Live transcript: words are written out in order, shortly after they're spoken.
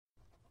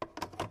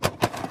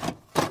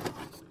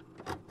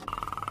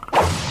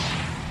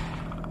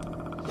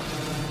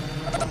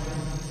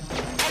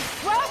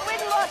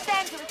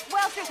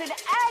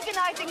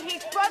recognizing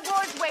he's drug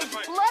lords wage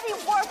bloody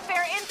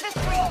warfare in the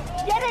street.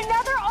 Yet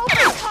another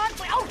open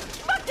conflict. Oh,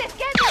 fuck this!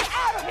 Get me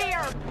out of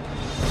here!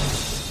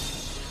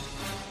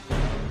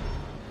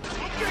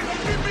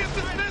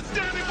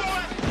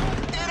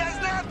 It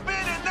has not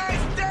been a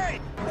nice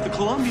day. If the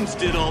Colombians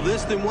did all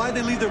this, then why'd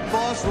they leave their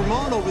boss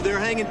Ramon over there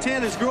hanging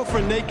Tana's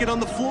girlfriend naked on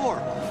the floor?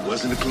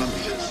 Wasn't the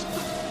Colombians.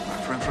 My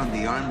friend from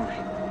the armory.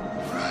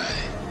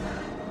 Right.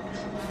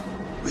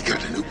 We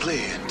got a new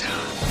player in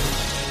town.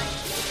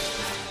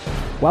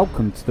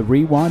 Welcome to the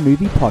Rewind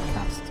Movie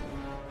Podcast.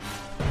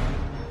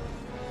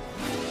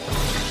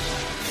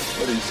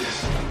 What is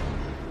this?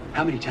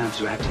 How many times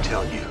do I have to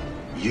tell you?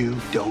 You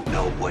don't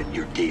know what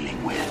you're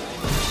dealing with.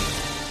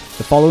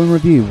 The following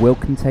review will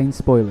contain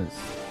spoilers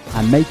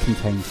and may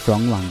contain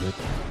strong language.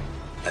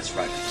 That's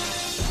right.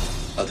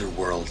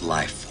 Otherworld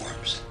life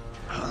forms.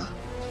 Huh?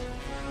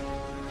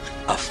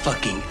 A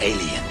fucking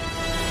alien.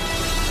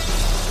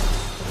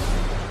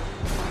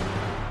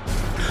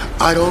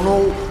 I don't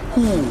know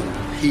who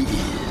he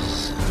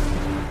is,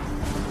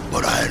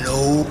 but I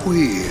know where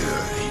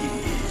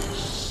he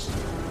is.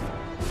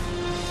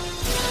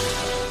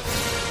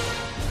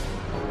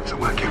 So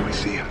why can't we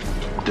see him?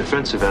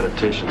 Defensive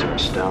adaptations are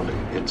astounding.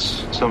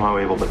 It's somehow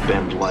able to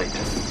bend light.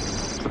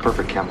 It's the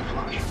perfect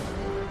camouflage.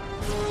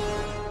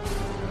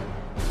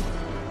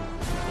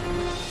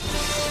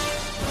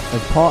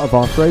 As part of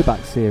our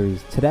throwback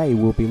series, today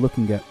we'll be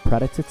looking at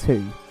Predator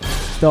 2,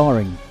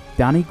 starring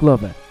Danny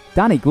Glover,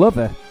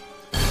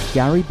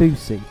 Gary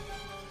Busey,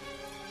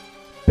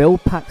 Bill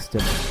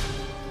Paxton,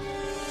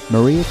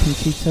 Maria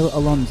Conchita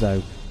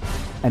Alonso,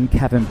 and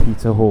Kevin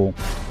Peter Hall.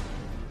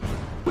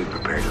 We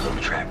prepared a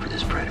little trap for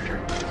this predator.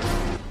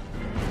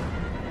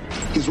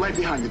 He's right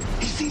behind you.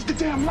 He sees the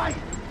damn light.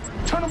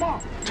 Turn him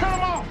off. Turn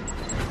him off.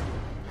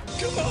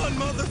 Come on,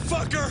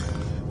 motherfucker.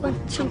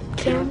 Want to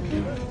kill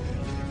me?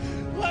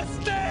 Let's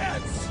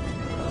dance.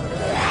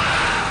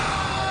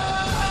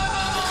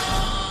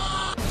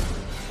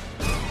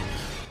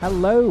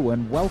 Hello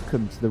and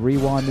welcome to the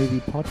Rewind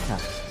Movie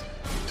Podcast.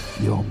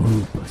 Your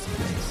move,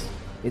 pussyface.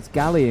 It's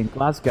Gally in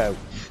Glasgow.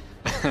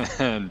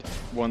 And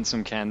want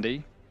some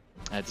candy?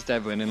 It's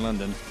Devlin in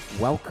London.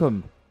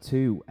 Welcome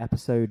to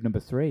episode number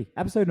 3.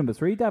 Episode number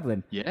 3,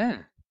 Devlin. Yeah.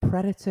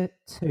 Predator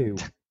 2.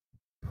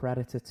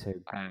 Predator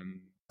 2.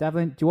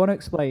 Devlin, do you want to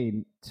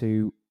explain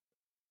to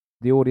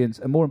the audience,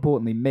 and more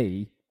importantly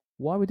me,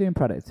 why we're doing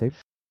Predator 2?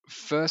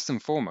 First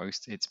and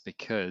foremost, it's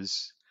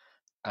because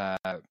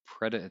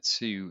Predator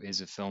 2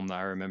 is a film that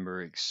I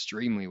remember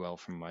extremely well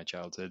from my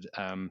childhood.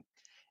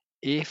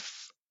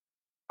 If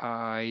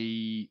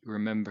I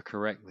remember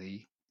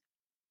correctly,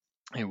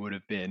 it would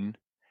have been...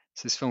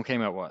 So this film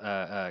came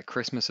out,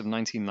 Christmas of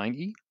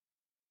 1990? Is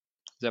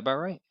that about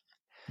right?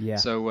 Yeah.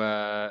 So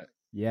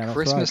yeah,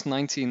 Christmas right.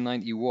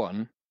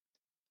 1991,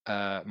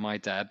 my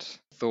dad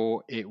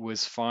thought it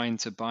was fine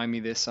to buy me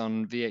this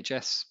on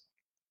VHS.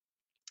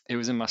 It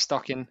was in my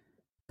stocking.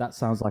 That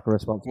sounds like a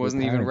responsible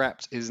Wasn't even parent.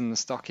 wrapped. Is in the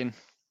stocking.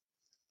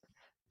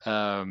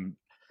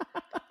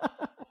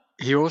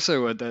 He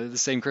also the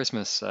same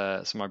Christmas.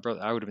 So my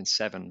brother, I would have been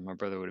 7. My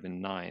brother would have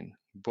been 9.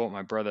 Bought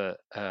my brother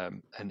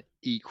an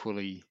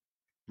equally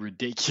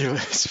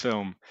ridiculous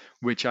film,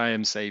 which I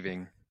am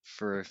saving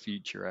for a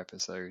future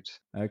episode.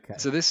 Okay.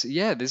 So this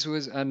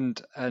was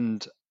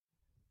and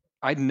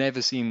I'd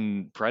never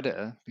seen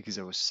Predator because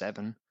I was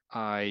 7.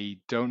 I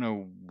don't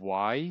know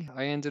why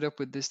I ended up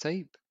with this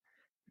tape.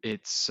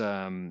 It's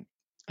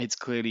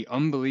clearly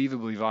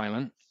unbelievably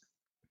violent.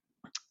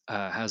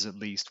 Has at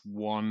least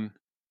one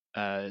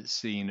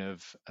scene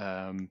of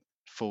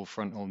full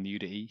frontal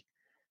nudity,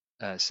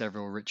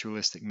 several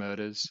ritualistic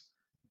murders.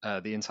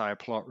 The entire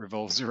plot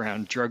revolves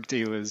around drug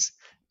dealers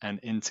and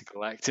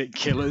intergalactic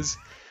killers,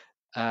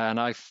 and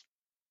I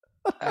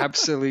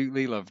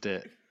absolutely loved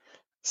it.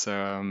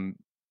 So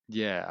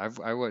yeah,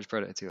 I watched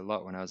Predator 2 a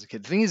lot when I was a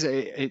kid. The thing is,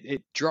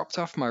 it dropped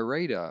off my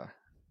radar,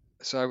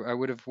 so I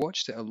would have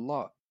watched it a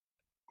lot,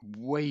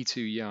 way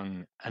too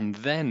young, and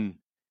then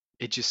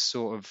it just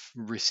sort of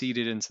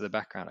receded into the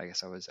background. I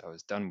guess I was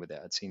done with it.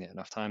 I'd seen it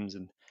enough times,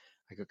 and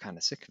I got kind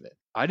of sick of it.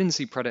 I didn't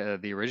see Predator,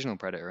 the original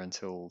Predator,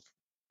 until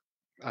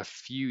a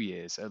few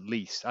years at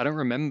least. I don't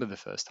remember the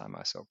first time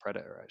I saw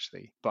Predator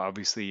actually, but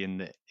obviously in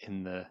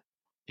the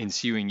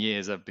ensuing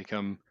years, I've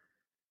become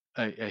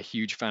a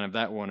huge fan of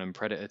that one, and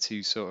Predator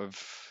 2 sort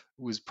of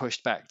was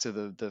pushed back to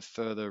the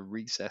further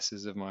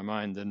recesses of my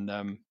mind.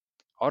 And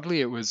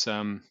oddly, it was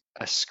a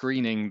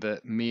screening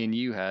that me and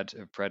you had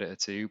of Predator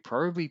 2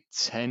 probably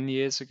 10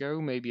 years ago,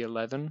 maybe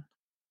 11,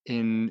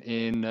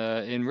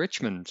 in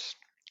Richmond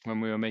when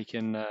we were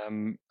making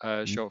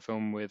a short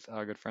film with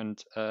our good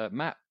friend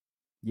Matt.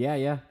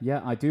 Yeah.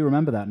 I do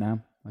remember that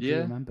now. I do Yeah.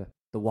 remember.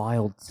 The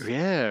Wilds.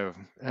 Yeah,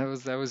 that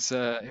was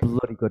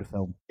Bloody good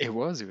film. It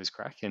was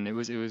cracking. It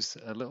was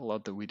a little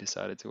odd that we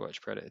decided to watch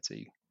Predator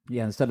 2.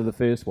 Yeah, instead of the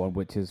first one,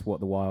 which is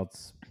what The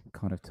Wilds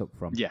kind of took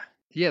from. Yeah,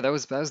 that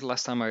was the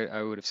last time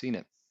I would have seen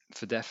it,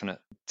 for definite.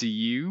 Do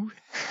you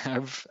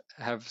have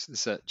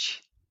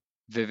such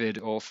vivid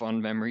or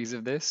fond memories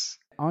of this?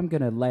 I'm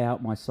going to lay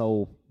out my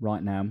soul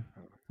right now.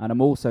 And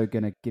I'm also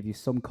going to give you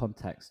some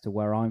context to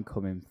where I'm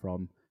coming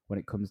from when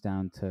it comes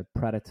down to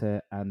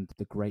Predator and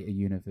the greater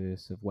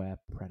universe of where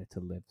Predator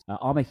lives.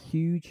 I'm a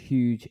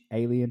huge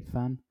Alien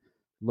fan.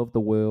 Love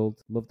the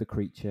world, love the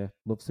creature,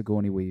 love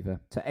Sigourney Weaver.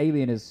 So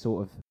Alien is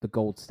sort of the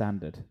gold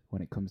standard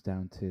when it comes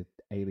down to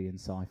alien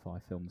sci-fi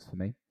films for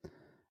me.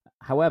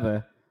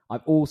 However,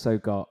 I've also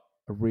got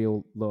a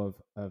real love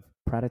of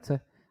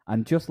Predator.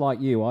 And just like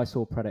you, I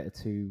saw Predator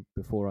 2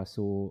 before I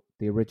saw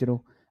the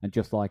original. And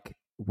just like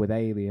with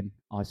Alien,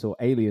 I saw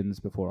Aliens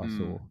before I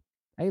saw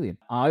Alien.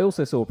 I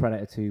also saw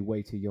Predator 2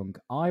 way too young.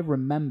 I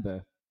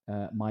remember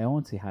my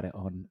auntie had it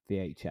on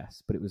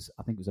VHS, but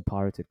I think it was a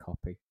pirated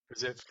copy.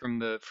 Was it from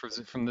the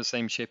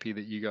same chippy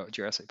that you got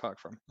Jurassic Park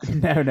from?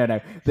 No.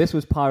 This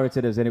was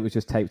pirated, as in it was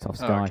just taped off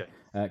Sky. Oh, okay.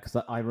 Because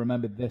I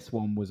remember this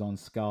one was on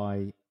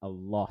Sky a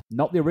lot.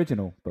 Not the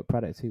original, but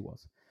Predator 2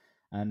 was.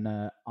 And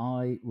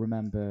I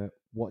remember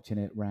watching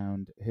it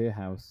round her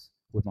house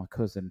with my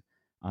cousin,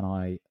 and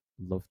I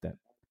loved it.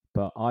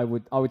 But I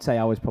would say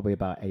I was probably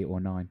about 8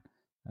 or 9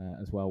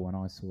 as well when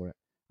I saw it.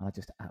 And I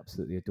just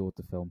absolutely adored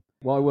the film.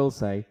 What I will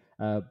say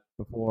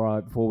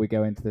before we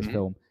go into this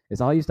film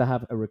is I used to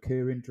have a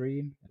recurring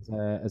dream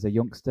as a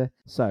youngster.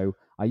 So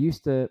I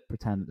used to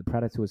pretend that the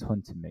Predator was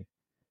hunting me,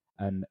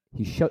 and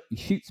he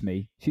shoots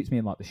me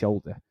in like the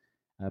shoulder,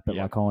 but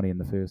like Arnie in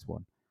the first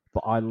one.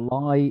 But I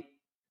lie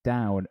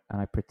down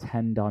and I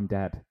pretend I'm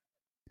dead.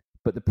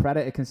 But the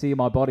Predator can see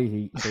my body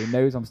heat, so he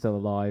knows I'm still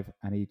alive,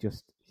 and he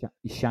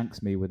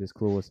shanks me with his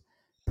claws.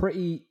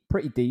 Pretty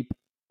deep.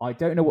 I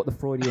don't know what the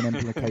Freudian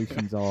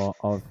implications are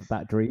of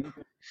that dream.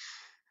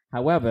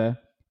 However,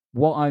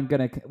 what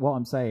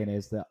I'm saying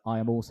is that I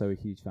am also a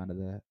huge fan of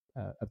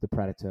the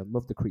Predator.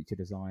 Love the creature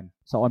design.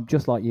 So I'm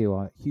just like you,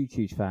 I'm a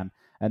huge fan.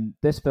 And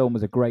this film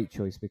was a great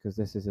choice because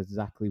this is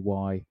exactly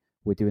why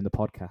we're doing the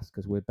podcast,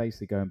 because we're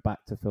basically going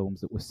back to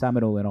films that were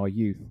seminal in our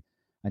youth.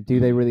 And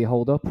do they really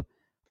hold up?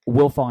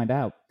 We'll find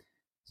out.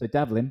 So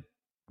Devlin,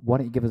 why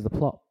don't you give us the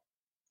plot?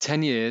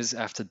 10 years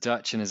after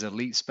Dutch and his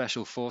elite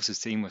special forces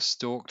team were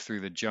stalked through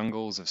the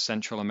jungles of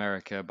Central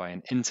America by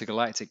an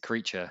intergalactic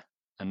creature,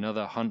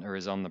 another hunter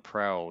is on the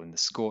prowl in the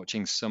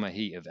scorching summer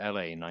heat of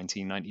LA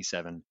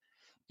 1997.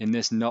 In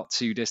this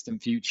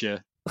not-too-distant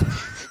future,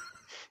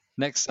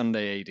 next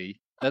Sunday AD,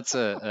 that's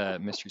a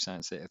Mystery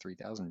Science Theater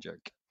 3000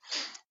 joke.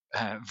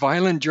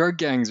 Violent drug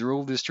gangs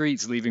rule the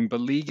streets, leaving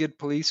beleaguered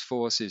police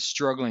forces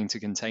struggling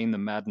to contain the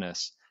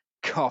madness.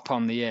 Cop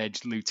on the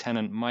edge,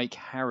 Lieutenant Mike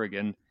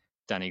Harrigan,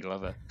 Danny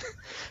Glover,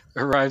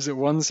 arrives at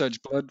one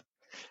such boulevard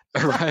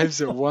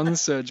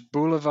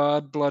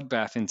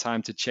bloodbath in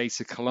time to chase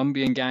a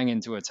Colombian gang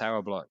into a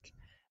tower block.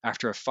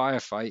 After a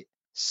firefight,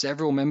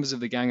 several members of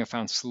the gang are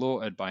found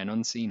slaughtered by an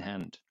unseen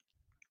hand.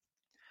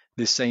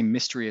 This same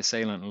mystery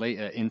assailant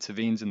later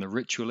intervenes in the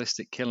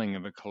ritualistic killing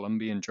of a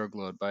Colombian drug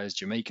lord by his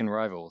Jamaican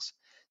rivals,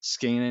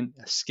 skinning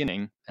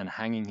and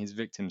hanging his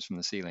victims from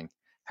the ceiling.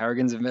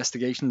 Harrigan's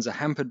investigations are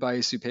hampered by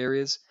his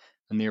superiors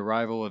and the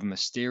arrival of a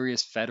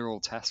mysterious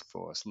federal task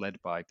force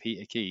led by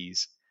Peter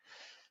Keyes,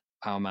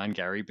 our man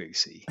Gary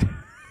Busey.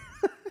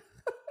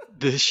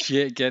 The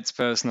shit gets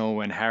personal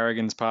when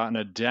Harrigan's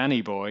partner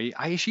Danny Boy,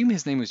 I assume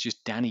his name was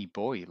just Danny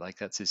Boy, like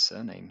that's his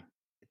surname.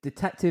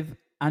 Detective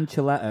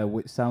Anciletta,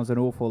 which sounds an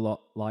awful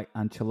lot like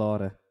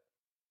enchilada.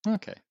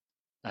 Okay.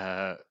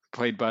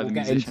 Played by the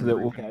musician.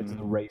 We'll get into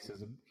the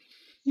racism.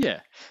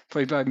 Yeah,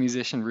 played by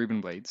musician Ruben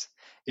Blades,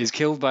 is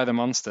killed by the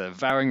monster.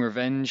 Vowing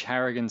revenge,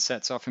 Harrigan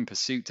sets off in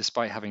pursuit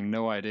despite having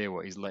no idea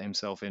what he's let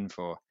himself in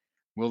for.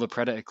 Will the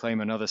Predator claim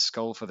another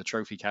skull for the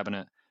trophy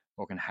cabinet,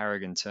 or can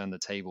Harrigan turn the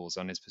tables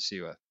on his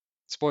pursuer?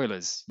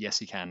 Spoilers, yes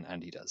he can,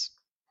 and he does.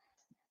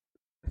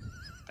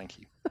 Thank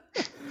you.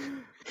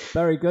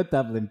 Very good,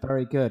 Devlin,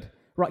 very good.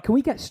 Right, can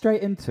we get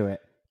straight into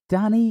it?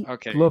 Danny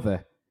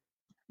Glover.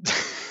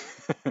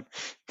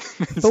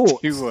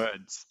 Thoughts? 2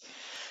 words.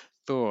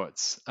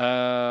 Thoughts.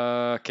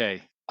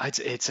 Okay.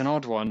 It's an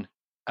odd one.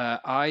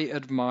 I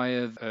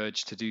admire the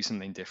urge to do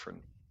something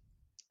different.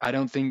 I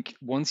don't think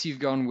once you've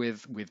gone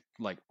with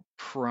like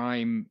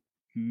prime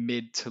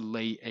mid to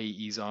late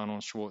 80s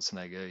Arnold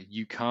Schwarzenegger,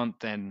 you can't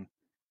then,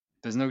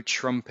 there's no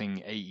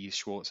trumping 80s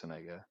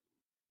Schwarzenegger.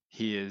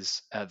 He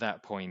is at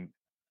that point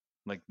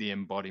like the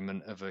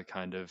embodiment of a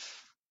kind of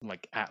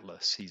like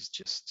Atlas.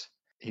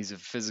 He's a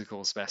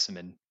physical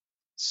specimen.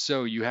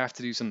 So you have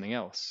to do something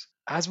else.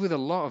 As with a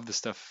lot of the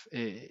stuff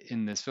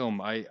in this film,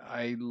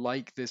 I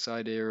like this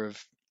idea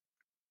of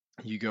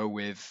you go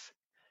with,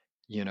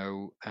 you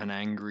know, an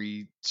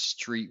angry,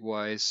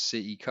 streetwise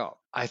city cop.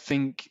 I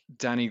think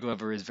Danny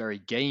Glover is very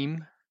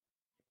game.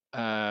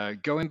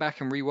 Going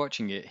back and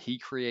rewatching it, he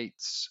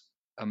creates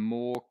a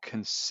more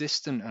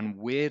consistent and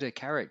weirder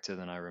character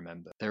than I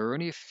remember. There are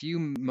only a few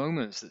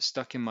moments that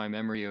stuck in my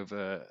memory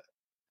over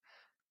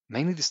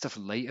mainly the stuff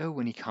later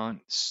when he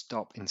can't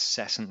stop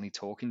incessantly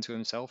talking to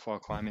himself while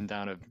climbing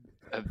down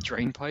a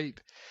drain pipe.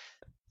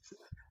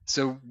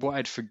 So what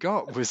I'd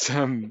forgot was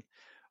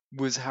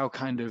how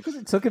kind of... Because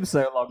it took him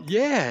so long.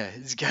 Yeah,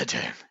 it's get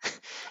him.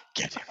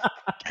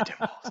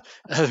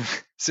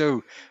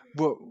 So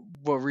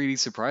what really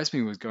surprised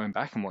me was going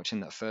back and watching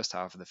that first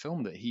half of the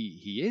film that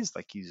he is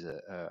like he's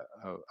a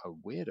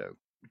weirdo.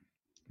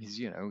 He's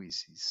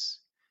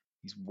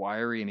he's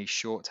wiry and he's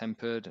short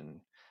tempered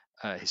and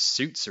his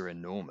suits are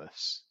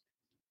enormous.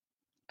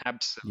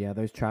 Absolutely. Yeah,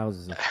 those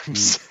trousers are huge.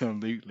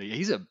 Absolutely.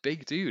 He's a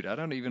big dude. I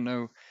don't even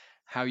know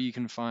how you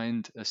can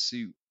find a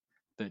suit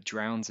that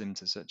drowns him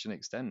to such an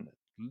extent,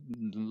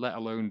 let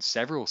alone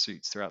several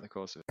suits throughout the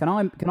course of it.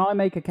 Can I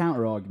make a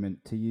counter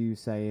argument to you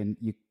saying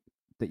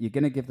that you're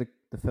going to give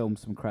the film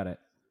some credit?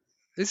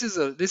 This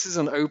is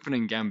an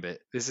opening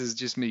gambit. This is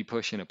just me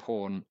pushing a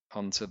pawn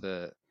onto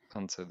the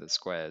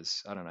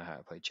squares. I don't know how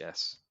to play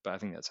chess, but I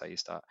think that's how you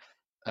start.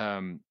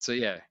 So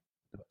yeah,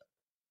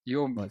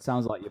 Well, it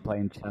sounds like you're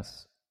playing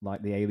chess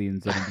like the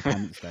aliens in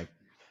Independence Day.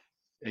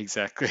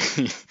 Exactly.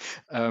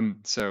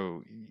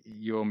 So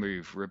your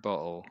move,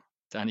 rebuttal,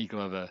 Danny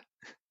Glover.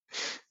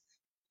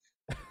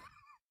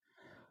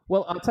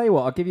 Well, I'll tell you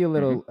what. I'll give you a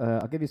little.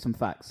 I'll give you some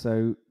facts.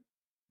 So,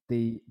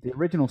 the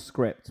original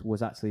script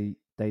was actually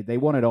they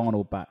wanted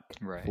Arnold back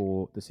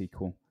for the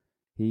sequel.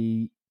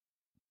 There's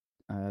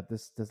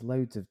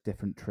loads of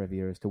different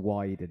trivia as to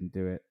why he didn't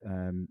do it.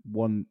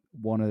 One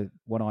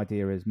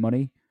idea is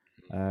money,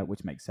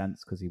 which makes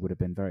sense because he would have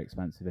been very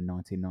expensive in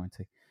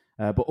 1990.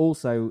 But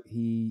also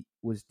he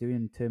was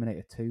doing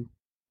Terminator 2,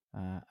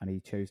 and he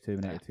chose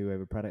Terminator 2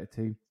 over Predator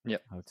 2.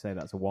 Yep. I would say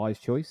that's a wise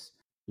choice.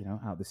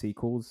 Out of the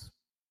sequels,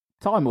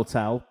 time will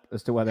tell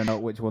as to whether or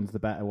not which one's the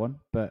better one.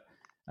 But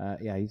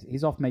yeah,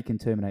 he's off making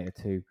Terminator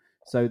 2.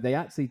 So they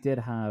actually did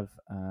have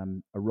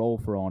a role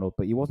for Arnold,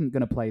 but he wasn't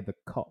going to play the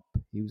cop.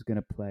 He was going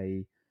to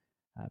play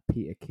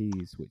Peter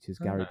Keyes, which is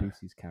Gary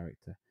Busey's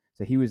character.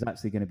 So he was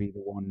actually going to be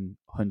the one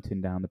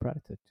hunting down the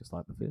Predator, just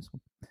like the first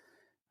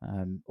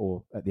one,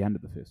 or at the end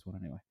of the first one,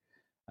 anyway.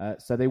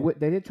 So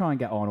they did try and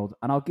get Arnold,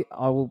 and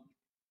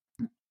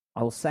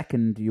I'll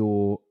second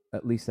your.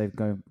 At least they've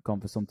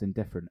gone for something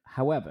different.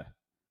 However,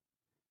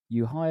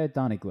 you hired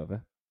Danny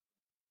Glover.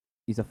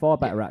 He's a far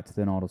better actor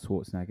than Arnold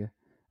Schwarzenegger.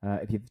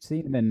 If you've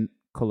seen him in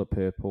Color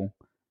Purple,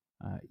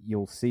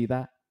 you'll see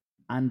that,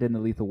 and in the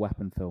Lethal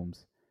Weapon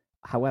films.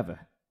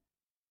 However,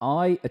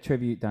 I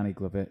attribute Danny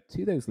Glover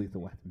to those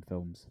Lethal Weapon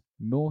films.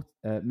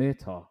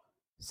 Murtaugh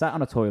sat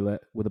on a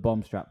toilet with a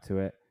bomb strapped to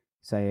it,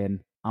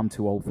 saying, "I'm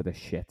too old for this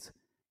shit."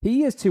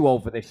 He is too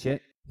old for this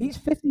shit. He's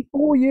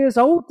 54 years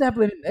old,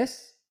 Devlin, in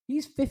this.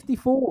 He's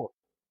 54.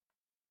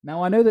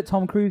 Now, I know that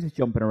Tom Cruise is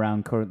jumping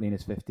around currently in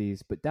his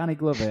 50s, but Danny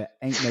Glover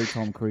ain't no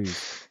Tom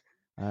Cruise.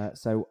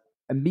 So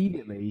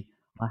immediately,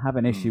 I have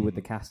an issue with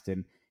the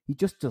casting. He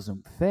just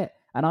doesn't fit.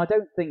 And I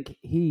don't think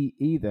he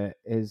either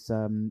is...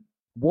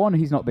 one,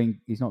 he's not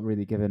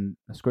really given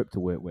a script to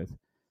work with.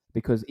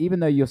 Because even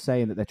though you're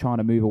saying that they're trying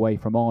to move away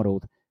from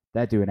Arnold,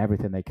 they're doing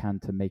everything they can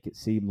to make it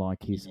seem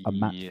like he's a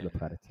match for the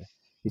Predator.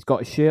 He's got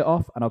his shirt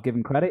off, and I'll give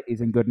him credit.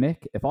 He's in good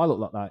nick. If I look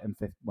like that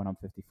when I'm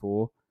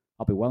 54,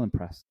 I'll be well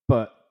impressed.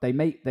 But they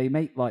make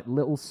like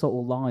little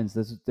subtle lines.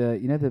 There's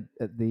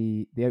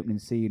the opening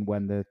scene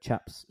when the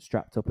chap's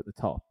strapped up at the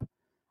top,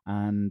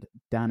 and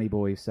Danny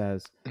Boy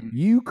says,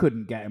 "You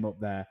couldn't get him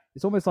up there."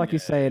 It's almost like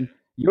he's saying,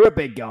 "You're a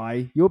big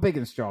guy. You're big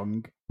and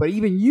strong, but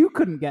even you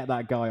couldn't get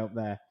that guy up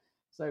there."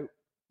 So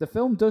the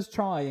film does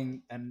try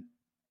and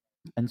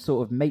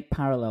sort of make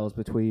parallels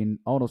between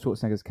Arnold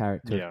Schwarzenegger's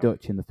character of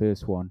Dutch in the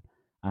first one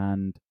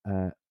and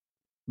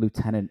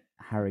Lieutenant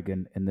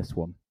Harrigan in this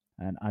one.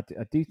 And I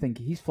do think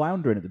he's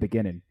floundering at the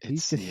beginning.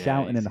 He's just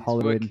shouting and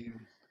hollering.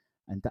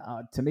 And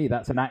to me,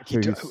 that's an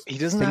actor he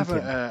doesn't have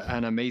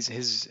an amazing...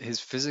 His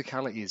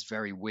physicality is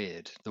very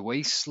weird. The way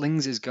he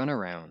slings his gun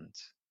around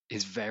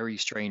is very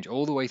strange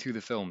all the way through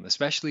the film,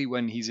 especially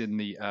when he's in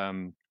the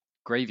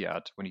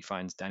graveyard, when he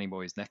finds Danny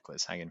Boy's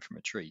necklace hanging from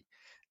a tree.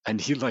 And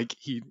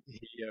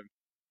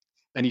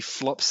then he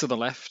flops to the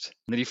left,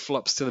 and then he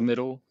flops to the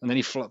middle, and then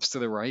he flops to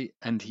the right,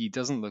 and he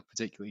doesn't look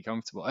particularly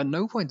comfortable. At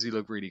no point does he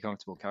look really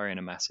comfortable carrying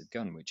a massive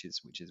gun, which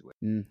is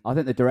weird. I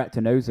think the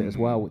director knows it as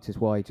well, which is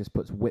why he just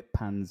puts whip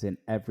pans in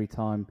every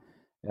time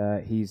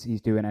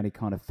he's doing any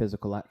kind of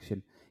physical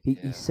action. He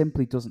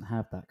simply doesn't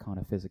have that kind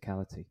of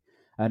physicality.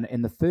 And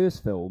in the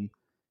first film,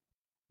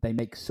 they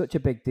make such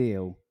a big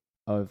deal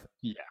of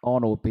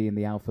Arnold being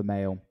the alpha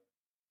male,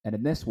 and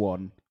in this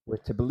one, we're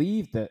to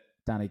believe that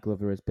Danny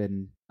Glover has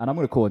been, and I'm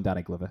going to call him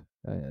Danny Glover.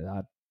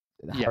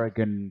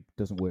 Harrigan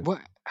doesn't work. Well,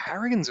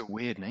 Harrigan's a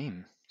weird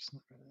name.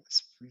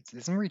 It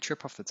doesn't really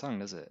trip off the tongue,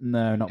 does it?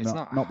 No,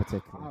 not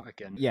particularly.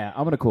 Again. Yeah,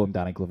 I'm going to call him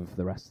Danny Glover for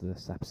the rest of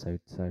this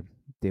episode, so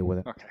deal with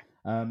it.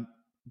 Okay.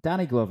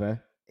 Danny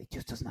Glover, it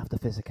just doesn't have the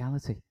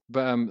physicality.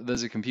 But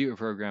there's a computer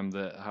program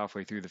that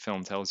halfway through the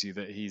film tells you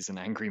that he's an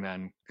angry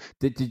man.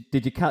 Did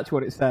you catch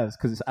what it says?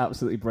 Because it's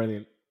absolutely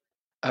brilliant.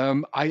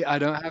 I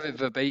don't have it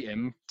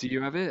verbatim. Do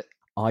you have it?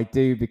 I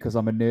do, because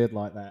I'm a nerd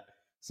like that.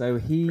 So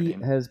he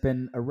has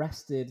been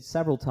arrested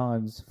several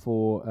times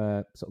for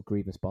sort of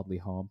grievous bodily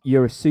harm.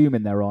 You're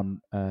assuming they're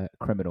on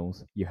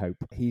criminals, you hope.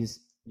 He's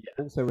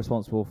also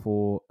responsible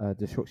for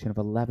destruction of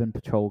 11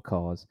 patrol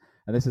cars.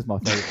 And this is my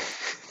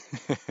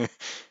favourite.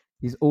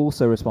 He's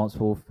also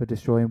responsible for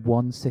destroying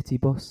one city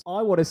bus.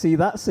 I want to see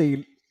that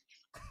scene.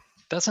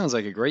 That sounds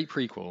like a great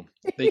prequel.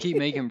 They keep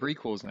making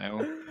prequels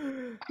now.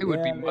 I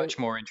would be Yeah, much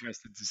more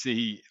interested to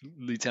see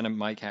Lieutenant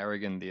Mike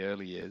Harrigan the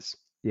early years.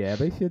 Yeah,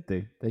 they should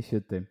do. They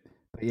should do.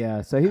 But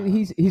yeah, so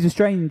he's a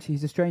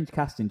strange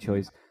casting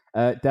choice.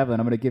 Devlin,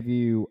 I'm going to give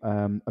you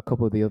a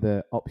couple of the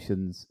other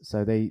options.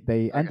 So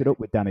they ended up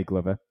with Danny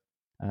Glover.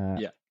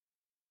 Yeah.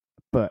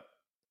 But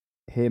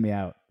hear me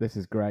out. This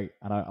is great,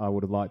 and I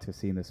would have liked to have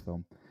seen this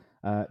film.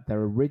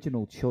 Their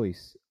original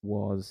choice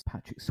was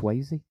Patrick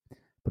Swayze,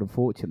 but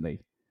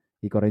unfortunately,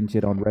 he got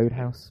injured on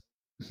Roadhouse,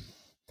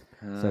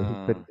 so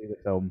he couldn't do the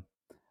film.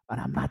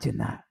 And imagine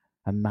that.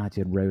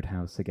 Imagine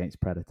Roadhouse against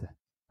Predator.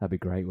 That'd be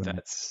great, wouldn't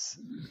it?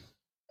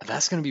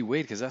 That's going to be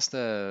weird because that's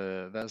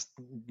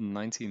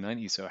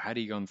 1990. So had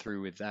he gone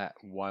through with that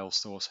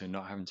whilst also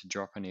not having to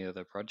drop any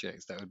other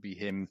projects, that would be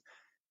him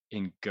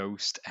in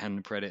Ghost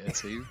and Predator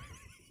 2.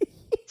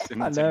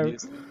 I know.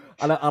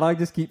 And I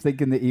just keep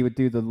thinking that he would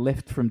do the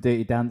lift from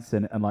Dirty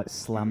Dancing and like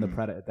slam the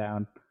Predator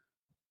down.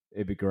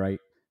 It'd be great.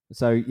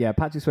 So yeah,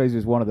 Patrick Swayze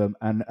was one of them,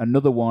 and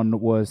another one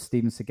was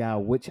Steven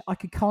Seagal, which I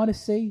could kind of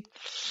see.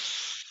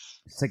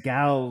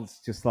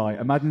 Seagal's just like,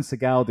 imagine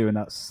Seagal doing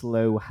that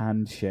slow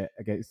hand shit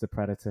against the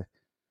Predator.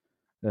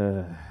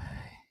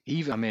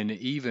 Even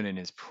in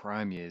his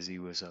prime years, he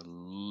was a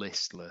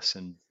listless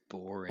and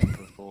boring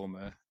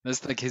performer.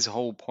 That's like his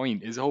whole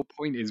point. His whole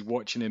point is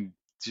watching him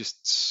just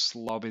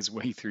slob his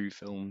way through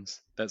films.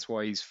 That's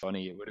why he's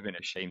funny. It would have been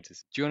a shame to. Do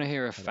you want to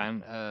hear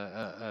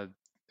a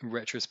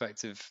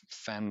retrospective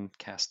fan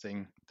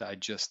casting that I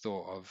just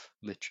thought of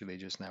literally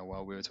just now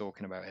while we were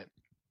talking about it?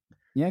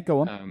 Yeah,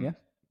 go on.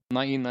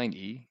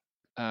 1990,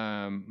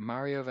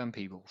 Mario Van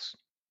Peebles.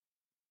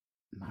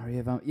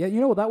 Yeah,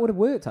 you know what? That would have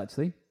worked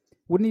actually.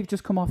 Wouldn't he have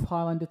just come off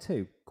Highlander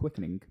 2,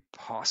 Quickening?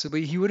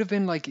 Possibly. He would have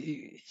been like,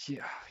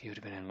 he would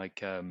have been in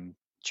like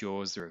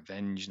Jaws: The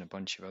Revenge and a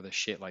bunch of other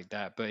shit like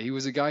that. But he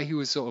was a guy who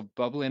was sort of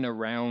bubbling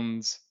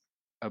around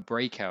a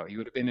breakout. He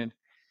would have been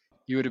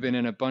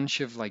in a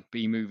bunch of like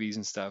B movies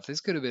and stuff. This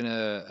could have been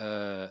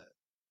a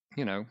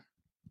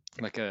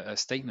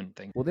statement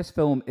thing. Well, this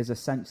film is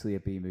essentially a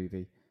B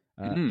movie.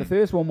 The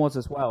first one was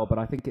as well, but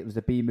I think it was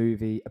a B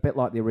movie, a bit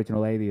like the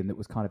original Alien, that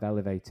was kind of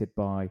elevated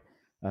by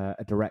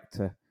a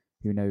director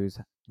who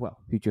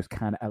just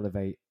can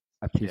elevate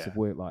a piece of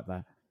work like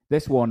that.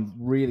 This one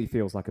really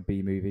feels like a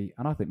B movie,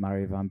 and I think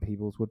Mario Van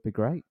Peebles would be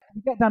great.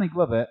 You get Danny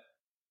Glover,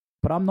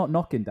 but I'm not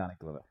knocking Danny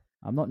Glover.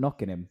 I'm not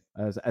knocking him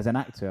as an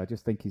actor. I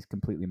just think he's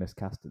completely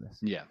miscast in this.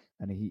 Yeah,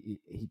 and he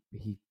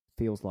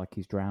feels like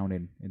he's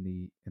drowning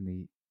in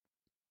the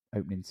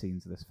opening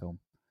scenes of this film.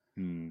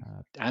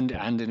 And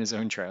in his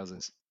own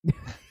trousers.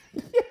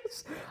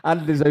 Yes,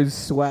 and his own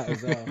sweat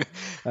as well.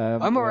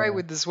 I'm all right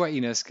with the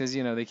sweatiness because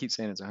they keep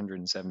saying it's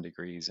 107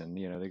 degrees, and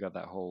they got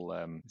that whole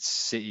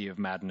city of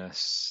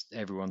madness.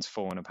 Everyone's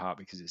falling apart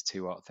because it's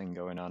too hot thing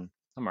going on.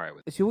 I'm all right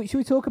with it. Should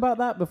we talk about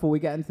that before we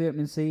get into the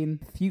opening scene?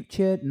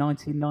 Future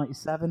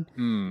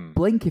 1997.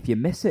 Blink if you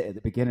miss it at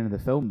the beginning of the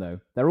film, though.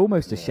 They're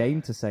almost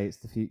ashamed to say it's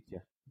the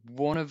future.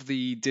 One of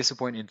the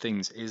disappointing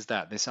things is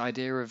that this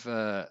idea of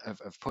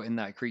putting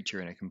that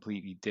creature in a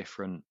completely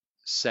different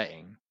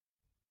setting,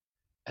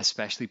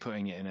 especially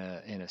putting it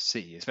in a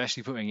city,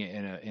 especially putting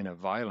it in a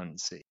violent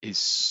city, is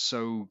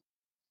so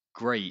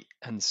great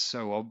and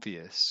so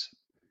obvious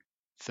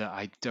that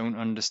I don't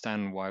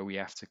understand why we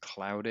have to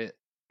cloud it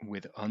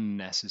with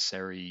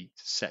unnecessary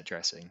set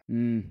dressing.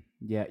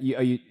 Yeah,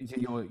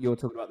 you're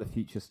talking about the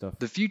future stuff.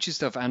 The future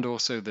stuff, and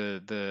also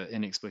the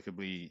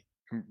inexplicably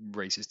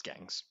racist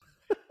gangs.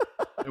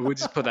 We'll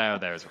just put that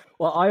out there as well.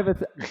 Well,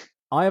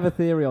 I have a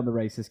theory on the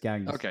racist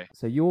gangs. Okay.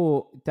 So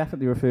you're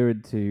definitely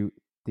referring to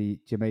the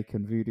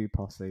Jamaican Voodoo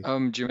Posse.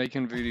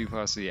 Jamaican Voodoo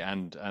Posse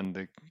and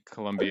the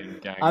Colombian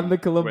gang. And the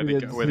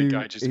Colombians where the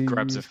guy just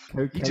grabs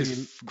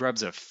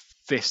a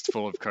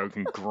fistful of coke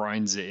and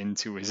grinds it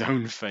into his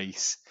own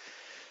face.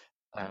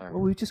 Well,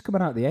 we've just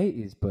coming out of the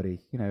 80s,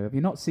 buddy. Have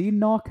you not seen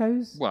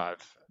Narcos? Well,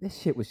 this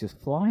shit was just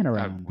flying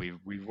around.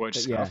 We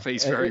watched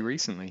Scarface very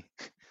recently.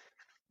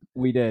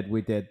 We did.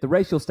 The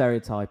racial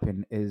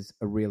stereotyping is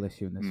a real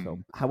issue in this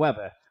film.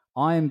 However,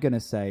 I am going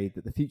to say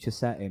that the future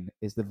setting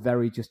is the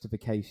very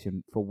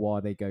justification for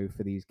why they go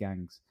for these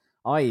gangs.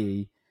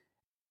 I.e.,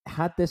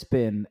 had this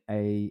been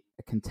a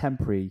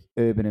contemporary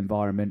urban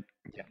environment,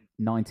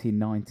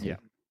 1990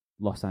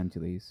 Los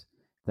Angeles,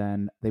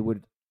 then they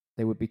would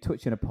be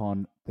touching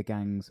upon the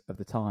gangs of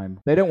the time.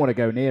 They don't want to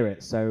go near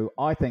it, so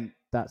I think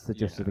that's the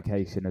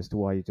justification as to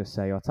why you just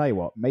say, I'll tell you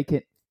what, make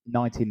it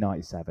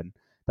 1997.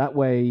 That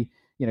way,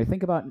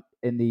 think about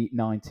in the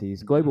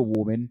 90s, global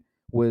warming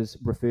was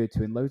referred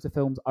to in loads of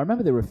films. I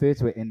remember they referred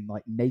to it in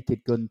like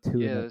Naked Gun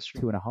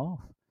 2.5.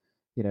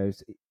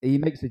 He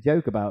makes a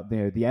joke about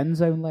the end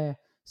zone layer.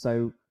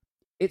 So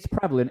it's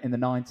prevalent in the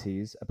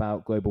 90s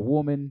about global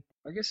warming.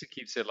 I guess it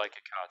keeps it like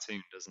a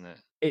cartoon, doesn't it?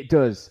 It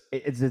does.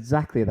 It's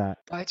exactly that.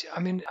 But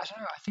I don't know.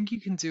 I think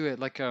you can do it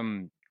like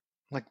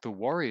The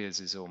Warriors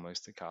is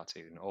almost a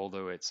cartoon,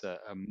 although it's a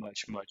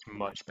much, much,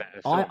 much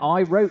better film.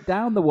 I wrote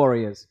down The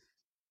Warriors.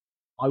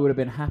 I would have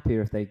been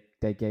happier if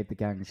they gave the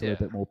gangs a Yeah.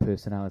 little bit more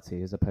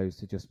personality as opposed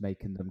to just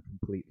making them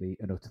completely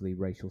and utterly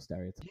racial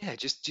stereotypes. Yeah,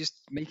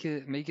 just make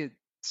it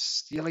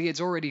yeah, like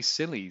it's already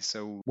silly.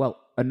 So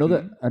Well,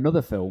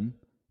 another film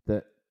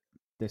that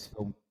this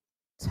film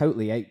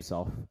totally apes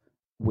off,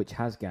 which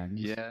has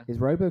gangs, Yeah. is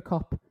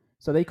RoboCop.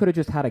 So they could have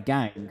just had a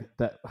gang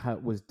that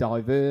was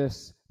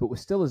diverse, but was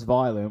still as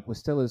violent, was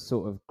still as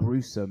sort of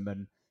gruesome,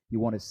 and you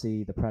want to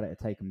see the Predator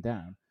take them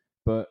down.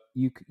 But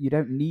you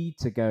don't need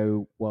to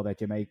go, well, they're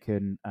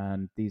Jamaican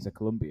and these are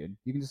Colombian.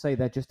 You can just say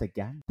they're just a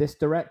gang. This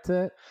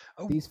director,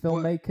 these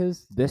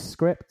filmmakers, this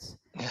script.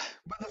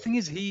 But the thing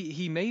is,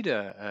 he made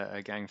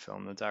a gang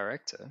film. The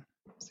director,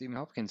 Stephen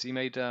Hopkins. He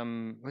made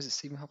was it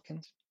Stephen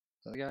Hopkins?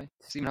 Is that the guy?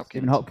 Stephen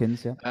Hopkins. Stephen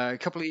Hopkins, yeah. A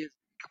couple of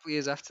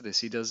years after this,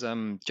 he does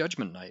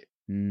Judgment Night,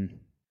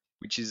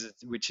 which is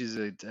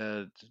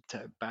a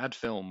bad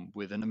film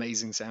with an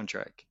amazing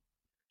soundtrack.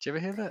 Did you ever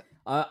hear that?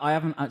 I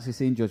haven't actually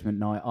seen Judgment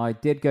Night. I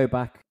did go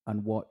back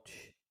and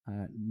watch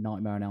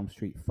Nightmare on Elm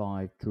Street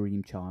 5: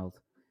 Dream Child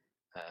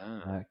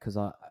because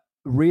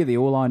really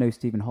all I know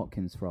Stephen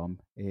Hopkins from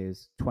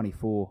is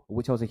 24,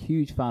 which I was a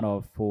huge fan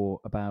of for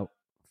about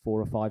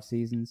 4 or 5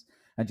 seasons.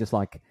 And just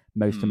like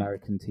most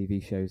American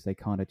TV shows, they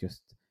kind of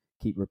just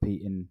keep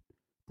repeating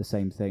the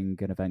same thing,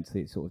 and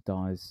eventually it sort of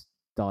dies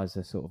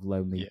a sort of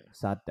lonely,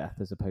 sad death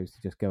as opposed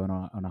to just going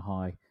on a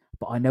high.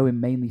 But I know him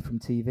mainly from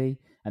TV.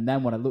 And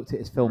then when I looked at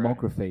his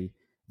filmography,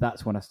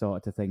 that's when I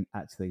started to think,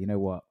 actually, you know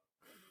what?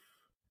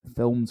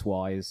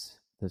 Films-wise,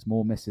 there's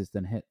more misses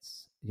than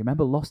hits. You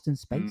remember Lost in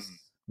Space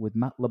with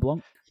Matt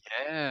LeBlanc?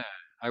 Yeah,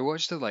 I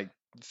watched it like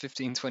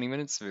 15, 20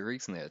 minutes of it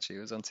recently. Actually,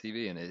 it was on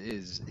TV, and it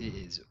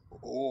is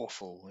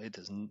awful.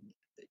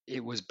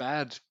 It was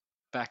bad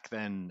back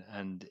then,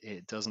 and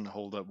it doesn't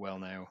hold up well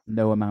now.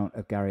 No amount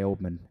of Gary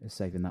Oldman is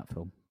saving that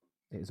film.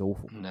 It is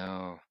awful.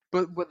 No.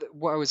 But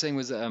what I was saying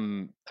was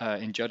in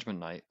Judgment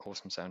Night,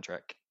 awesome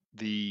soundtrack.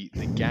 The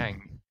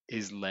gang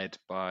is led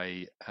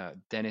by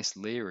Dennis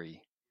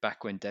Leary,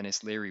 back when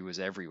Dennis Leary was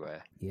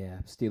everywhere. Yeah,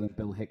 stealing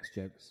Bill Hicks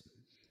jokes.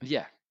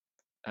 Yeah.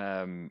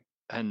 And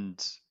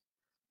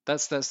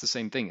that's the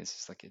same thing.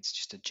 It's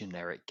just a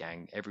generic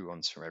gang.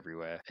 Everyone's from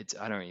everywhere.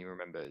 I don't even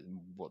remember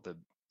what the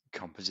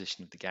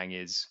composition of the gang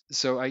is.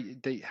 So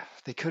they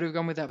could have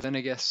gone with that, but then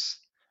I guess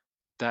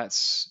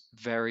that's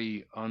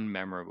very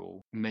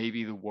unmemorable.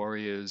 Maybe the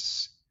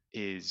Warriors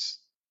is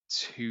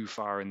too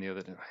far in the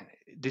other.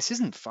 This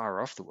isn't far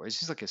off the Warriors.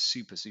 It's just like a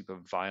super, super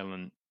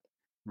violent,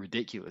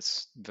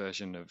 ridiculous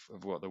version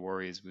of what the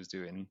Warriors was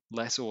doing.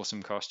 Less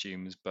awesome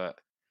costumes, but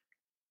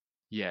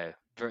yeah,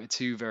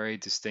 two very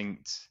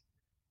distinct.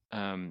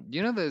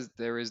 You know,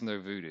 there is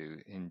no voodoo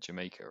in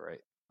Jamaica,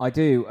 right? I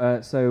do.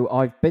 So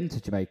I've been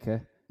to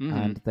Jamaica,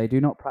 and they do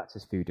not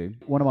practice voodoo.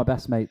 One of my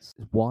best mates'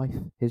 wife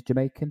is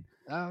Jamaican.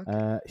 Oh,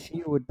 okay.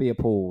 She would be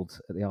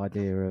appalled at the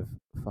idea of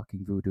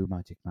fucking voodoo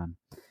magic, man,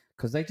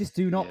 because they just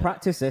do not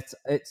practice it.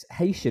 It's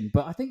Haitian,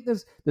 but I think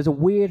there's a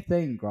weird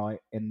thing, right,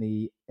 in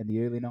the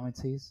early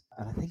 90s,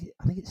 and I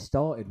think it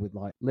started with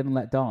like Live and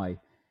Let Die.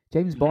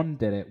 James Bond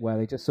did it, where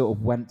they just sort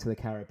of went to the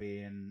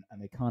Caribbean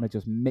and they kind of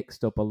just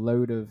mixed up a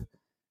load of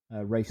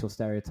racial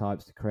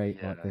stereotypes to create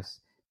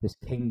this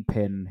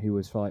kingpin who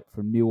was like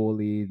from New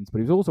Orleans, but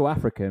he was also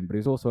African, but he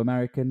was also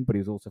American, but he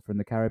was also from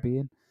the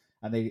Caribbean.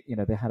 And they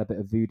had a bit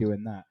of voodoo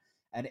in that.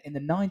 And in the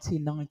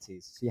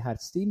 1990s, so you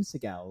had Steven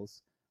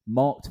Seagal's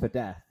Marked for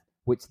Death,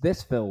 which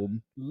this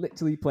film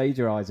literally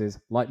plagiarizes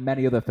like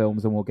many other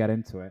films, and we'll get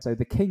into it. So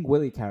the King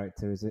Willie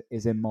character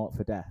is in Marked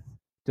for Death.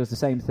 Does the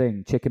same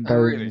thing, chicken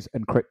bones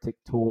and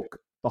cryptic talk,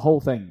 the whole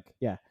thing.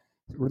 Yeah,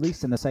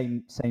 released in the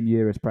same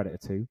year as Predator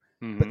 2.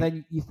 But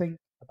then you think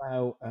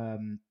about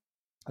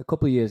a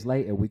couple of years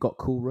later, we got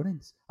Cool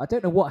Runnings. I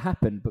don't know what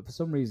happened, but for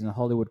some reason,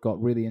 Hollywood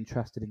got really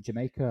interested in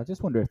Jamaica. I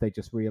just wonder if they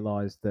just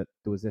realized that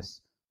there was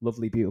this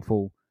lovely,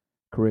 beautiful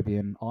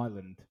Caribbean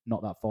island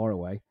not that far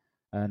away,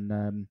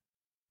 and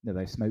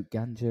they smoked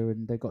ganja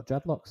and they got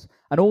dreadlocks.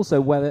 And also,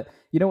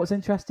 what's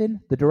interesting?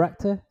 The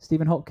director,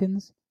 Stephen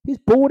Hopkins, he's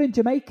born in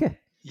Jamaica.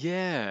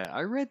 Yeah,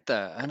 I read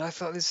that, and I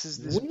thought this.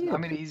 Weird. I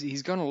mean,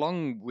 he's gone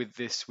along with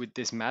this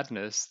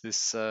madness,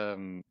 this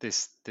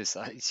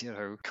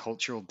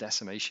cultural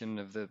decimation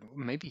of the.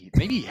 Maybe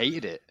he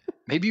hated it.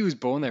 Maybe he was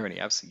born there and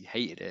he absolutely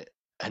hated it,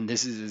 and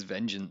this is his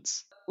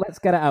vengeance. Let's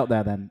get it out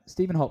there then.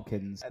 Stephen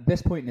Hopkins, at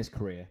this point in his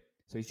career,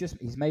 so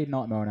he's made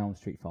Nightmare on Elm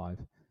Street 5.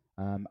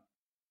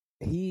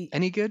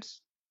 Any good?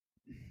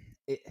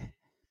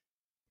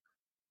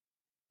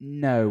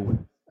 No,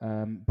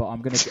 but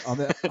I'm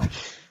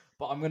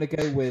gonna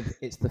go with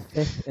it's the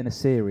 5th in a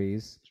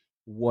series.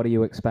 What do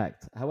you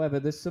expect? However,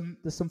 there's some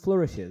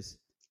flourishes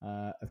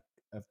of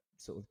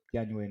sort of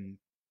genuine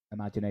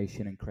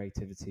imagination and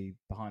creativity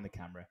behind the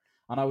camera,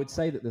 and I would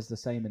say that there's the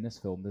same in this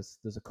film. There's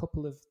a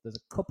couple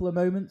of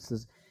moments.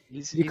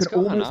 He's got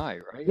an eye,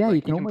 right? Yeah, like,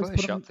 you can almost put a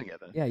put shot them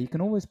together. Yeah, you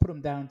can always put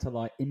them down to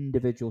like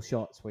individual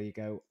shots where you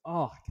go,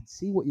 oh, I can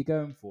see what you're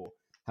going for.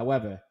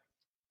 However,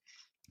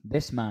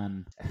 this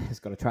man has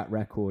got a track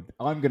record.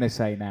 I'm going to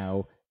say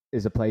now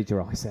is a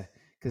plagiarizer,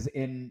 Because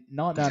in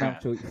Nightmare on Elm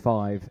Street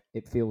 5,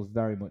 it feels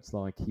very much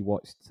like he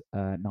watched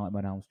Nightmare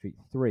on Elm Street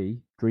 3,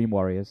 Dream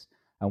Warriors,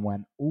 and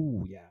went,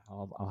 "Oh yeah,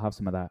 I'll have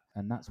some of that."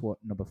 And that's what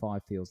number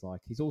 5 feels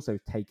like. He's also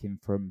taken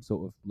from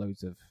sort of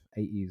loads of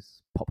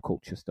 80s pop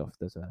culture stuff.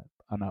 There's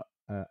an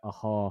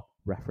aha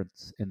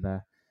reference in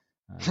there.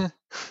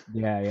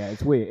 Yeah,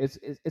 it's weird.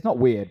 It's not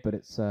weird, but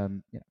it's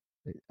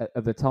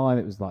at the time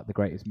it was like the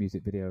greatest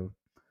music video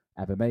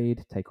ever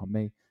made. Take on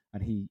Me,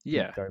 and he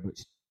very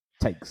much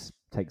takes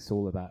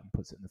all of that and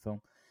puts it in the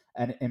film.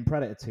 And in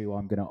Predator 2,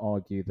 I'm going to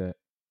argue that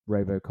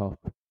RoboCop,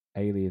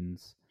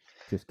 Aliens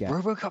just get...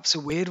 RoboCop's a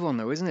weird one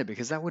though, isn't it?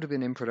 Because that would have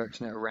been in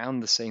production at around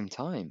the same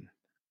time.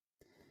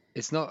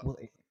 It's not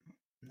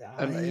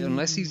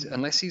unless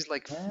he's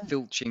like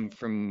filching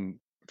from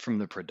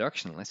the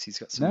production, unless he's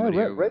got somebody.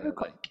 No,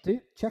 RoboCop.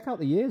 Dude, check out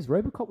the years.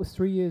 RoboCop was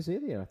 3 years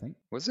earlier, I think.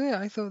 Was it?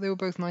 I thought they were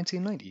both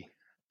 1990.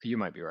 You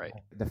might be right.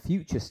 The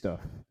future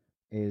stuff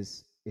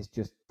is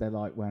just they're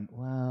like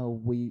well,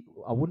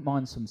 I wouldn't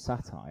mind some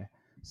satire,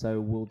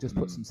 so we'll just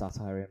put some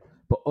satire in.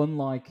 But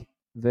unlike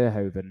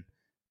Verhoeven,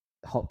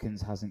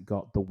 Hopkins hasn't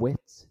got the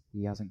wit,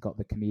 he hasn't got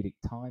the comedic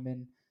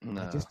timing.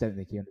 No. I just don't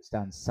think he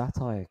understands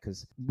satire,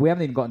 because we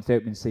haven't even gotten to the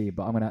opening scene.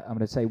 But I'm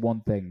gonna say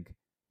one thing: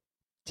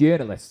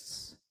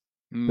 journalists.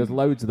 There's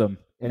loads of them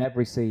in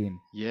every scene.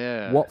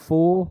 Yeah. What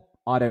for?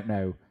 I don't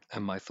know.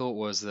 And my thought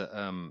was that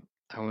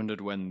I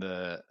wondered when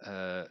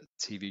the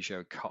TV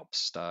show Cops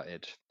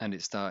started, and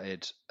it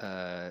started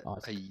a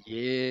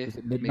year,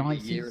 maybe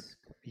a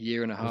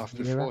year and a half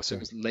before. So it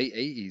was late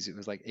 80s. It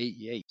was like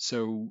 88.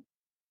 So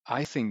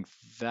I think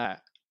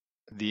that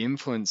the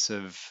influence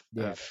of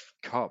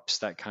Cops,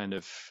 that kind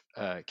of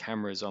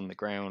cameras on the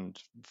ground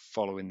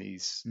following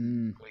these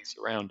police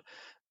around,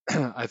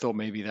 I thought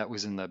maybe that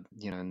was in the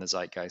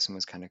zeitgeist and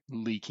was kind of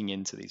leaking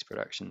into these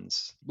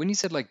productions. When you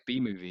said like B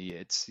movie,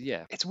 it's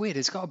weird.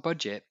 It's got a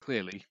budget,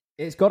 clearly.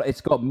 It's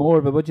got more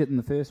of a budget than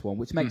the first one,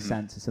 which makes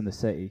sense. It's in the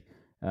city.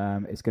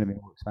 It's going to be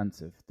more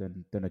expensive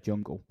than a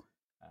jungle.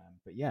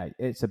 But yeah,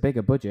 it's a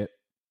bigger budget,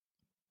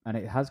 and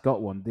it has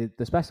got one.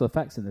 The special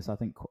effects in this, I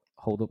think,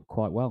 hold up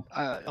quite well.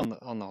 On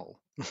the whole,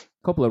 a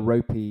couple of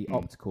ropey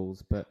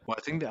opticals, but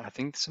I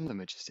think some of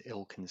them are just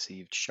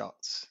ill-conceived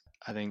shots.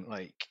 I think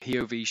like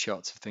POV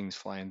shots of things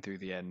flying through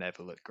the air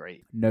never look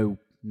great. No.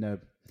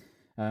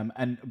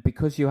 And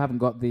because you haven't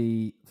got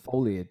the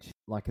foliage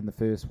like in the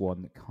first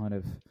one, that kind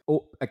of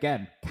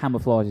again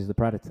camouflages the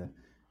Predator,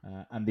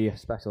 and the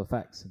special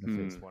effects in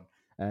the first one.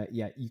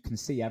 You can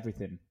see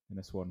everything in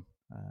this one.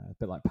 A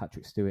bit like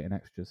Patrick Stewart in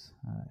Extras.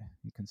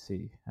 You can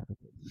see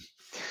everything.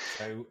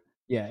 So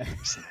yeah,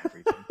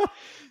 everything.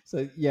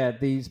 So yeah,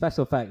 the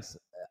special effects.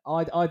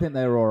 I think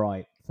they're all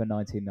right for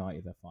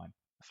 1990. They're fine.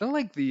 I feel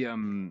like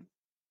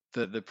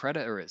the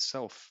Predator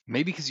itself,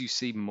 maybe because you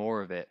see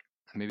more of it,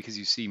 and maybe because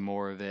you see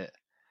more of it,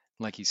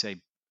 like you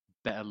say,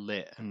 better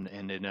lit and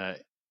in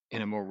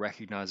a more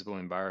recognizable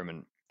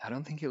environment. I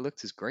don't think it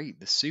looked as great.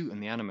 The suit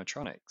and the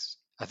animatronics.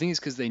 I think it's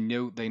because they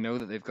know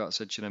that they've got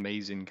such an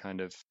amazing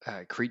kind of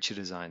creature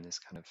design, this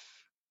kind of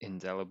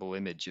indelible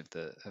image of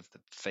the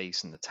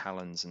face and the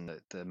talons and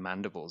the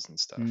mandibles and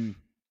stuff.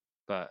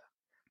 But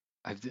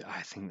I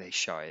think they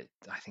shot it.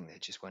 I think they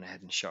just went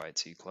ahead and shot it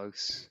too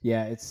close.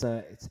 Yeah, it's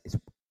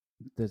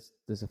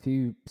there's a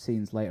few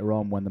scenes later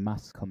on when the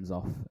mask comes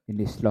off in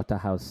this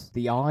slaughterhouse.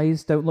 The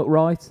eyes don't look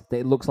right.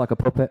 It looks like a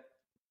puppet.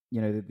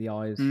 You know, the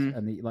eyes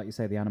and like you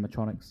say, the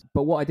animatronics.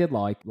 But what I did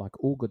like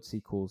all good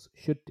sequels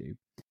should do,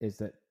 is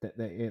that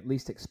they at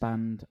least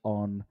expand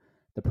on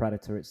the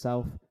Predator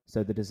itself.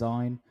 So the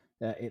design,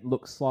 it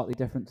looks slightly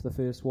different to the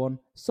first one.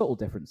 Subtle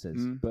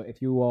differences. But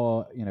if you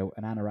are, an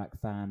Anorak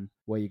fan,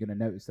 where you're going to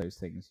notice those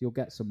things, you'll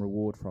get some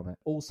reward from it.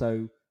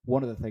 Also,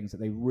 one of the things that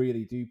they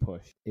really do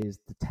push is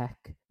the tech.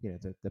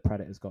 The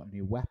Predator's got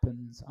new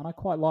weapons, and I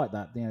quite like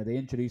that. They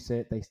introduce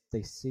it.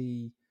 They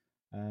see.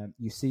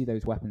 You see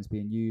those weapons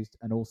being used,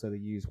 and also they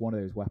use one of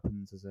those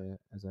weapons as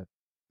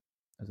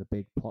a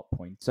big plot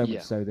point. So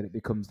much so that it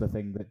becomes the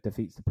thing that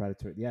defeats the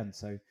Predator at the end.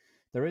 So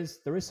there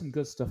is some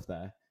good stuff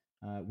there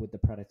with the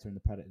Predator and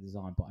the Predator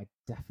design. But I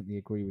definitely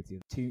agree with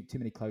you. Too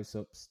many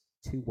close-ups,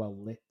 too well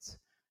lit.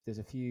 There's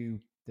a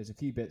few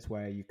bits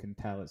where you can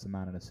tell it's a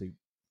man in a suit.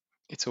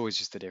 It's always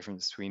just the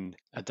difference between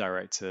a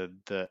director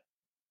that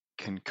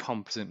can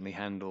competently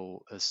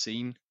handle a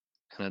scene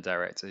and a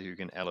director who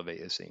can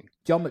elevate a scene.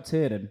 John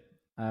McTiernan.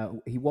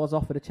 He was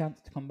offered a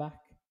chance to come back.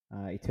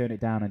 He turned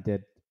it down and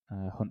did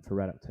Hunt for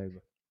Red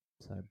October.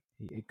 So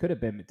it could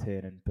have been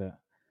McTiernan, but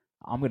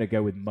I'm going to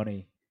go with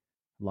money,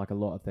 like a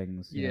lot of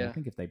things. I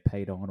think if they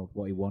paid Arnold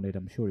what he wanted,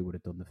 I'm sure he would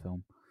have done the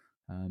film,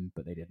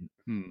 but they didn't.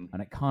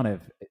 And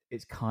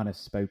it's kind of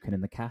spoken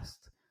in the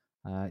cast.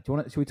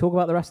 Should we talk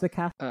about the rest of the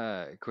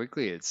cast?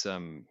 Quickly, it's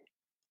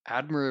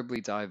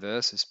admirably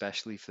diverse,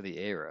 especially for the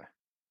era,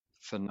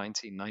 for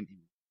 1990,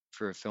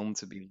 for a film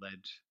to be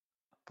led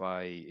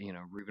by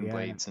Ruben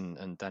Blades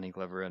and Danny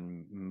Glover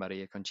and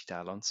Maria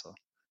Conchita Alonso.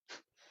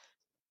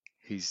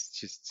 He's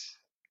just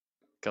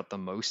got the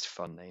most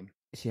fun name.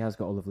 She has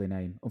got a lovely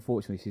name.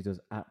 Unfortunately, she does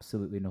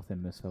absolutely nothing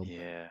in this film.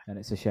 Yeah. And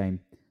it's a shame.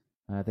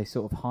 They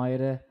sort of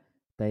hired her.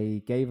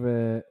 They gave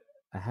her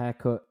a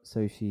haircut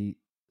so she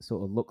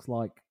sort of looks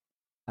like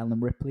Ellen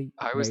Ripley.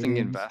 I in was thinking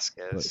Aliens,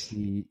 Vasquez. But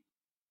she...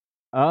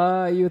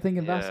 Ah, you were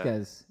thinking Yeah.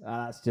 Vasquez.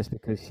 That's just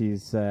because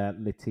she's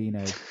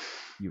Latino,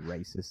 you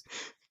racist.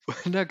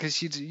 No, because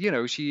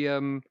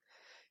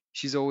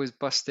she's always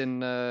busting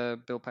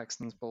Bill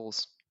Paxton's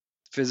balls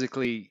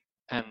physically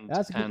and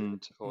That's a good-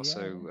 and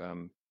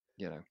also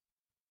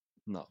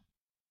not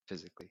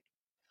physically.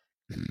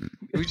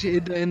 Which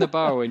in the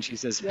bar when she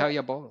says "How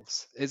your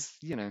balls?" It's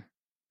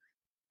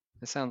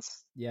it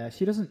sounds Yeah,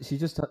 she doesn't.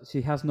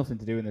 She has nothing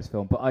to do in this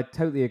film. But I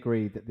totally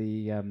agree that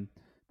the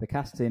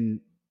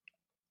casting,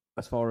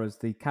 as far as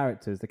the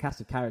characters, the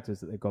cast of characters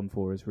that they've gone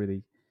for is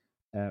really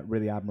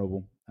really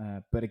admirable.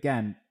 But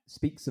again,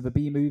 speaks of a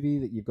B movie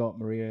that you've got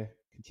Maria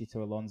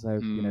Conchita Alonso.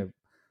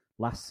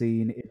 Last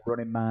scene in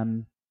Running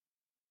Man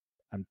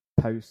and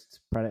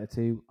post Predator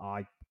 2.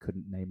 I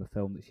couldn't name a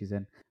film that she's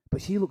in,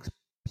 but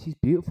she's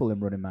beautiful in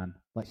Running Man.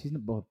 Like she's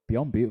not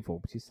beyond beautiful,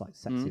 but she's like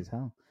sexy as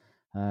hell.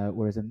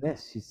 Whereas in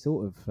this, she's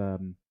sort of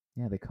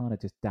they kind of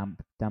just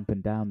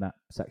dampened down that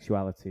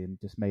sexuality and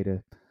just made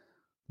her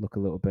look a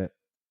little bit.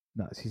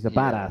 No, she's a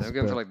badass. They're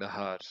going for like the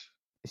hard.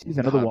 She's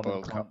another one.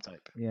 Boiled cop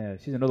type. Yeah,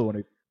 she's another one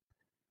who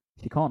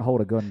she can't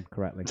hold a gun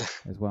correctly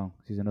as well.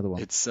 She's another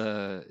one. It's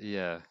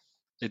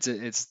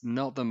It's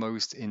not the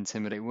most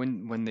intimidating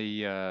when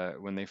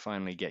they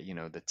finally get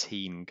the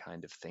team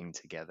kind of thing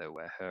together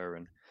where her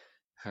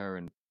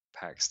and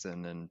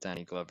Paxton and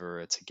Danny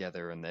Glover are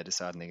together and they're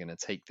deciding they're going to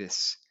take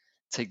this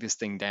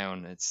thing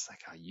down. It's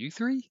like, are you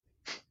three?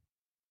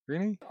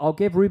 Really? I'll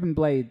give Ruben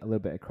Blade a little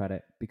bit of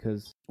credit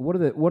because one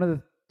of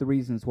the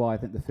reasons why I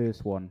think the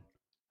first one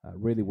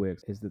really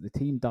works is that the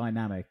team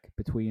dynamic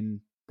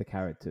between the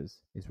characters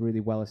is really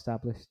well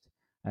established,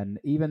 and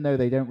even though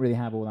they don't really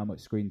have all that much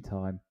screen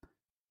time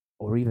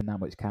or even that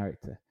much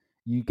character,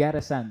 you get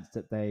a sense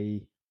that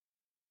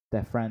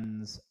they're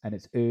friends and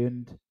it's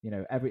earned.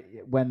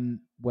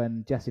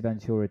 When Jesse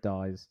Ventura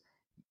dies,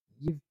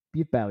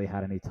 you've barely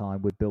had any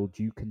time with Bill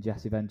Duke and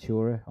Jesse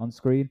Ventura on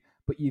screen,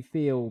 but you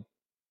feel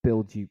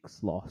Bill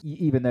Duke's loss,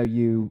 even though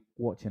you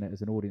watching it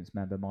as an audience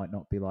member might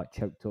not be like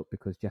choked up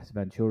because Jesse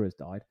Ventura's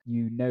died.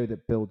 You know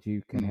that Bill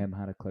Duke and him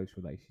had a close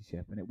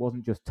relationship, and it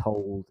wasn't just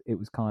told; it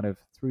was kind of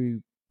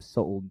through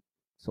subtle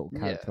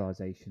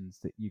characterizations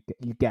that you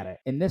get it.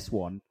 In this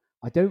one,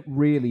 I don't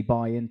really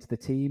buy into the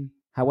team.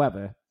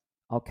 However,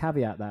 I'll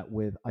caveat that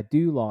with I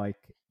do like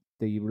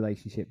the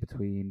relationship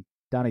between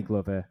Danny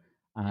Glover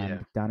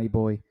and Danny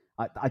Boy.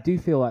 I do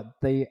feel like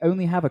they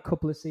only have a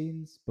couple of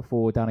scenes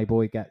before Danny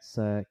Boy gets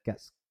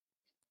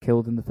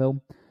killed in the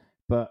film,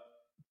 but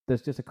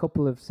there's just a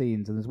couple of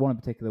scenes, and there's one in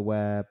particular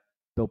where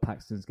Bill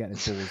Paxton's getting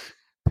his balls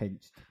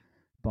pinched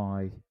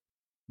by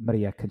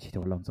Maria Conchita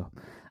Alonso,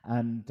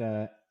 and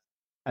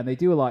they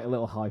do a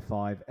little high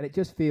five, and it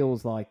just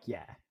feels like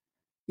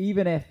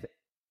even if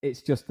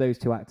it's just those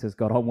two actors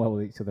got on well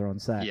with each other on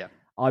set,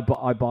 I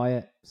buy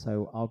it,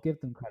 so I'll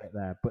give them credit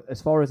there. But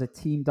as far as a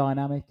team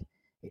dynamic,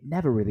 it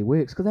never really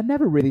works because they're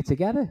never really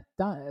together.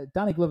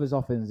 Danny Glover's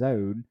off on his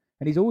own,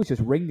 and he's always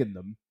just ringing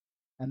them,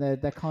 and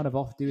they're kind of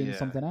off doing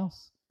something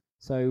else.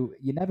 So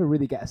you never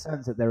really get a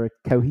sense that they're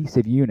a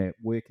cohesive unit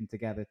working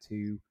together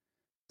to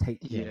take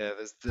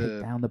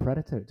down the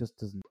Predator. It just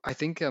doesn't. I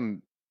think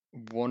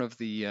one of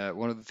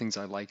the things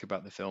I like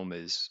about the film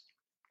is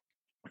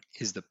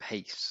the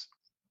pace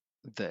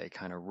that it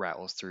kind of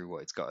rattles through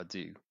what it's got to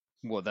do.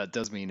 What that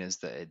does mean is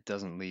that it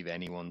doesn't leave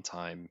anyone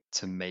time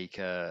to make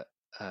a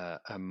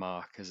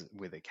mark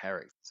with a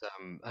character.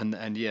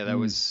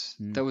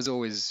 That was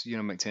always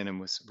McTiernan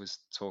was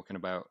talking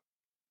about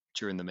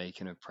during the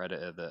making of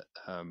Predator that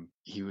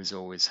he was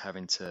always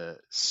having to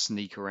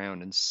sneak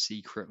around and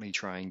secretly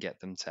try and get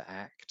them to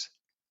act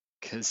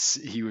because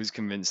he was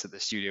convinced that the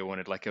studio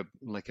wanted like a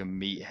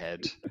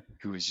meathead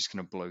who was just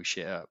going to blow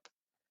shit up.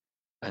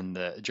 And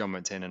John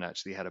McTiernan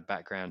actually had a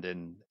background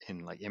in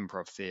like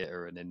improv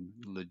theater and in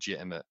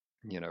legitimate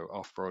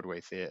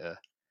off-Broadway theater,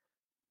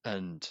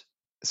 and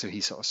so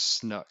he sort of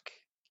snuck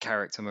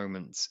character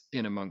moments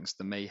in amongst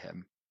the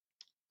mayhem.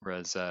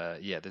 Whereas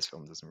this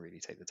film doesn't really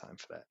take the time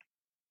for that.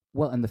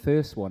 Well, in the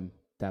first one,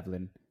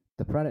 Devlin,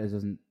 the Predator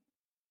doesn't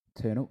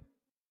turn up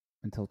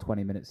until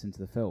 20 minutes into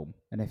the film,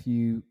 and if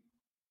you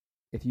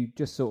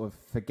just sort of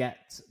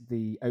forget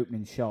the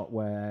opening shot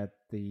where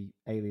the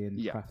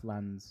alien craft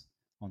lands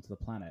onto the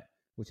planet,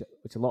 which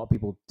a lot of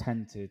people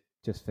tend to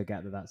just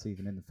forget that that's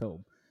even in the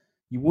film,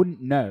 you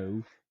wouldn't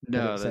know.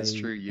 No, that's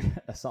true.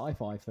 A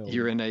sci-fi film.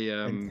 You're in a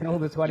until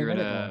the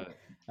 20-minute mark,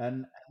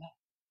 and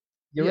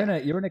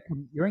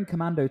you're in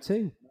Commando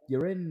 2.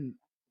 You're in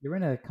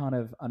a kind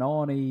of an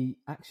Arnie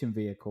action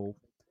vehicle,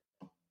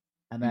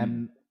 and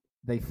then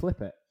they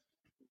flip it,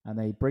 and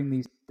they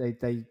bring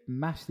they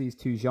mash these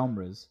two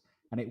genres,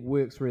 and it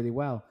works really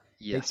well.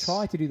 Yes. They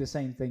try to do the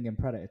same thing in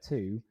Predator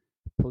 2,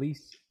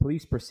 police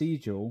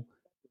procedural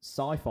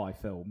sci-fi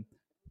film.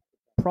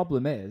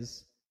 Problem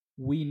is,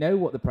 we know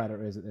what the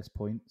Predator is at this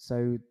point,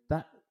 so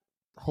that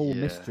whole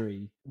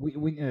mystery,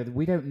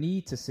 we don't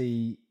need to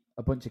see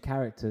a bunch of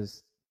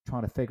characters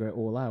trying to figure it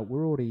all out,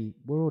 we're already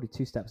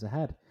 2 steps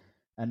ahead.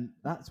 And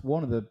that's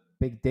one of the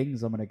big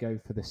dings I'm going to go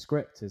for the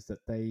script, is that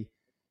they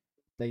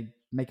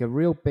make a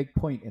real big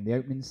point in the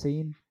opening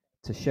scene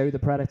to show the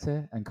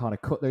Predator and kind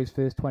of cut those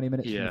first 20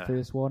 minutes from the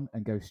first one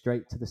and go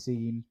straight to the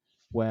scene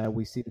where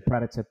we see the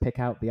Predator pick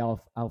out the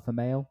alpha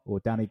male, or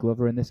Danny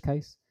Glover in this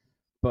case.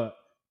 But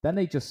then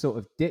they just sort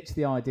of ditch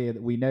the idea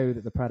that we know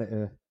that the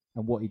Predator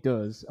and what he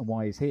does and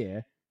why he's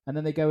here, and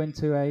then they go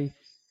into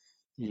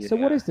so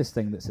what is this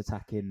thing that's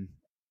attacking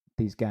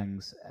these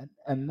gangs?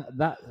 And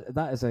that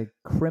is a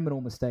criminal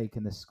mistake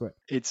in this script.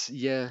 It's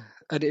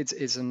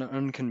an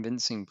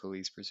unconvincing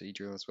police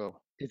procedural as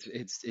well.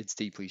 It's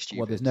deeply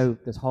stupid. Well,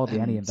 there's hardly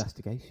any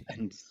investigation,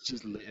 and it's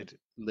just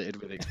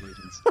littered with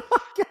explosions.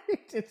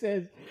 It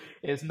is.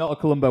 It's not a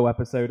Columbo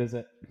episode, is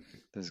it?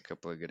 There's a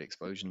couple of good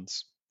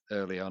explosions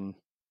early on.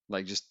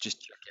 Like just chuck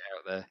it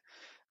out there.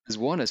 There's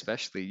one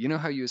especially. You know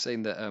how you were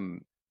saying that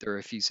there are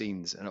a few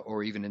scenes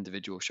or even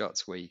individual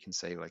shots where you can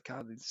say like,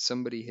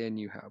 somebody here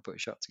knew how to put a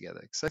shot together.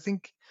 Because I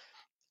think,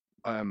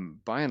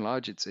 by and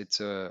large, it's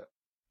a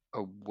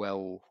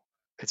well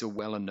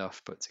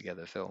enough put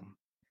together film.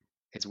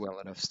 It's well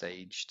enough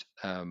staged.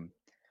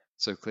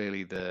 So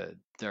clearly the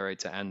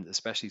director and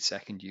especially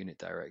second unit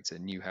director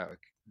knew how to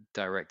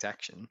direct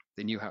action.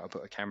 They knew how to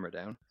put a camera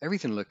down.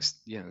 Everything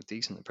looks,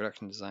 decent. The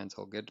production design's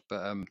all good,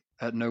 but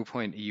at no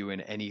point are you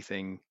in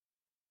anything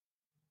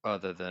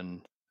other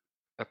than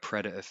a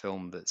Predator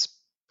film that's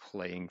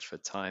playing for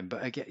time.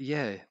 But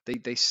again,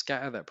 they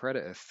scatter that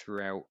Predator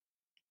throughout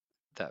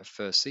that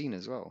first scene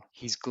as well.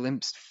 He's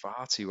glimpsed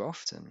far too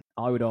often.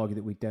 I would argue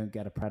that we don't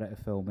get a Predator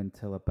film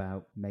until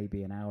about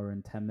maybe an hour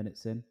and 10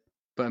 minutes in.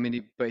 But I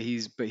mean,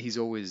 he's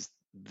always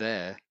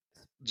there,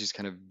 just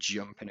kind of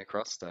jumping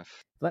across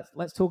stuff.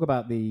 Let's talk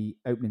about the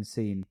opening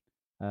scene,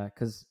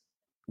 because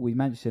we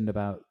mentioned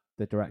about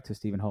the director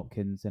Stephen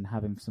Hopkins and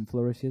having some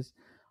flourishes.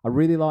 I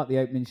really like the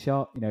opening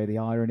shot. The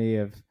irony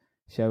of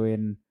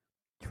showing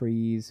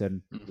trees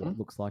and what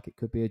looks like it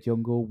could be a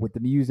jungle with the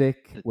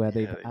music, where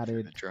they've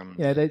added the drums.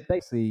 They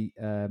basically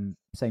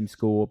same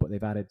score, but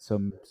they've added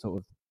some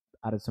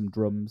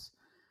drums,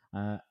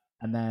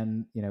 and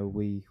then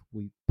we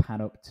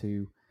pan up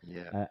to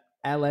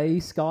LA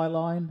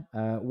skyline.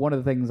 One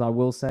of the things I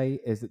will say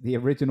is that the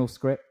original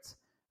script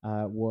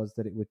was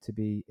that it would to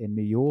be in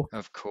New York.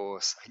 Of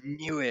course, I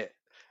knew it.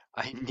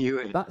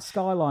 That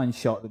skyline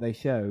shot that they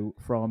show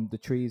from the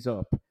trees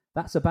up,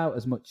 that's about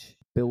as much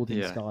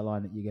building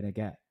skyline that you're going to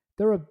get.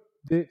 There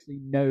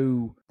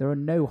are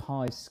no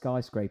high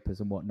skyscrapers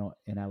and whatnot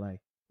in LA.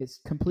 It's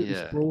completely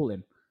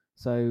sprawling.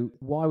 So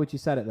why would you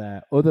set it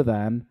there other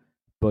than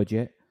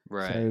budget?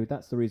 Right. So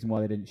that's the reason why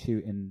they didn't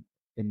shoot in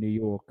New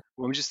York.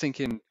 Well, I'm just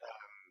thinking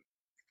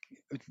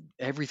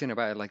everything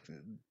about it, like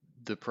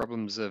the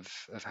problems of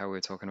how we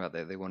were talking about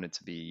that they wanted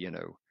to be,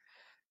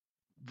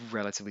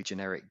 relatively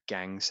generic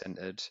gang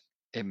centered.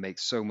 It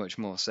makes so much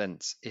more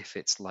sense if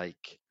it's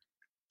like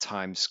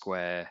Times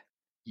Square.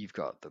 You've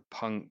got the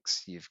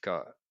punks. You've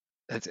got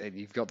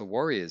the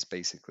Warriors,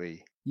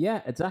 basically.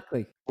 Yeah,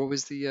 exactly. What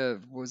was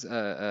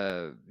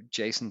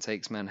Jason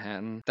Takes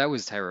Manhattan? That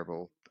was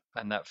terrible,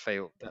 and that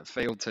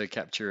failed to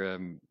capture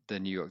the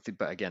New York.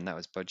 But again, that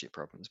was budget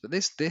problems. But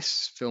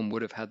this film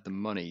would have had the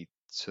money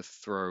to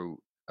throw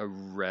a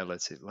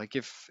relative, like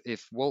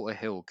if Walter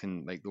Hill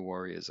can make the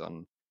Warriors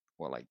on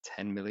like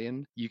 10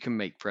 million, you can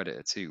make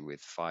Predator 2 with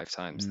 5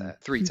 times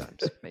that, 3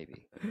 times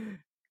maybe.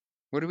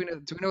 What do we know?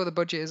 Do we know what the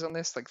budget is on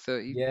this? Like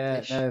 30?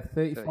 Yeah,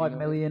 35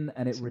 million,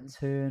 and it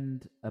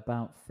returned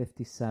about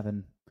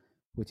 57,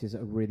 which is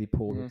a really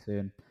poor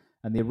return.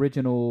 And the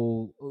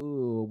original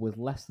was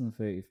less than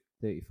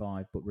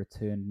 35, but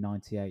returned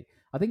 98.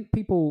 I think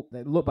people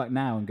they look back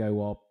now and go,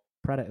 "Well,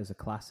 Predator's a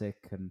classic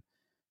and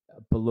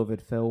a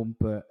beloved film,"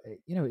 but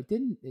it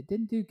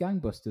didn't do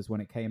gangbusters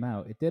when it came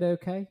out. It did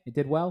okay. It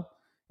did well.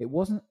 It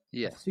wasn't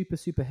a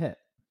super hit.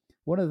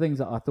 One of the things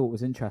that I thought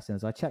was interesting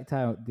is I checked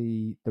out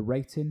the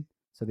rating.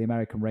 So the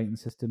American rating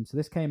system. So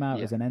this came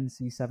out as an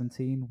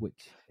NC-17,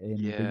 which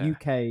in the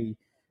UK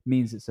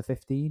means it's a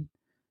 15.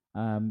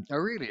 Oh,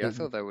 really? I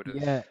thought that would have.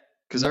 Yeah.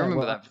 Because I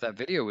remember that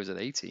video was at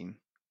 18.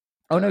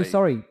 Oh, no,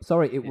 sorry.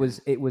 It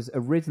was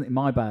originally,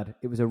 my bad.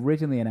 It was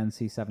originally an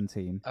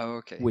NC-17. Oh,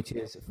 okay. Which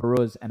is, for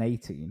us, an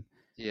 18.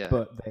 Yeah.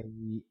 But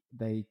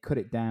they cut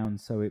it down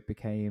so it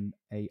became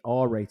a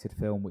R-rated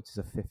film, which is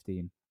a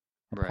 15.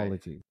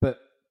 Apology. Right.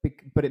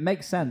 But it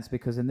makes sense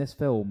because in this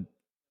film,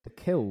 the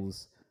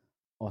kills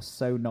are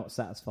so not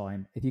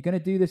satisfying. If you're going to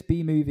do this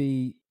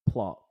B-movie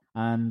plot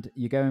and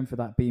you're going for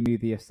that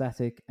B-movie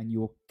aesthetic and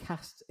you're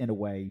cast in a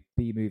way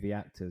B-movie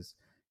actors,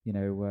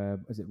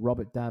 is it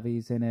Robert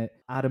Davies in it,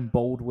 Adam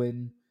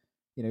Baldwin,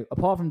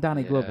 apart from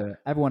Danny Glover,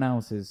 everyone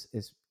else is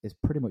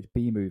pretty much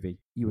B-movie.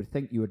 You would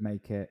think you would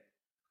make it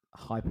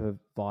hyper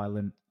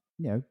violent,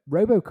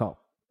 RoboCop,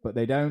 but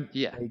they don't.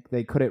 Yeah.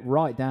 They cut it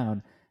right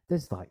down.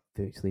 There's like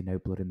virtually no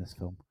blood in this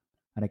film,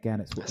 and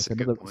again, it's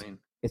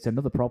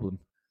another problem.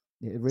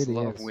 It really is. A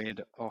lot of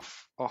weird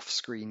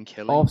off-screen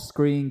killing.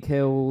 Off-screen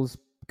kills,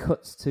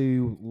 cuts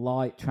to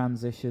light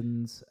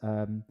transitions.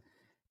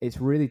 it's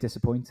really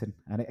disappointing,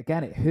 and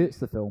again, it hurts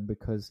the film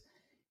because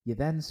you're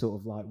then sort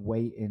of like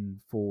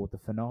waiting for the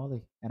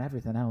finale, and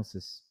everything else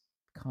is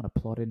kind of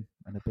plodding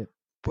and a bit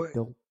But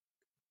dull.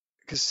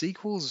 because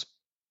sequels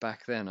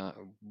back then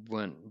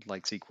weren't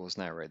like sequels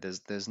now, right?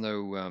 There's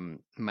no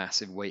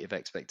massive weight of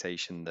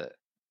expectation that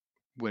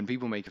when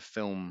people make a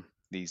film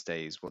these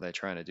days, what they're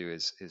trying to do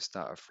is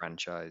start a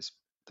franchise.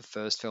 The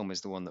first film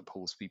is the one that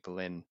pulls people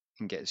in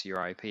and gets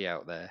your IP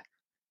out there,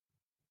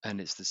 and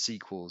it's the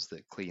sequels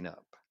that clean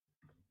up.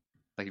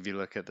 Like if you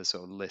look at the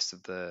sort of list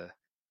of the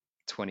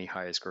 20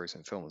 highest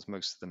grossing films,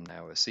 most of them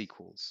now are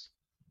sequels.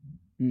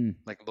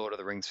 Like Lord of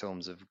the Rings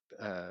films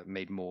have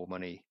made more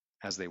money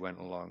as they went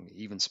along.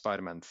 Even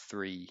Spider-Man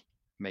 3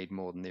 made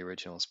more than the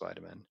original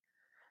Spider-Man.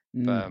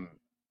 But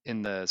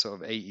in the sort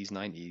of 80s,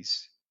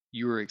 90s,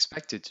 you were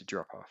expected to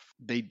drop off.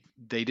 They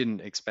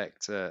didn't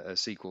expect a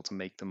sequel to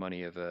make the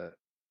money of a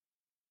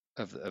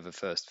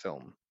first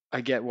film.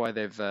 I get why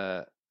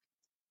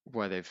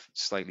they've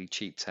slightly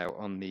cheaped out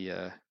on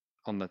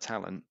the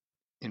talent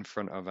in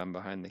front of and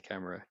behind the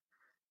camera.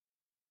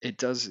 It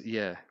does,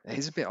 yeah.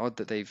 It's a bit odd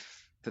that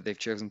they've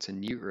chosen to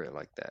neuter it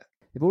like that.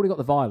 They've already got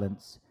the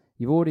violence.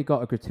 You've already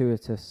got a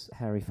gratuitous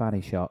hairy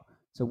fanny shot.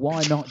 So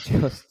why not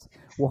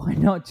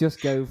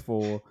just go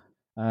for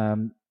a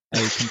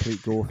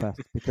complete gore fest?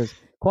 Because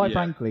quite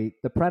frankly,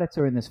 the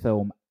Predator in this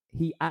film,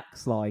 he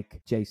acts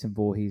like Jason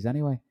Voorhees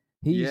anyway.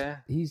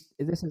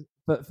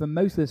 But for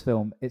most of this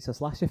film, it's a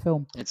slasher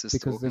film. It's a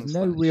because there's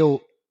no slash.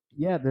 real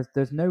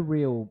there's no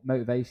real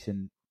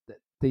motivation.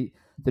 The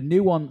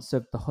nuance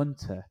of the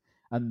hunter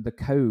and the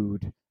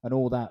code and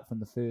all that from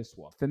the first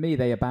one. For me,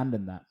 they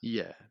abandoned that.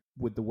 Yeah.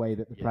 With the way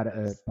that the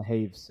Predator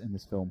behaves in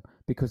this film,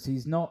 because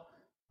he's not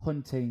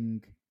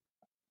hunting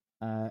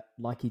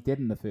like he did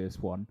in the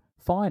first one.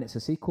 Fine, it's a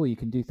sequel; you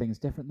can do things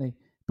differently.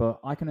 But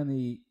I can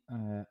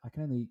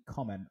only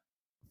comment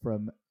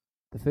from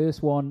the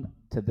first one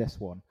to this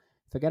one.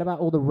 Forget about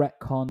all the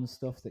retcon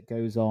stuff that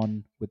goes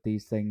on with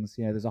these things.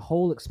 You know, there's a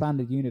whole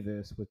expanded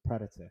universe with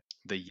Predator.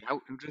 The Yaut,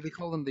 what do they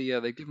call them?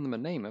 They've given them a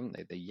name, haven't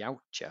they? The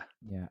Yautja.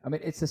 Yeah, I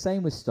mean, it's the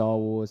same with Star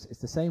Wars.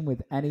 It's the same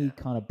with any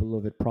kind of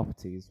beloved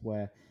properties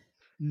where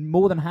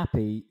more than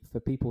happy for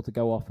people to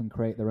go off and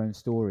create their own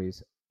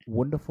stories.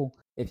 Wonderful.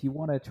 If you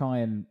want to try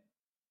and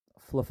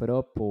fluff it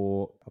up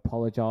or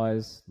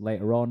apologize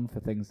later on for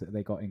things that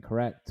they got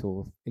incorrect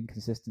or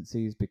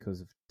inconsistencies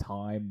because of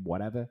time,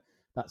 whatever,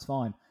 that's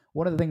fine.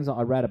 One of the things that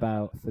I read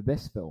about for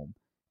this film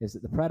is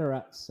that the Predator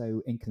acts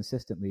so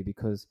inconsistently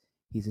because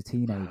he's a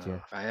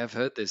teenager. I have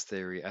heard this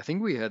theory. I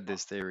think we heard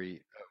this theory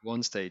at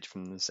one stage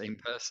from the same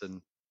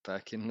person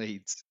back in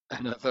Leeds,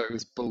 and I thought it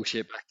was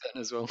bullshit back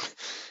then as well.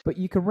 But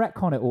you can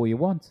retcon it all you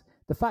want.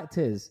 The fact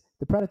is,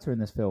 the Predator in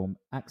this film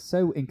acts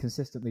so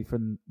inconsistently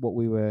from what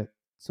we were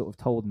sort of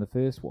told in the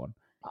first one.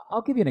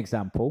 I'll give you an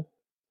example.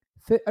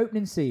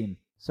 Opening scene.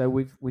 So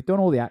we've done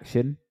all the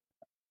action.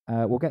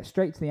 We'll get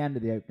straight to the end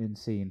of the opening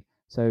scene.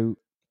 So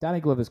Danny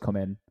Glover's come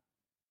in.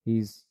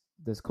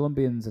 There's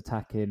Colombians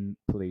attacking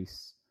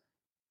police.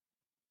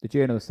 The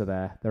journalists are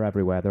there. They're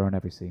everywhere. They're on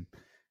every scene.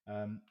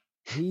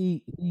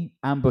 He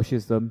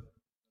ambushes them.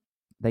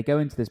 They go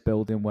into this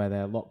building where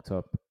they're locked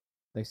up.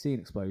 They see an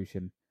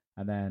explosion.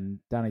 And then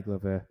Danny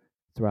Glover,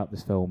 throughout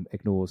this film,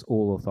 ignores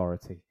all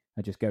authority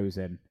and just goes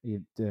in,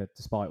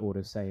 despite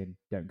orders saying,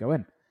 don't go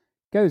in.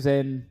 Goes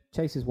in,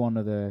 chases one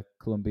of the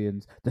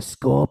Colombians. The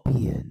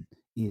Scorpion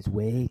is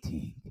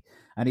waiting.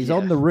 And he's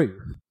on the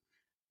roof.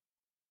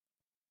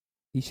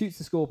 He shoots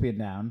the Scorpion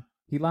down.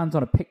 He lands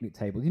on a picnic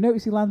table. You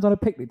notice he lands on a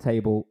picnic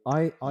table?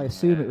 I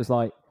assume it was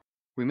like...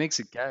 He makes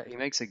a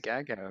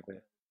gag out of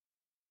it.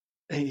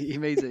 He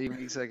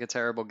makes like a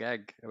terrible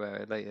gag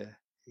about it later.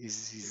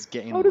 He's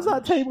getting... How does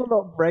that table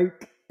not break?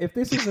 If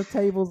this is a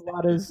tables,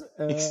 ladders...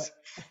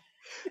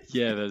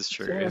 yeah, that's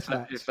true. If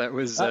that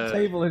was... That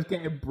table is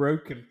getting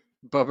broken.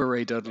 Bubba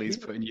Ray Dudley's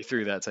putting you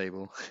through that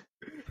table.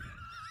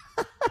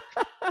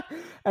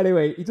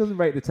 Anyway, he doesn't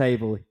break the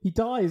table. He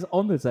dies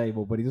on the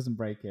table, but he doesn't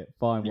break it.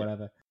 Fine,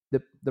 whatever.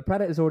 The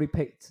Predator's already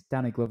picked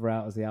Danny Glover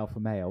out as the alpha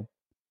male.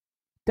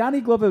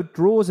 Danny Glover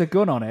draws a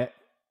gun on it,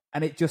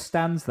 and it just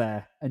stands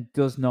there and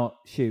does not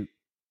shoot.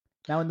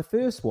 Now, in the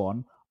first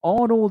one,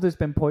 Arnold has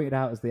been pointed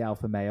out as the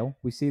alpha male.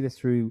 We see this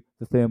through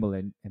the thermal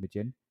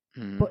imaging.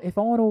 But if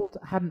Arnold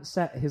hadn't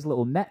set his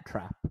little net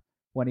trap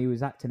when he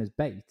was acting as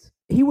bait,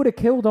 he would have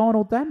killed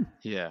Arnold then.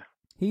 Yeah.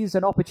 He's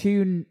an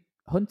opportune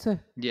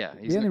hunter. Yeah.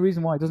 The only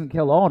reason why he doesn't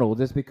kill Arnold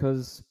is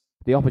because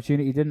the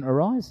opportunity didn't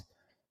arise.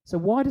 So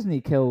why doesn't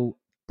he kill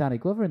Danny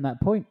Glover in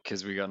that point?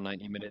 Because we got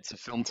 90 minutes of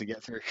film to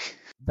get through.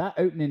 That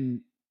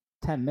opening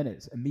 10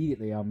 minutes,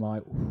 immediately I'm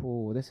like,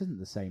 oh, this isn't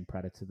the same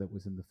Predator that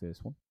was in the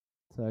first one.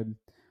 So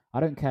I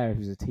don't care if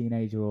he's a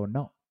teenager or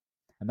not.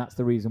 And that's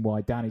the reason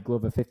why Danny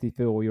Glover,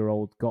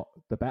 54-year-old, got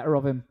the better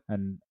of him.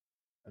 And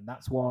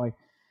that's why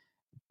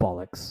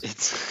bollocks.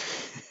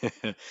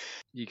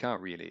 You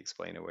can't really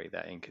explain away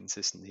that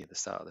inconsistency at the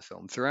start of the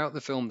film. Throughout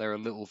the film, there are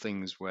little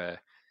things where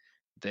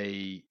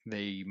they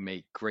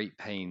make great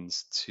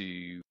pains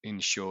to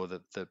ensure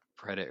that the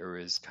predator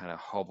is kind of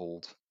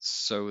hobbled,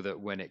 so that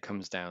when it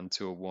comes down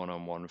to a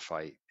one-on-one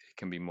fight, it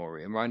can be more.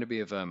 It reminded me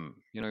of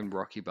in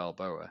Rocky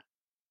Balboa,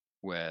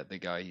 where the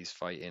guy he's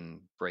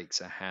fighting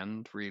breaks a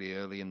hand really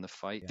early in the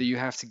fight. That you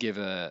have to give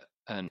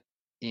an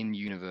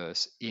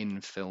in-universe,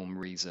 in-film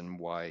reason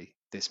why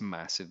this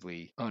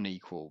massively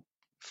unequal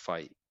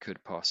fight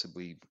could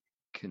possibly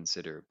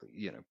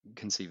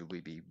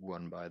conceivably be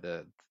won by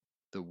the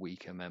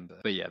weaker member.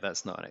 But yeah,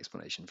 that's not an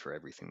explanation for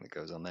everything that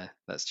goes on there.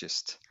 That's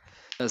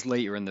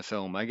later in the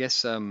film. I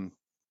guess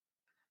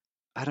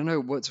I don't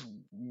know,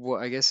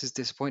 what I guess is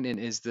disappointing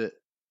is that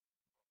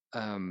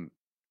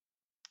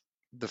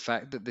the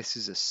fact that this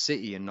is a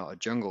city and not a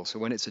jungle. So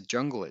when it's a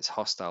jungle, it's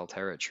hostile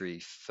territory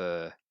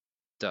for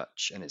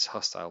Dutch, and it's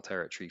hostile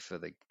territory for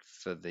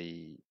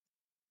the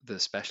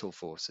special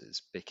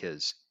forces,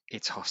 because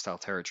it's hostile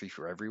territory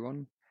for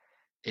everyone.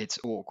 It's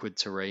awkward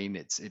terrain.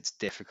 It's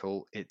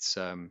difficult. It's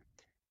a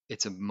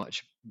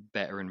much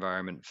better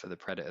environment for the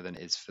predator than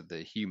it is for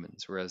the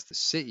humans. Whereas the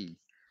city,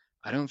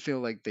 I don't feel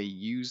like they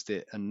used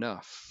it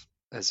enough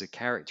as a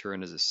character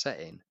and as a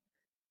setting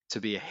to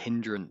be a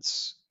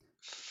hindrance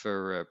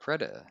for a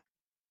predator,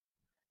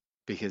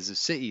 because the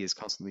city is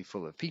constantly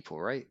full of people,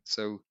 right?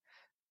 So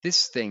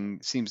this thing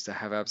seems to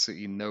have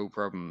absolutely no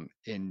problem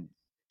in,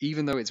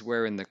 even though it's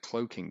wearing the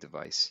cloaking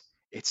device,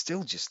 it's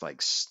still just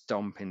like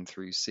stomping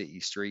through city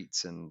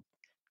streets and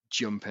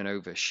jumping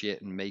over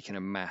shit and making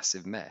a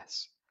massive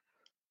mess,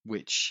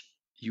 which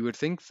you would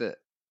think that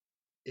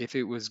if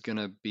it was going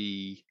to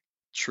be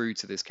true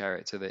to this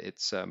character, that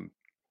it's a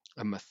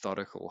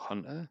methodical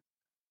hunter,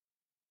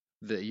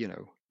 that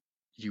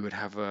you would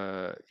have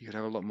a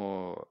lot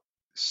more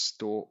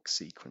stalk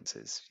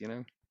sequences.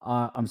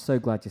 I'm so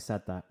glad you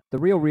said that. The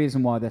real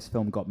reason why this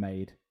film got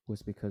made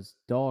was because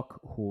Dark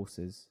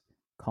Horses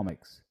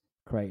Comics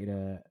created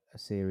a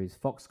series.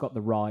 Fox got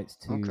the rights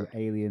to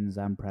Aliens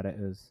and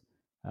Predators,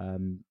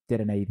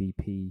 did an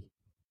AVP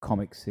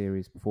comic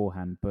series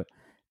beforehand, but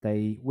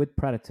they, with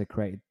Predator,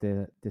 created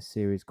this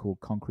series called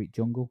Concrete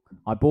Jungle.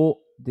 I bought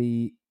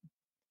the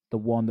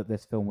one that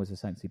this film was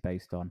essentially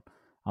based on.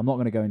 I'm not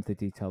going to go into the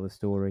detail of the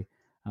story.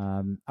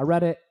 I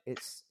read it.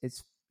 It's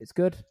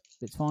good.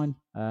 It's fine.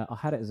 I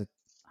had it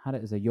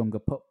as a younger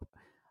pup,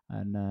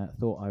 and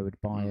thought I would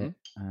buy it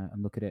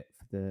and look at it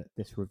for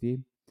this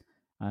review.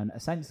 And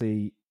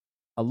essentially,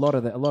 a lot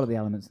of the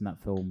elements in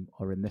that film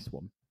are in this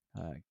one.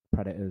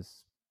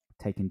 Predators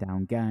taking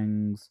down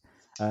gangs.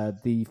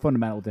 The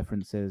fundamental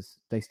difference is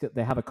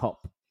they have a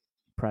cop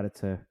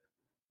predator,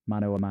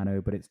 mano a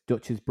mano, but it's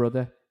Dutch's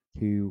brother,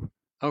 who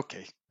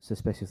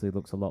suspiciously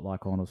looks a lot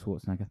like Arnold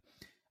Schwarzenegger.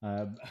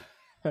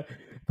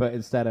 But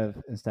instead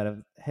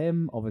of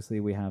him, obviously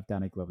we have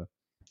Danny Glover.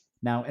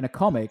 Now, in a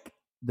comic,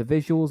 the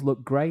visuals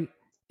look great.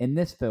 In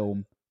this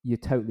film, you're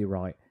totally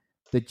right.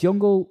 The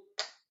jungle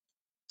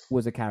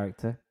was a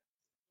character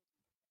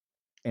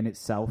in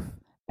itself,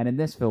 and in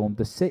this film,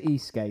 the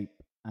cityscape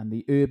and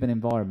the urban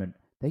environment,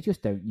 they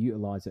just don't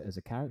utilize it as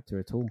a character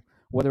at all.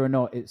 Whether or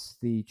not it's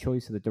the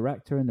choice of the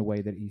director and the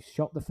way that he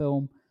shot the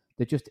film,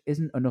 there just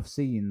isn't enough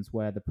scenes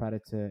where the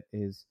predator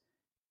is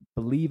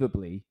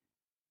believably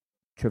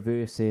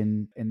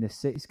traversing in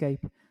this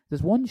cityscape.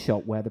 There's one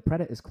shot where the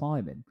predator's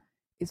climbing.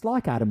 It's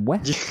like Adam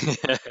West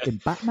in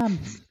Batman,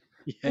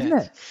 isn't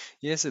it?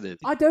 Yes, it is.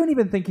 I don't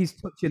even think he's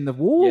touching the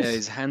walls. Yeah,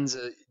 his hands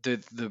are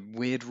the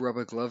weird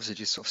rubber gloves are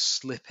just sort of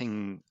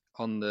slipping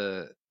on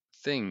the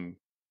thing.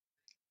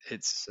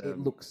 It's it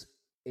looks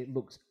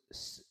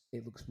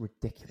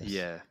ridiculous.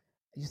 Yeah.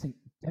 I just think,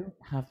 don't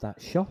have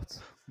that shot.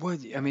 Well,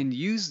 I mean,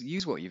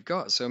 use what you've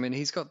got. So I mean,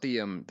 he's got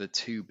the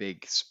two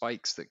big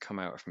spikes that come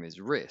out from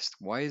his wrist.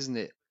 Why isn't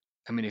it?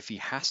 I mean, if he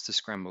has to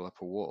scramble up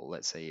a wall,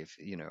 let's say, if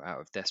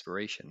out of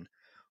desperation,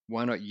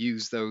 why not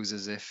use those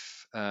as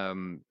if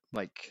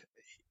like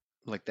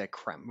their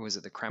was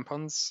it the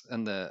crampons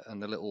and the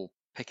little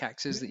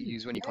pickaxes that you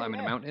use when you climb in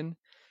a mountain?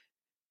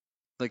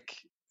 Like,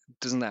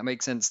 doesn't that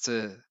make sense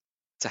to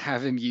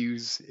have him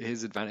use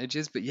his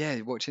advantages? But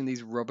yeah, watching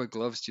these rubber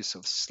gloves just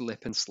sort of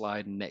slip and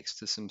slide next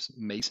to some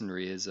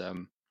masonry is a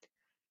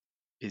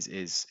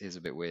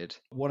bit weird.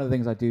 One of the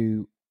things I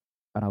do,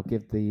 and I'll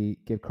give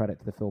credit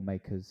to the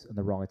filmmakers and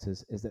the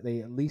writers, is that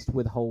they at least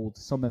withhold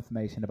some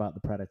information about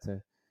the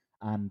predator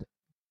and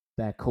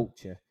their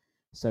culture,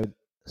 so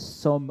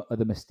some of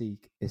the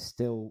mystique is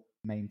still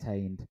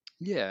maintained.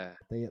 Yeah,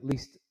 they at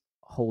least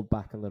hold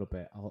back a little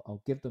bit.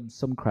 I'll give them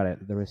some credit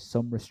that there is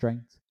some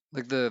restraint.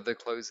 Like the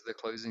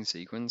closing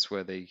sequence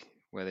where they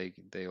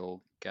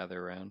all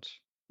gather around.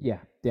 Yeah,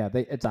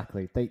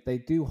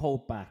 they do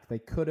hold back. They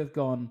could have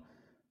gone,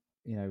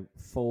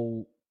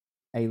 full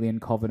Alien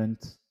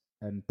Covenant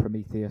and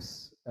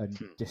Prometheus and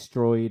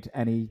destroyed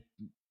any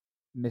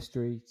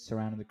mystery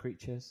surrounding the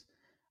creatures.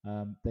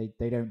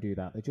 They don't do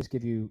that. They just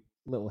give you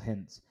little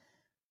hints.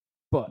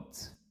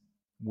 But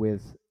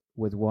with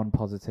one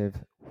positive,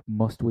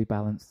 must we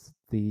balance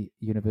the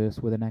universe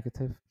with a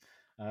negative?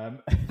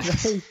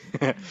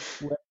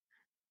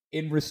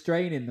 in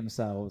restraining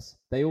themselves,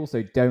 they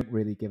also don't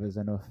really give us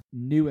enough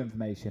new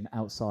information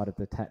outside of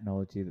the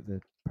technology that the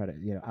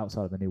Predator,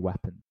 outside of the new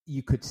weapon.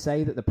 You could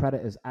say that the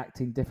Predator's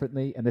acting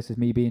differently, and this is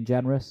me being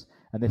generous,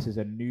 and this is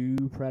a new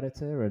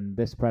Predator, and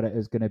this Predator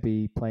is going to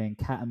be playing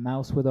cat and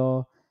mouse with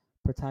our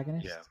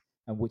protagonist,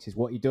 and which is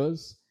what he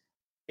does.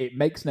 It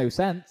makes no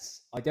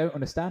sense. I don't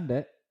understand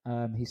it.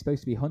 He's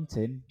supposed to be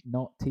hunting,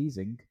 not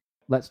teasing.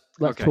 Let's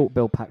talk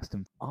Bill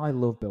Paxton. I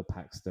love Bill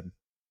Paxton.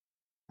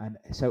 And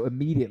so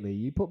immediately,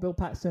 you put Bill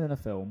Paxton in a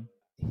film,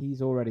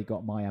 he's already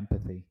got my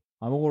empathy.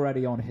 I'm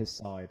already on his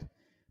side.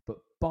 But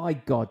by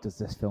God, does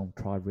this film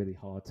try really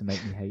hard to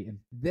make me hate him.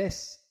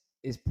 This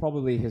is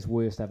probably his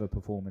worst ever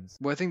performance.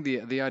 Well, I think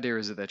the idea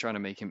is that they're trying to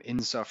make him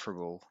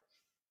insufferable,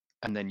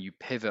 and then you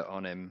pivot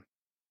on him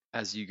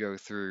as you go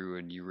through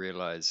and you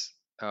realize,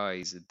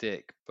 he's a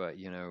dick, but,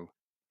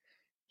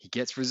 he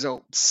gets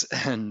results,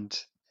 and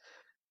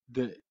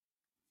that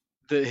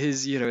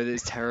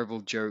his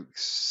terrible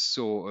jokes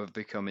sort of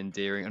become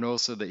endearing, and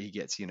also that he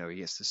gets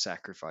to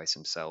sacrifice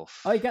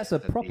himself. Oh, he gets a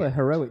proper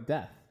heroic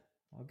death.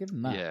 I'll give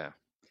him that. Yeah,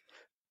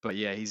 but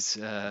yeah, he's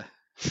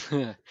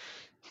the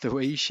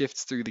way he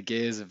shifts through the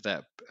gears of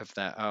that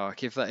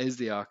arc, if that is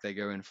the arc they're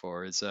going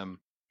for, is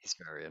he's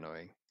very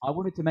annoying. I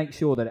wanted to make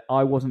sure that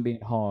I wasn't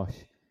being harsh.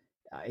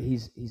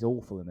 He's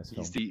awful in this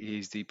film.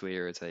 He's deeply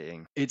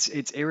irritating. It's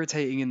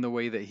irritating in the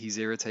way that he's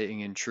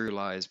irritating in True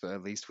Lies, but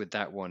at least with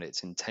that one,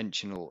 it's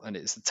intentional and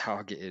it's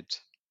targeted.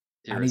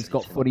 And he's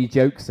got funny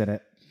jokes in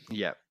it.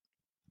 Yeah.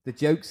 The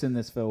jokes in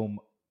this film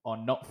are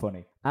not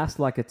funny. Ask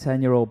like a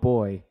 10-year-old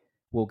boy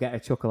will get a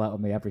chuckle out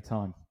of me every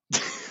time.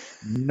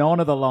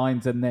 None of the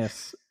lines in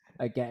this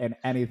are getting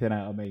anything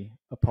out of me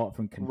apart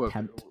from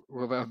contempt.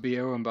 What about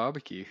B.O. and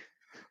barbecue?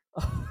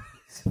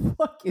 It's a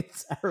fucking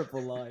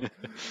terrible line.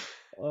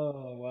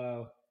 Oh,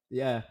 wow.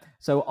 Yeah.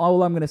 So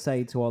all I'm going to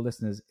say to our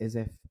listeners is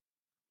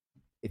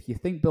if you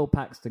think Bill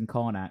Paxton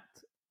can't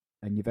act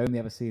and you've only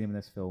ever seen him in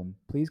this film,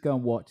 please go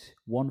and watch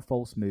One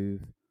False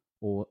Move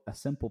or A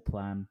Simple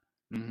Plan.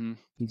 Mm-hmm.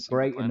 He's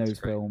great in those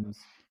films.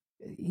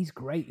 He's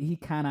great. He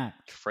can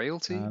act.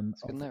 Frailty?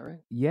 Isn't that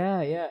right?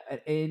 Yeah.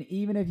 And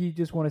even if you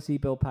just want to see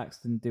Bill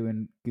Paxton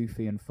doing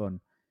goofy and fun,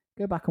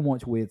 go back and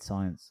watch Weird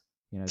Science.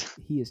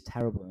 He is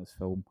terrible in this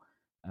film.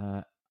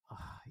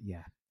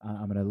 Yeah.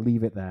 I'm going to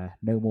leave it there.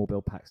 No more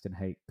Bill Paxton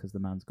hate because the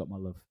man's got my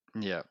love.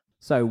 Yeah.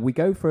 So we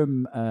go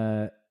from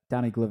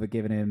Danny Glover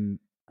giving him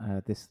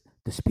the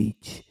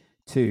speech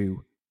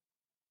to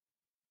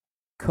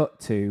cut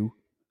to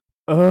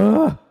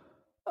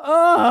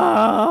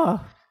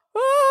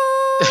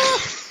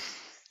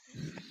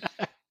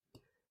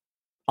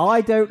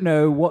I don't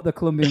know what the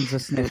Colombians are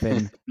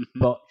sniffing,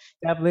 but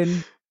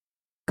Devlin,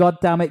 God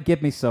damn it,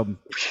 give me some.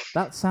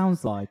 That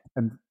sounds like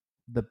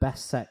the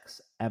best sex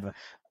ever.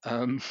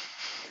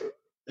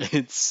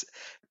 It's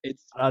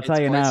I'll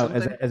tell you now,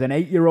 as an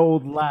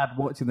 8-year-old lad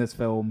watching this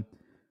film,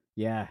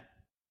 yeah,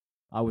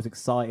 I was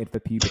excited for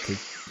puberty.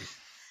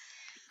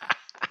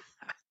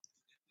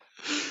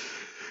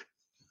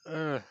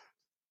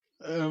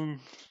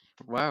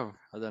 Wow,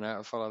 I don't know how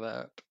to follow that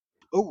up.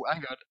 Oh, hang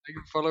on, I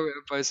can follow it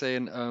up by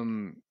saying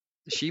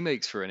she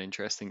makes for an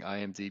interesting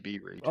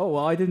IMDb read. Oh,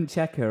 well, I didn't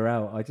check her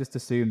out. I just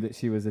assumed that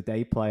she was a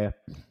day player.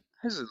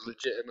 She's a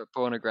legitimate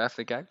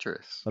pornographic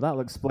actress. Well, that'll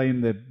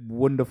explain the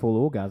wonderful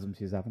orgasm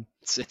she's having.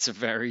 It's a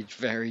very,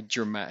 very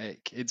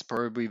dramatic. It's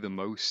probably the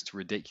most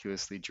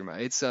ridiculously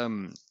dramatic.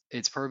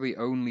 It's probably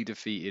only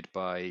defeated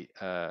by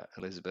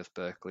Elizabeth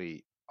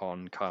Berkley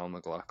on Kyle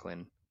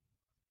MacLachlan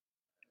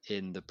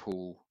in the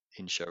pool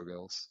in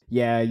Showgirls.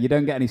 Yeah, you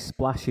don't get any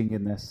splashing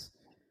in this.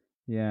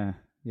 Yeah.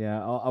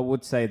 I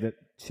would say that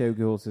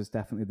Showgirls is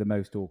definitely the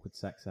most awkward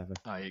sex ever.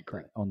 I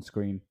agree. On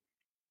screen.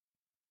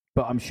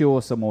 But I'm sure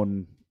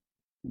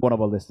one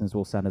of our listeners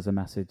will send us a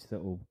message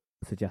that will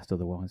suggest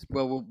otherwise.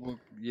 But... Well,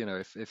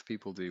 if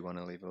people do want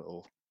to leave a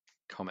little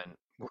comment,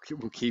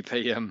 we'll keep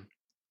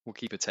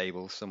a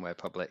table somewhere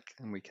public,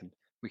 and we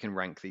can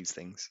rank these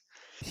things.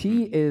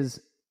 She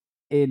is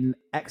in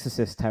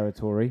Exorcist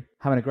territory,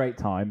 having a great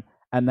time,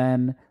 and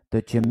then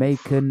the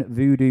Jamaican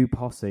voodoo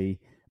posse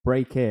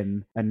break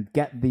in and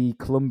get the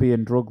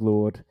Colombian drug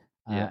lord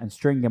and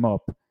string him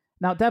up.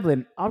 Now,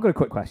 Devlin, I've got a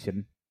quick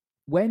question.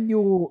 When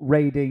you're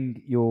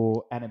raiding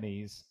your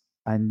enemies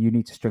and you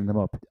need to string them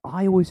up,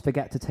 I always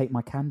forget to take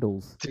my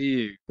candles. Do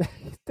you?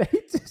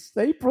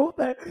 They brought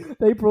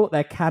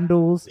their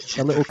candles,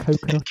 a little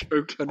coconut,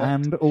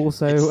 and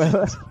also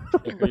a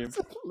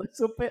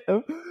little bit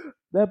of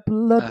their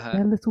blood,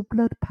 their little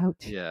blood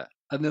pouch. Yeah,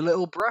 and the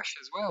little brush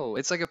as well.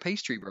 It's like a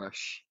pastry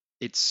brush.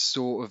 It's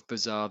sort of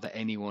bizarre that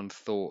anyone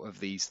thought of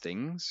these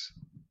things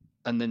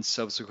and then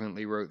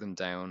subsequently wrote them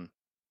down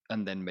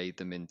and then made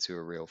them into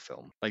a real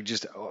film. Like,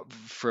 just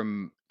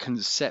from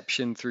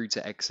conception through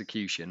to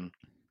execution,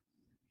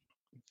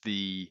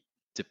 the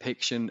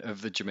depiction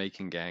of the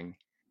Jamaican gang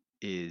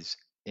is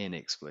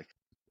inexplicable.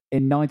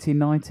 In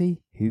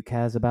 1990, who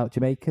cares about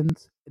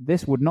Jamaicans?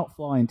 This would not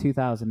fly in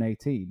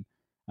 2018.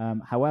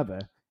 However,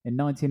 in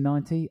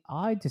 1990,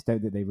 I just don't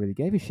think they really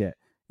gave a shit.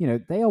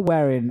 They are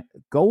wearing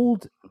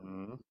gold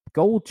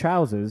gold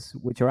trousers,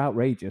 which are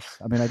outrageous.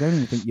 I mean, I don't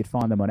even think you'd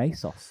find them on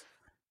ASOS.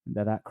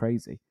 They're that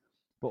crazy.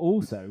 But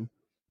also,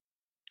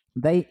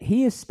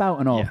 he is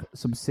spouting off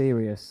some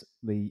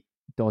seriously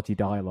dodgy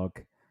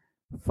dialogue.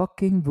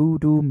 Fucking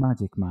voodoo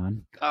magic,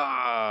 man.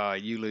 Ah,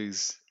 you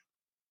lose.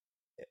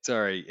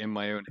 Sorry, in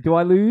my own. Do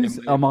I lose?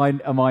 Am I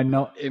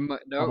not? In my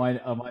no.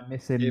 Am I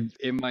missing?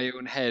 In my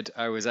own head,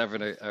 I was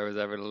having a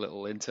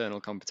little internal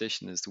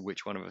competition as to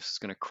which one of us was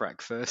going to crack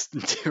first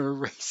and do a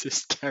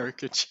racist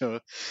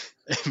caricature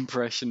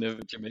impression of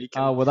a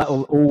Jamaican. Oh well, that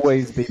will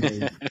always be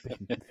me.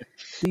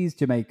 These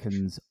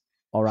Jamaicans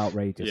are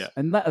outrageous,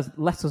 and let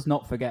us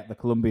not forget the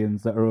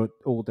Colombians that are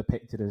all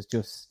depicted as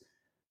just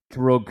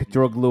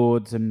drug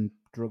lords and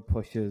drug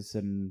pushers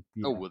and.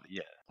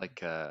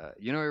 Like,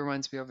 you know what it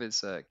reminds me of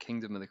is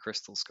Kingdom of the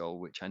Crystal Skull,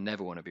 which I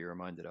never want to be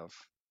reminded of,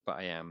 but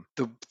I am.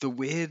 The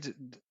weird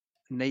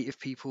native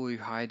people who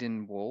hide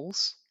in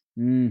walls.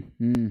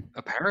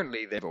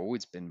 Apparently, they've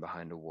always been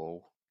behind a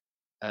wall,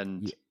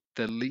 and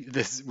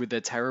with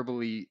their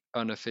terribly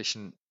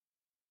inefficient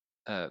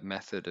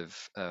method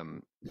of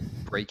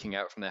breaking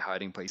out from their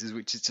hiding places,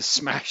 which is to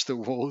smash the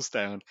walls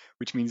down,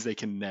 which means they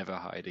can never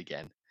hide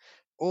again.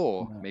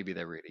 Or maybe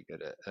they're really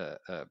good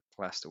at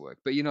plaster work,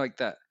 but you know, like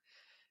that.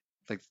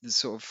 Like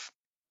sort of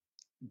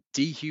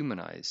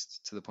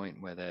dehumanized to the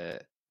point where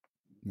they're,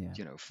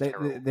 you know,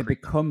 they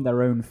become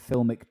their own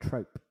filmic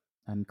trope,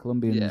 and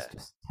Colombians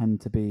just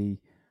tend to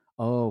be,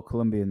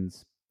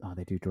 Colombians,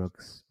 they do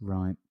drugs,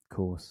 right? Of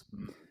course,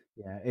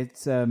 yeah.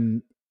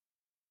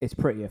 It's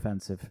pretty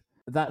offensive.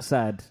 That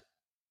said,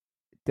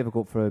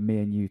 difficult for me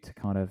and you to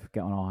kind of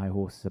get on our high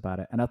horses about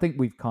it, and I think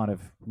we've kind of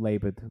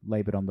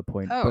labored on the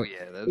point. Oh,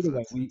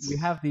 we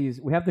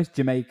have this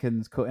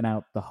Jamaicans cutting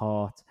out the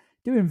heart,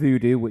 doing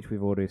voodoo, which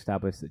we've already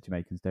established that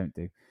Jamaicans don't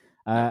do.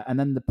 And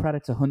then the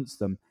predator hunts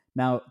them.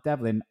 Now,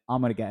 Devlin,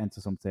 I'm going to get into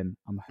something.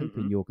 I'm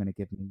hoping you're going to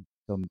give me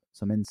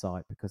some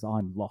insight because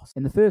I'm lost.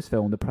 In the first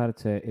film, the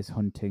predator is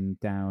hunting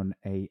down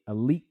a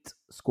elite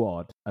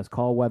squad. As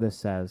Carl Weathers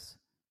says,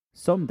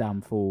 some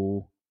damn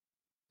fool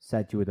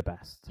said you were the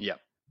best.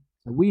 Yep.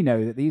 So we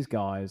know that these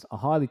guys are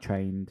highly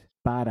trained,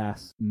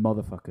 badass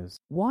motherfuckers.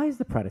 Why is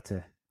the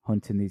predator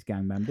hunting these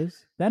gang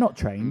members? They're not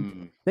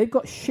trained. They've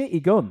got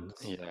shitty guns.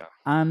 Yeah.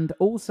 And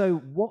also,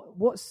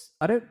 what's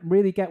I don't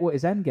really get what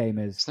his end game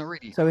is. It's not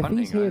really so hunting if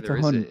he's here either,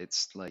 to hunt, is it?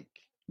 It's like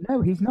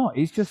no, he's not.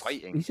 He's just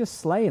fighting. He's just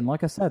slaying.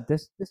 Like I said,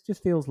 this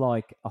just feels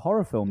like a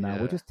horror film now.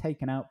 Yeah. We're just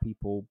taking out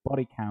people,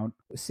 body count,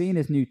 seeing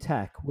his new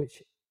tech,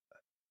 which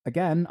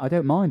again, I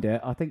don't mind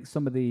it. I think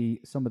some of the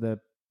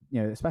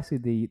you know, especially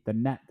the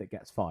net that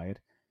gets fired,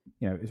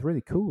 you know, is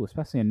really cool,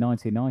 especially in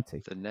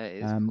 1990. The net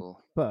is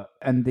cool.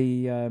 And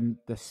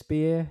the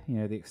spear, you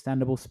know, the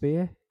extendable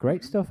spear,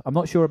 great stuff. I'm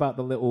not sure about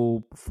the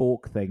little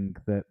fork thing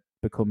that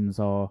becomes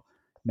our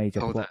major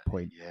plot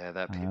point. Yeah,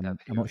 that I'm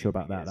not sure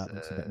about that. That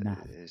looks a bit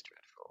naff. It is dreadful.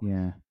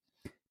 Yeah,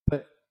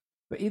 but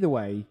either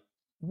way,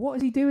 what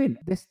is he doing?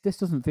 This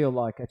doesn't feel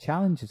like a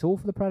challenge at all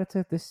for the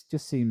Predator. This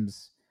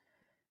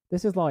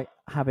is like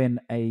having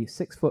a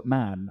 6-foot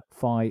man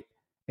fight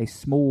a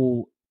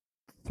small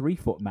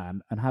 3-foot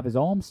man and have his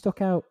arm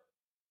stuck out.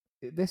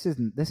 This is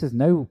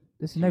no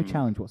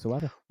challenge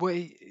whatsoever.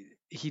 Well,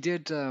 he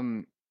did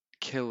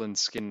kill and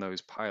skin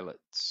those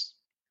pilots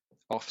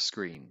off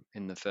screen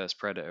in the first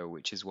Predator,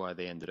 which is why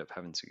they ended up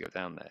having to go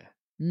down there.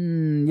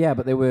 Yeah,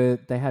 but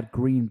they had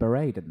Green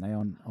Beret, didn't they,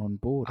 on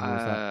board?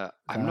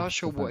 I'm not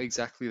sure what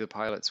exactly the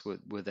pilots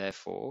were there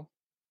for,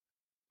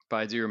 but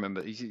I do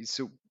remember.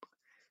 So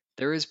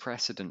there is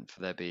precedent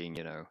for there being,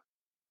 you know,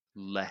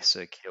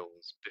 lesser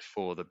kills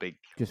before the big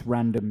kill. Just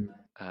random.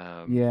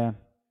 Yeah.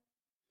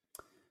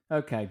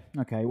 Okay.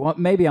 Well,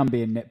 maybe I'm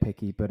being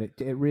nitpicky, but it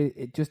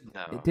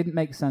didn't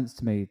make sense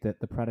to me that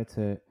the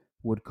Predator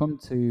would come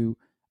to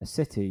a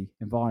city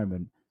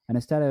environment and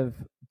instead of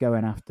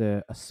going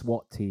after a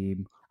SWAT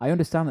team, I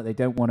understand that they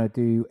don't want to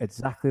do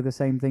exactly the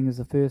same thing as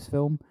the first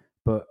film,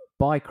 but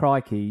by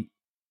crikey,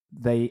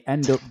 they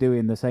end up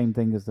doing the same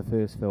thing as the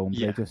first film.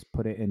 Yeah. They just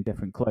put it in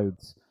different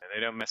clothes.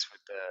 They don't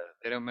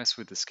mess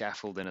with the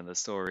scaffolding of the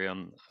story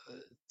on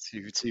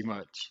too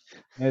much.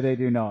 No, they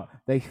do not.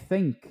 They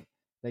think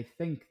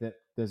that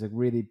there's a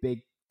really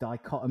big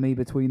dichotomy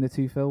between the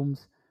two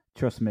films.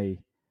 Trust me,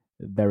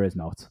 there is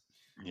not.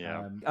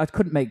 Yeah, I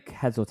couldn't make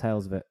heads or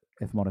tails of it,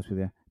 if I'm honest with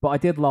you. But I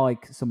did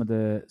like some of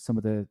the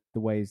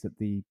ways that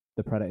the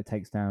Predator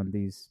takes down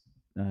these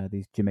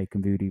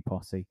Jamaican voodoo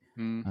posse.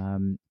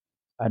 And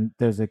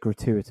there's a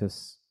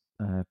gratuitous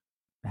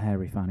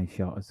hairy fanny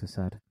shot, as I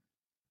said.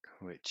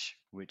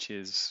 Which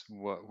is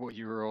what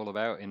you were all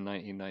about in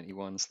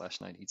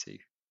 1991/92.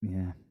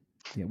 Yeah.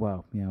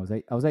 Well, yeah.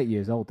 I was 8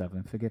 years old,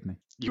 Devlin. Forgive me.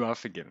 You are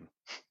forgiven.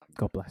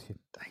 God bless you.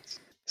 Thanks.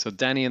 So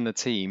Danny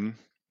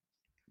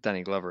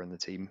Glover and the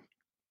team,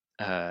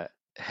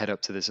 head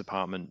up to this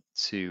apartment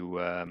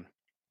to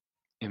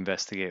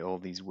investigate all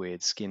these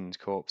weird skinned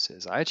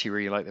corpses. I actually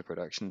really like the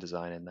production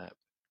design in that,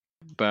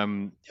 but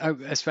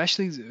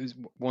especially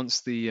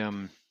once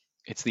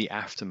it's the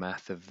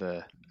aftermath of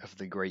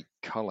the great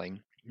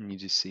culling. and you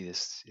just see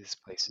this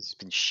place has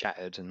been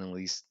shattered and all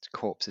these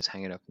corpses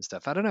hanging up and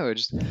stuff. I don't know,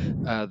 just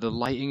the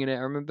lighting in it.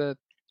 I remember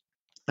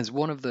as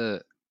one of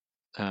the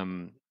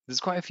there's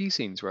quite a few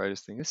scenes where I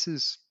just think this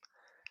is,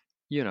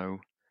 you know,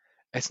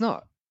 it's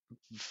not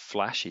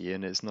flashy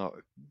and it's not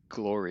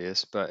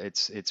glorious, but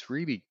it's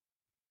really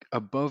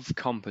above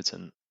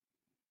competent,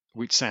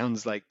 which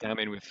sounds like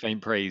damning with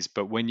faint praise.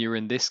 But when you're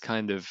in this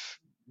kind of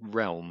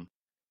realm,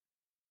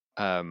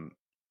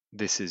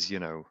 this is, you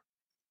know,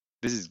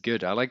 this is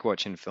good. I like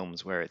watching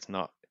films where it's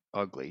not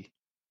ugly,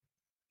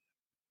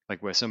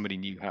 like where somebody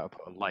knew how to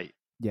put a light.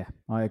 Yeah,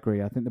 I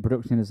agree. I think the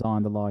production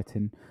design, the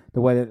lighting,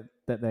 the way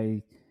that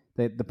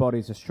the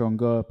bodies are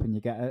strung up, and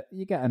you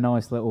get a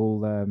nice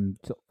little. I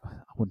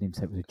wouldn't even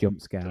say it was a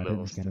jump scare. I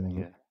don't think anyone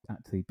would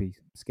actually be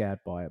scared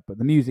by it. But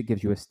the music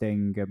gives you a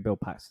sting, and Bill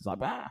Paxton's like,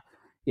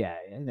 yeah,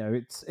 you know,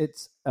 it's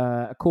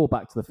a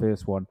callback to the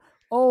first one.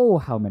 Oh,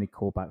 how many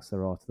callbacks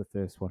there are to the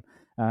first one.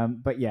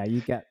 But yeah,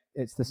 you get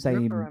it's the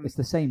same. It's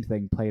the same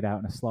thing played out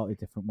in a slightly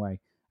different way.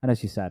 And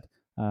as you said,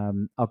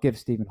 I'll give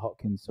Stephen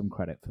Hopkins some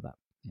credit for that.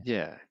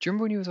 Yeah. Do you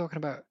remember when you were talking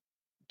about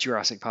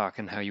Jurassic Park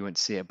and how you went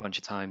to see it a bunch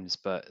of times,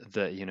 but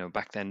that, you know,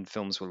 back then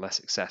films were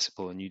less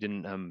accessible and you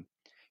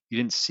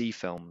didn't see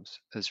films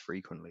as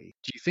frequently.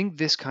 Do you think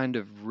this kind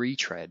of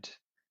retread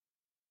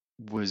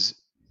was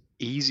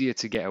easier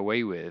to get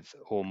away with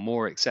or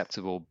more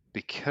acceptable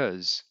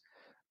because,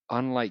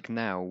 unlike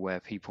now where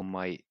people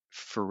might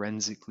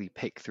forensically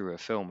pick through a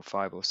film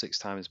 5 or 6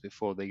 times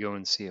before they go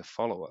and see a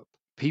follow-up,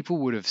 people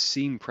would have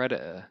seen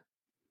Predator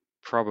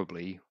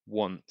probably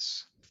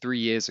once 3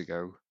 years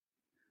ago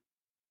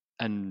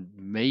and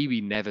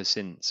maybe never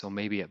since, or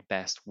maybe at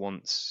best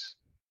once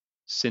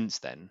since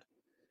then.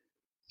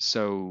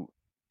 So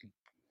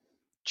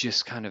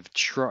just kind of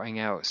trotting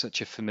out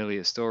such a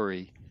familiar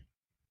story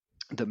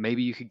that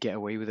maybe you could get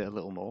away with it a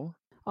little more.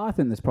 I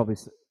think there's probably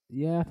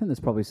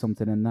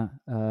something in that.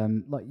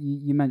 Like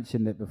you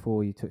mentioned it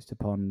before, you touched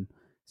upon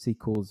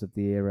sequels of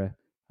the era,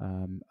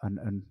 and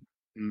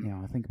you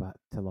know, I think about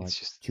to like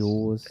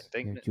Jaws.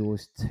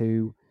 Jaws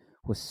 2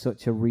 was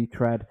such a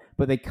retread,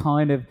 but they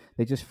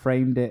just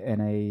framed it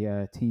in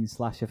a teen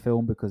slasher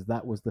film because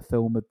that was the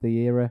film of the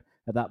era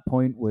at that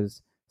point,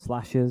 was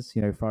slashers.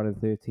 You know, Friday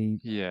the 13th,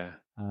 Yeah,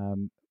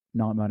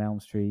 Nightmare on Elm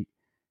Street.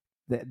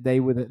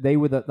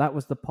 That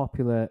was the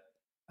popular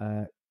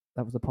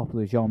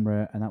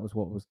genre, and that was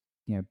what was,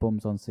 you know,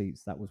 bums on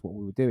seats. That was what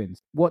we were doing.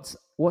 What's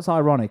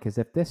ironic is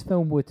if this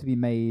film were to be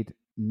made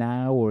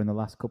now or in the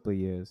last couple of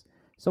years,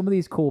 some of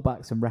these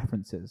callbacks and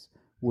references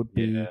would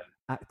be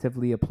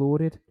actively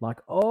applauded, like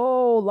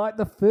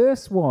the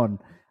first one.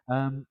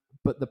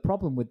 But the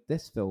problem with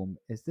this film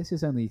is this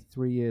is only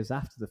 3 years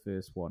after the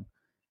first one,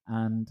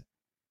 and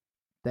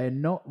they're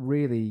not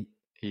really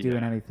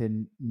doing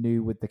anything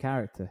new with the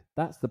character.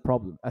 That's the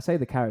problem. I say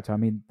the character, I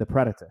mean the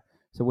Predator.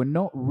 So we're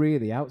not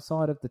really,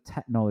 outside of the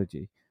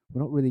technology,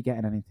 we're not really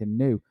getting anything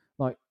new.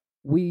 Like,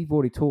 we've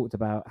already talked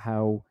about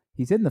how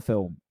he's in the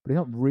film, but he's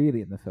not really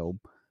in the film.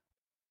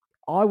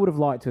 I would have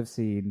liked to have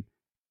seen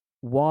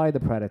why the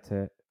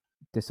Predator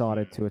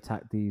decided to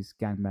attack these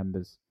gang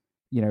members.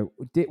 You know,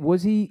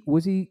 was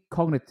he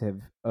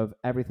cognitive of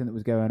everything that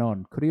was going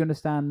on? Could he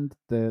understand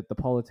the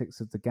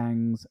politics of the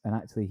gangs, and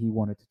actually he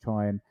wanted to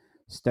try and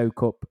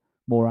stoke up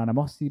more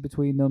animosity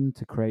between them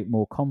to create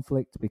more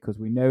conflict, because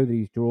we know that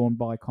he's drawn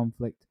by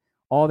conflict.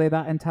 Are they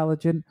that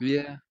intelligent?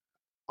 Yeah.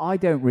 I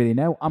don't really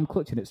know. I'm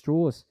clutching at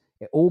straws.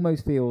 It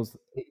almost feels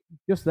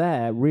just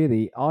there,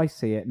 really. I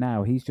see it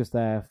now. He's just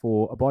there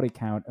for a body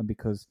count, and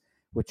because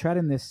we're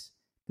treading this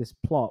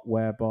plot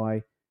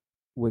whereby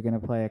we're going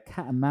to play a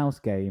cat and mouse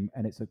game,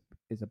 and it's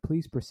a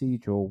police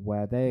procedural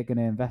where they're going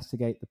to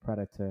investigate the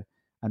Predator,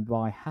 and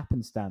by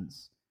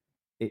happenstance,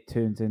 it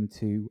turns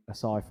into a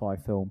sci-fi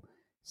film.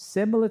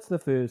 Similar to the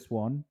first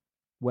one,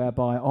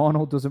 whereby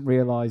Arnold doesn't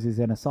realize he's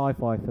in a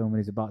sci-fi film and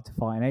he's about to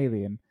fight an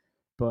alien.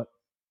 But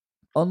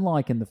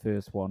unlike in the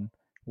first one,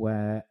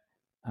 where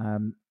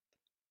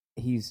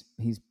he's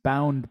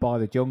bound by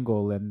the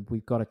jungle and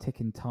we've got a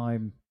ticking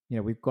time, you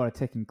know, we've got a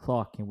ticking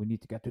clock and we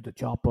need to get to the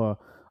chopper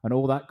and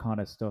all that kind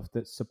of stuff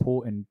that's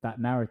supporting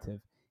that narrative.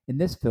 In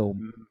this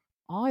film,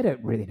 I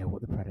don't really know what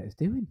the Predator's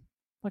doing.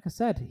 Like I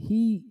said,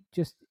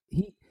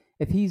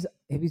 if he's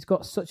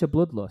got such a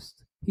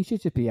bloodlust, he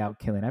should just be out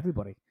killing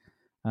everybody.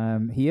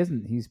 He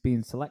isn't. He's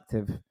being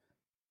selective,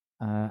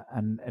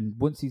 and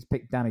once he's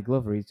picked Danny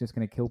Glover, he's just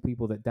going to kill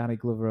people that Danny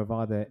Glover have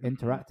either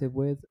interacted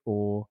with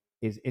or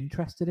is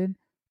interested in.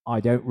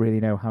 I don't really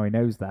know how he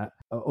knows that,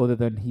 other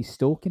than he's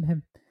stalking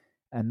him,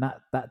 and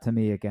that to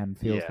me again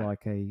feels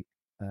like a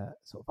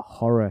sort of a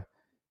horror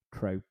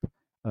trope.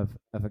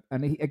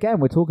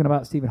 Again, we're talking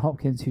about Stephen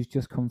Hopkins, who's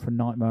just come from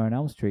Nightmare on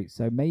Elm Street,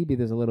 so maybe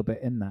there's a little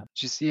bit in that.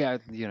 Just you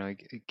know,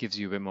 it gives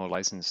you a bit more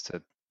license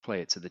to play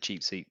it to the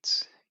cheap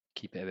seats,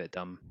 keep it a bit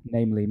dumb.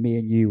 Namely, me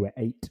and you were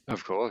 8.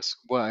 Of course.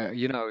 Well,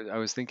 you know, I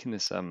was thinking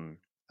this. I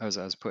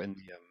was putting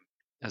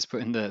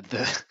the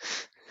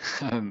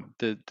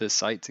the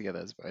site together,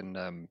 I was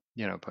putting,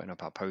 you know, putting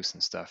up our posts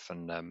and stuff,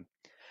 and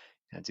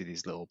I do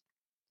these little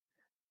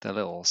the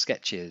little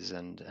sketches,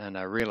 and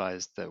I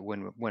realized that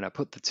when I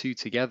put the two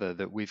together,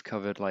 that we've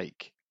covered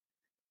like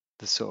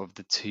the sort of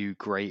the two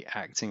great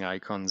acting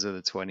icons of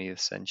the 20th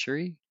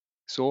century,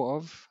 sort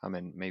of. I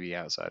mean, maybe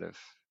outside of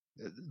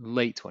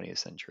late 20th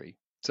century,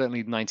 certainly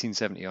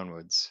 1970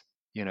 onwards.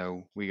 You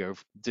know, we go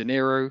De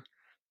Niro,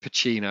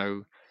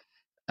 Pacino,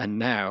 and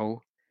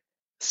now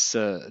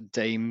Sir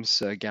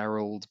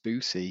Gerald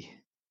Busey.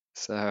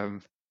 So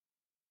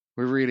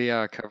we really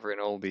are covering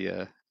all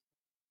the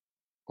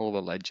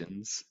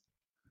legends.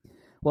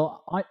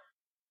 Well,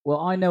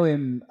 I know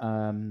him.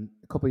 A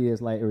couple of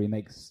years later, he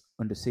makes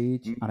Under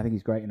Siege, and I think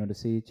he's great in Under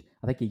Siege.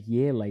 I think a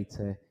year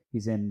later,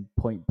 he's in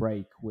Point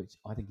Break, which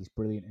I think he's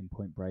brilliant in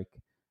Point Break.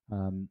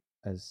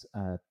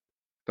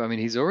 But I mean,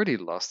 he's already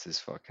lost his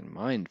fucking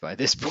mind by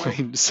this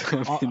point.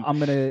 So, I'm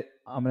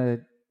gonna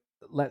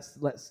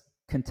let's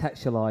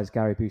contextualize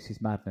Gary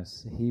Busey's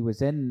madness. He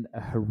was in a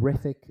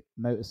horrific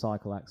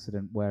motorcycle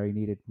accident where he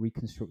needed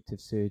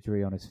reconstructive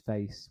surgery on his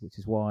face, which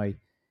is why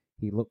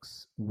he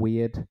looks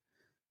weird.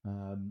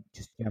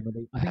 Just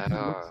generally, I think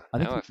I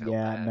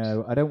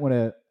don't want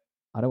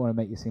to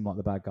make you seem like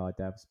the bad guy,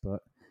 Devs, but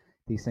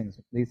these things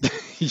you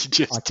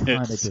just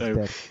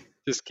did.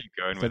 Just keep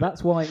going. So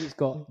that's why he's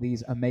got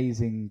these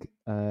amazing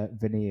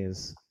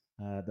veneers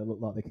that look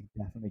like they can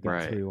definitely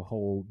get through a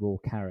whole raw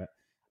carrot.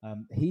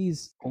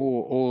 He's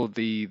or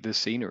the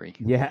scenery.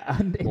 Yeah,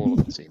 and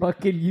he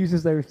fucking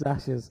uses those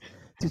dashes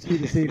to do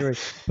the scenery.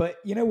 But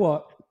you know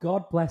what?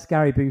 God bless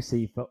Gary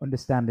Busey for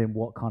understanding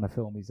what kind of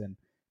film he's in,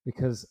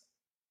 because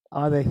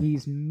either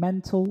he's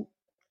mental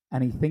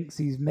and he thinks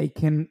he's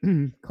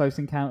making Close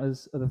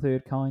Encounters of the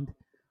Third Kind,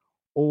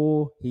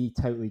 or he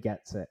totally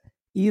gets it.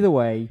 Either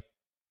way,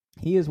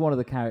 he is one of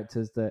the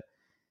characters that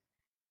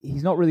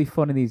he's not really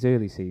fun in these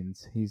early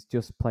scenes. He's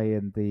just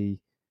playing the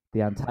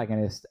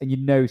antagonist, and you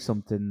know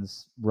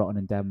something's rotten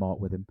in Denmark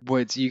with him.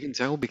 Well, you can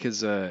tell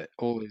because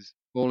all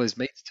his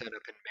mates turn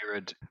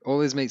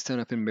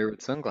up in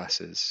mirrored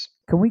sunglasses.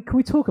 Can we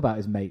talk about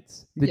his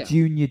mates, the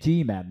Junior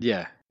G-men?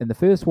 Yeah. In the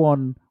first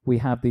one, we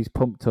have these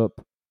pumped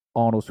up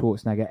Arnold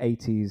Schwarzenegger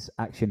 80s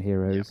action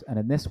heroes, and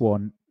in this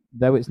one,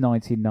 though it's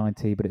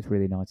 1990, but it's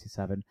really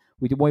 97.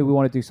 We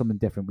want to do something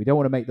different. We don't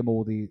want to make them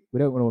all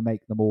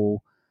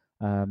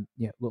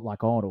look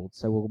like Arnold.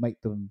 So we'll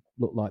make them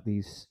look like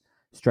these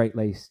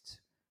straight-laced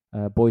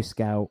Boy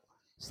Scout,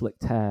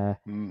 slicked hair.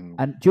 And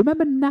do you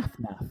remember Naf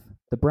Naf,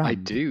 the brand? I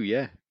do,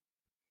 yeah.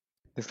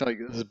 It's like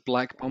there's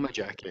black bomber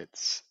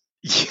jackets.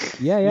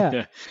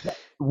 Yeah.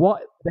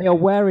 What they are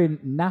wearing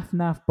Naf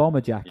Naf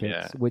bomber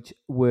jackets, which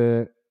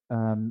were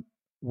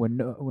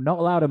not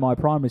allowed in my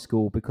primary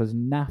school because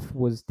Naf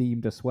was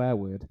deemed a swear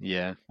word.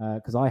 Yeah.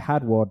 Because I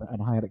had one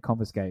and I had it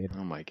confiscated.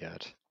 Oh my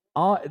god.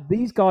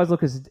 These guys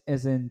look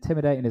as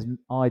intimidating as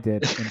I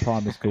did in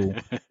primary school.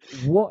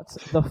 What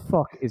the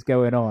fuck is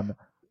going on?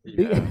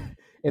 Yeah.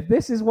 If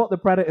this is what the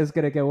Predator's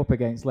going to go up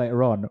against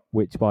later on,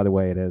 which, by the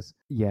way, it is,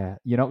 you're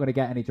not going to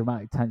get any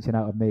dramatic tension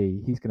out of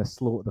me. He's going to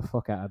slaughter the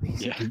fuck out of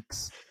these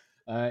geeks.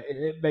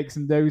 It makes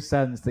no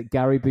sense that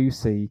Gary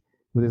Busey,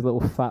 with his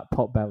little fat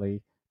pot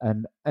belly,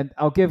 and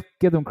I'll give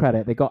them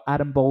credit. They got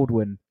Adam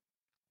Baldwin,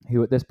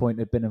 who at this point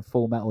had been in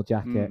Full Metal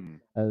Jacket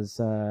as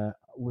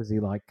was he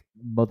like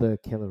Mother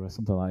Killer or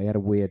something like that? He had a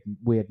weird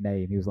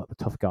name. He was like the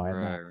tough guy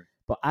in that.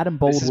 But Adam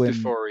Baldwin this is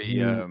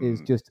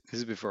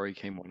before he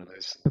became one of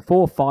those.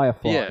 Before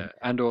Firefly. Yeah,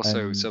 and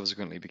also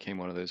subsequently became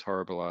one of those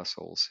horrible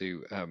assholes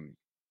who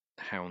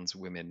hounds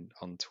women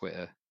on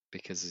Twitter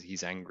because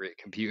he's angry at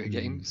computer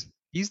games.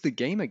 He's the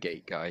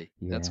Gamergate guy.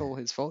 Yeah. That's all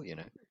his fault, you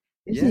know.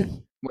 Is he?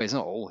 Well, it's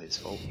not all his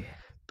fault,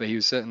 but he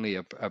was certainly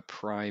a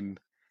prime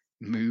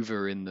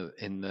mover in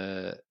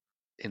the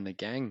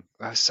gang.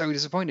 I was so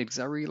disappointed because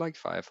I really liked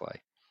Firefly.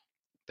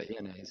 But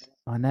yeah, no,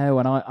 I know,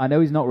 and I know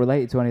he's not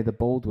related to any of the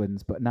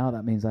Baldwins, but now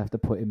that means I have to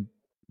put him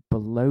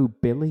below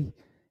Billy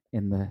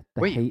in the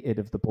hated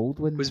of the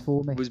Baldwins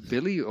for me. Was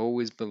Billy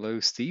always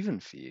below Steven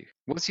for you?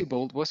 What's your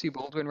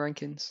Baldwin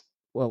rankings?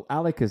 Well,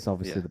 Alec is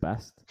obviously the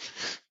best.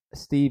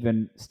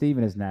 Steven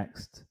is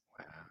next.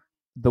 Wow.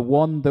 The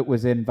one that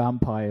was in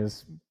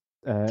Vampires,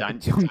 John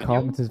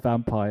Carpenter's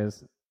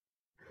Vampires.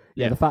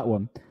 Yeah, the fat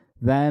one.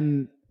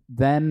 Then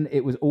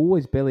it was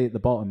always Billy at the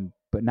bottom.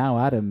 But now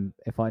Adam,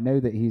 if I know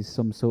that he's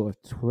some sort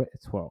of Twitter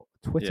troll,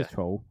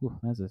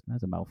 there's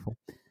a mouthful,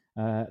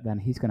 then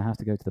he's going to have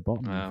to go to the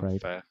bottom, I'm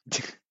afraid. Fair.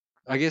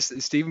 I guess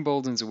Stephen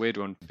Baldwin's a weird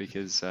one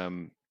because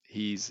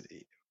he's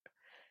a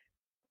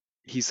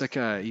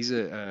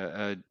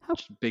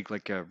big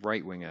like a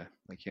right winger,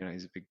 like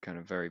he's a big kind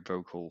of very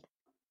vocal.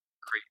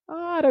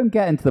 I don't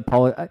get into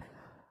the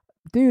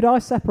dude. I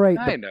separate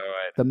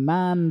the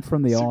man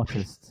from the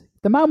artist.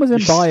 The man was in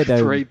Biodome.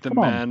 Separate the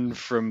man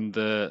from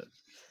the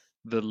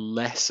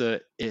lesser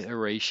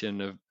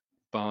iteration of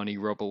Barney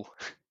Rubble.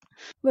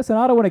 Listen,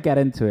 I don't want to get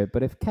into it,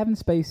 but if Kevin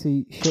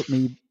Spacey shook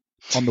me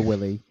on the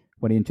willy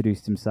when he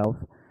introduced himself,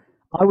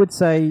 I would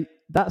say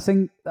that's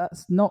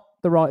not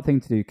the right thing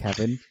to do,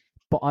 Kevin,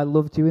 but I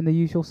loved you in The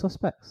Usual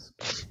Suspects.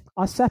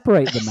 I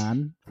separate the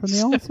man from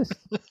the artist.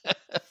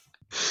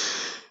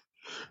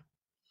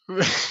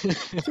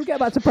 Should we get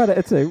back to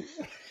Predator 2?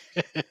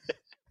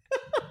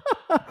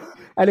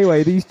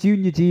 Anyway, these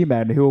Junior G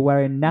men who are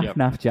wearing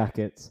naff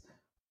jackets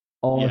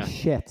are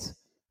shit.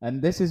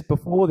 And this is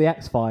before the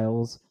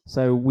X-Files,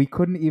 so we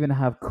couldn't even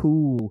have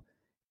cool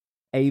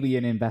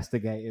alien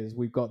investigators.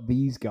 We've got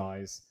these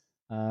guys.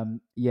 And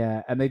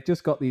they've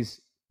just got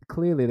these...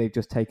 Clearly, they've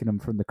just taken them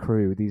from the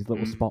crew, these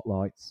little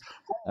spotlights.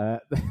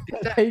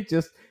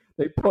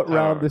 They put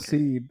around the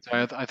scene. So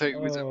I thought it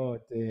was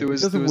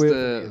there was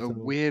a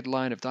weird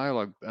line of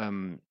dialogue.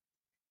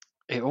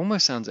 It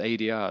almost sounds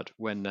ADR'd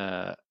when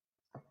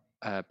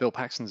Bill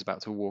Paxton's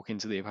about to walk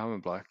into the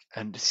apartment block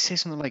and say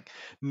something like,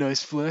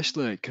 "Nice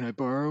flashlight, can I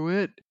borrow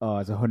it?" Oh,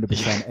 it's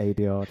 100%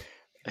 ADR'd.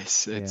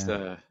 It's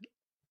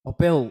Oh,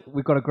 Bill,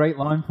 we've got a great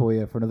line for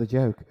you for another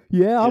joke.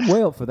 Yeah, I'm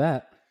way up for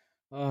that.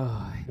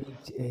 Oh,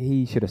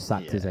 he should have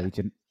sacked his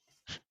agent.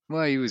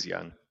 Well, he was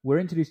young. We're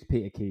introduced to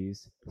Peter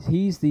Keyes.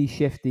 He's the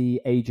shifty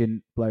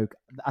agent bloke.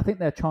 I think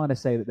they're trying to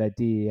say that they're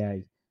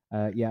DEA.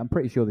 I'm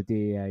pretty sure the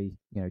DEA,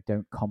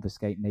 don't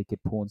confiscate naked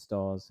porn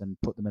stars and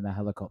put them in their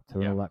helicopter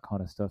and all that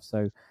kind of stuff.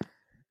 So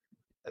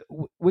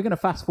we're going to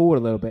fast forward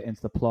a little bit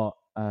into the plot.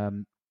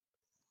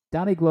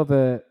 Danny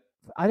Glover,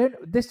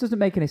 this doesn't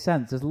make any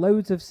sense. There's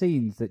loads of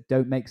scenes that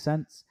don't make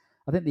sense.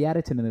 I think the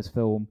editing in this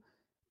film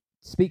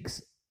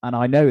speaks, and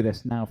I know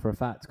this now for a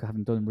fact because I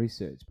haven't done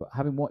research, but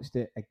having watched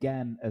it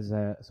again as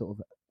an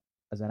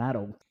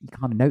adult, you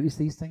kind of notice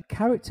these things.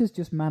 Characters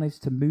just manage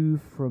to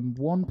move from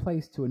one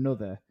place to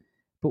another,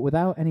 but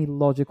without any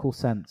logical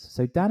sense.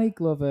 So Danny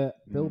Glover,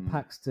 Bill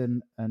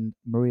Paxton, and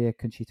Maria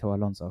Conchita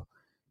Alonso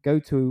go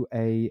to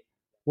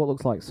what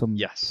looks like some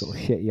sort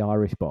of shitty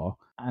Irish bar,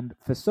 and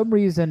for some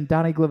reason,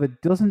 Danny Glover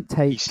doesn't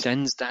take... He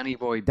sends Danny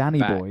Boy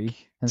and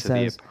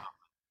says...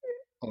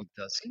 Oh,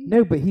 does he?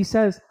 No, but he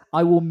says,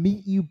 "I will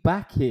meet you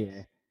back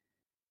here."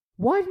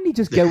 Why didn't he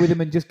just go with him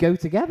and just go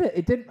together?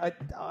 It didn't...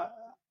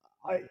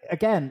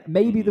 Again,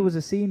 maybe there was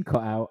a scene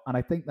cut out, and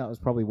I think that was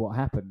probably what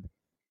happened.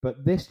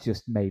 But this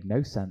just made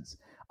no sense.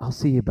 "I'll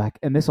see you back."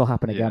 And this will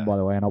happen again, by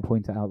the way, and I'll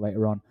point it out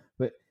later on.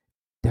 But,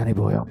 "Danny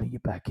Boy, I'll meet you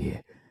back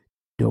here.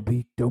 Don't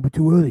be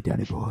too early,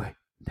 Danny Boy.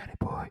 Danny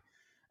Boy."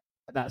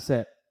 That's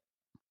it.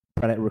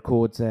 Predator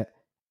records it.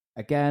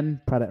 Again,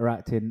 Predator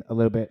acting a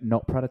little bit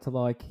not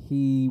Predator-like.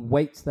 He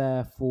waits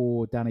there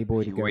for Danny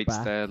Boy to go back. He waits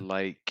there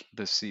like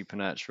the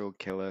supernatural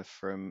killer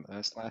from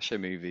a slasher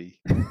movie.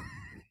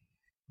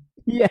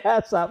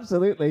 Yes,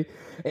 absolutely.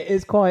 It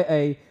is quite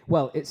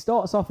it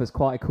starts off as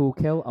quite a cool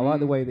kill. I like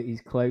the way that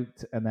he's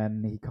cloaked and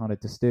then he kind of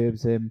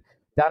disturbs him.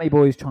 Danny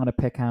Boy's trying to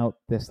pick out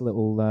this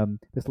little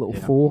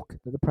fork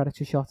that the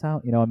Predator shot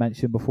out. I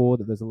mentioned before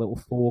that there's a little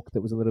fork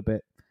that was a little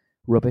bit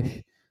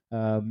rubbish.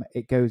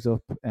 It goes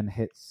up and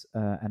hits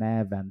an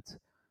air vent,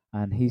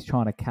 and he's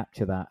trying to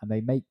capture that. And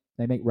they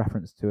make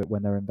reference to it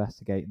when they're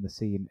investigating the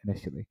scene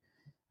initially.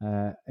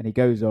 And he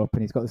goes up,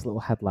 and he's got this little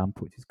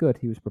headlamp, which is good.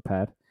 He was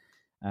prepared.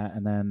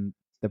 And then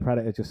the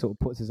Predator just sort of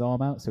puts his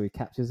arm out, so he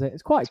captures it.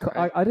 It's quite cool.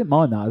 I didn't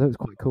mind that. I thought it was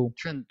quite cool.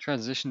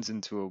 Transitions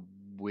into a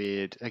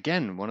weird,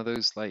 again, one of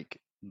those like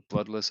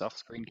bloodless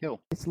off-screen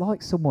kill. It's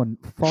like someone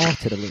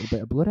farted a little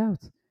bit of blood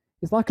out.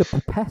 It's like a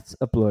pipette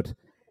of blood.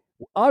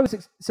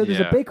 There's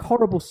a big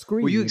horrible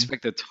scream. Well, you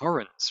expect the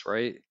torrents,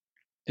 right?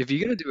 If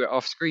you're gonna do it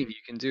off screen, you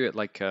can do it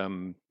like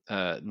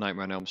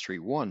Nightmare on Elm Street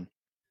 1,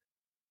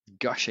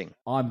 gushing.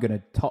 I'm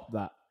gonna top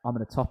that. I'm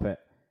gonna top it.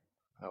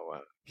 Oh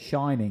wow!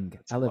 Shining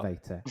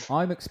elevator.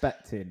 I'm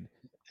expecting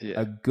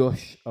a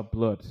gush of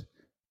blood.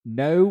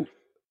 No,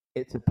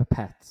 it's a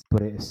pipette,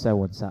 but it is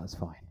so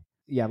unsatisfying.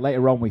 Yeah,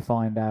 later on we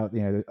find out,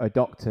 a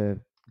Dr.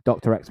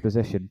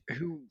 Exposition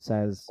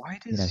says,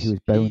 he was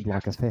boned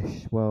like a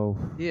fish. Well,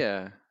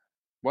 yeah.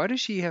 Why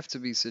does she have to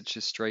be such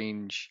a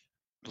strange,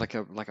 like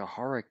a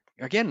horror,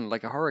 again,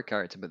 like a horror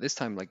character, but this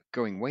time like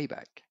going way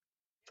back,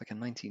 like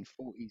a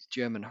 1940s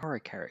German horror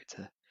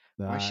character?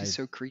 Why is she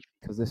so creepy?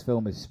 Because this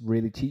film is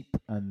really cheap,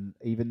 and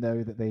even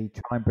though that they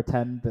try and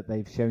pretend that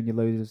they've shown you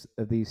loads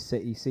of these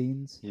city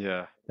scenes,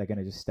 they're going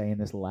to just stay in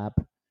this lab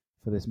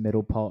for this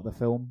middle part of the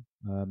film.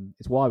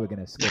 It's why we're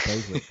going to skip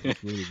over it.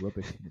 It's really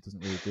rubbish and it doesn't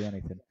really do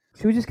anything.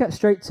 Should we just get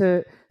straight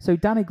to... So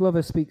Danny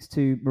Glover speaks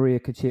to Maria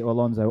Conchita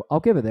Alonso. I'll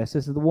give her this.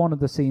 This is one of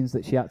the scenes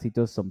that she actually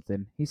does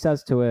something. He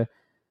says to her,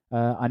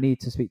 "I need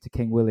to speak to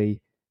King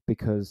Willie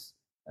because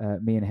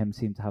me and him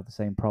seem to have the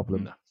same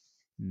problem." No.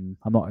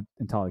 I'm not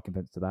entirely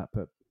convinced of that,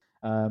 but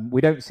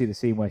we don't see the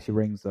scene where she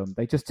rings them.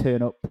 They just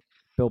turn up.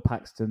 Bill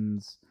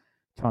Paxton's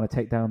trying to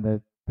take down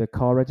the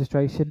car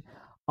registration.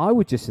 I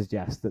would just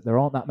suggest that there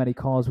aren't that many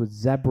cars with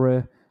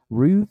zebra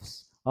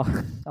roofs. I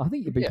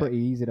think it'd be pretty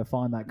easy to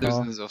find that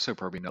car. There's also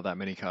probably not that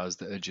many cars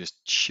that are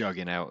just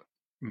chugging out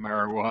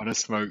marijuana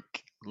smoke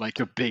like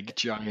a big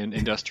giant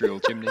industrial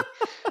chimney.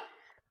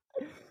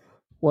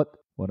 What?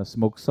 Want to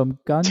smoke some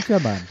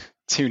ganja, man?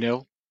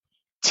 2-0.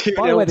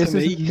 By the way, this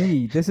isn't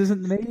me. This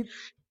isn't me.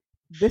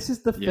 This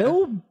is the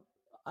film.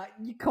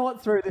 You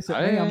can't throw this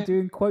at me. I'm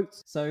doing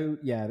quotes. So,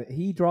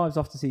 he drives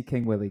off to see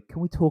King Willie.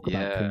 Can we talk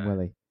about King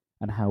Willie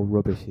and how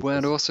rubbish it is? Well,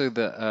 and also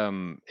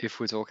that if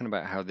we're talking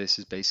about how this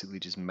is basically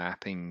just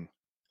mapping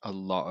a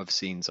lot of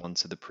scenes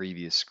onto the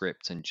previous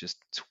script and just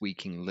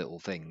tweaking little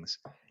things.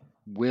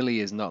 Willie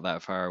is not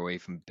that far away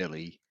from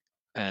Billy,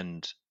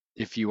 and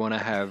if you want to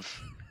have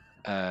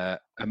a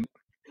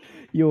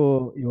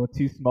You're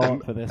too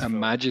smart for this. a Phil.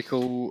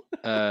 magical,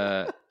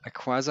 a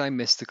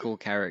quasi-mystical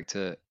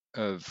character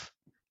of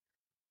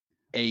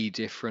a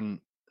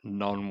different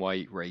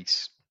non-white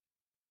race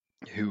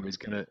who is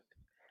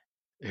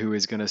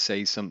gonna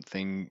say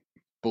something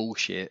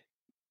bullshit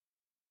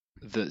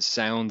that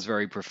sounds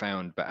very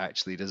profound but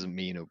actually doesn't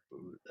mean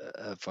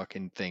a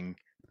fucking thing,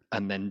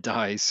 and then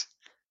dies.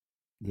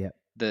 Yep.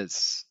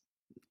 That's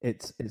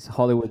It's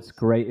Hollywood's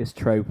greatest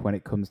trope when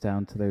it comes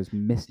down to those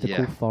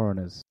mystical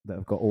foreigners that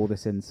have got all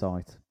this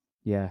insight.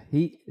 Yeah,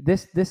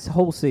 this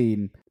whole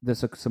scene,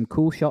 there's some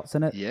cool shots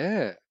in it,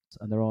 yeah.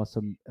 and there are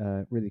some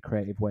really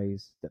creative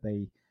ways that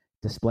they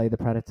display the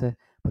Predator.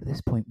 But at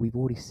this point, we've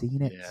already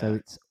seen it, so Yeah.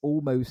 it's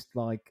almost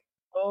like,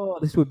 oh,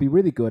 this would be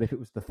really good if it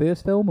was the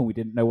first film and we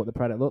didn't know what the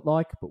Predator looked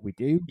like, but we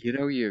do. You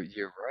know,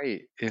 you're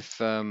right. If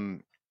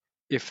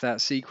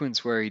that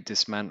sequence where he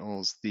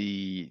dismantles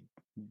the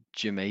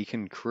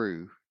Jamaican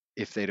crew,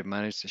 if they'd have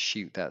managed to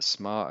shoot that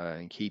smarter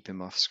and keep him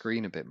off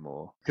screen a bit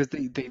more, because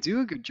they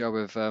do a good job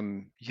of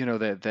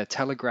they're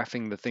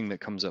telegraphing the thing that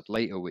comes up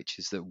later, which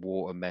is that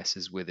water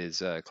messes with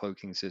his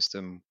cloaking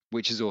system,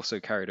 which is also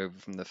carried over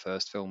from the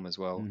first film as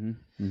well.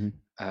 Mm-hmm.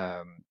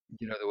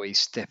 The way he's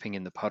stepping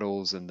in the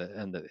puddles and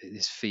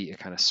his feet are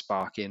kind of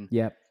sparking.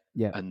 Yep.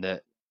 And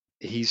that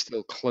he's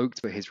still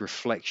cloaked, but his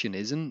reflection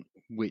isn't,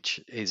 which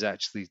is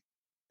actually,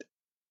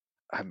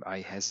 I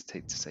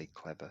hesitate to say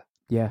clever.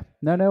 Yeah.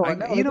 No. I-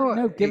 No, you know what?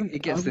 no, give him,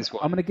 It gets this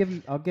one. I'm gonna give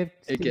him. I'll give.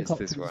 It Stephen gets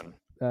this Hopkins,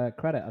 one.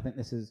 credit. I think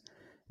this is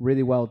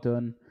really well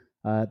done.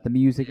 The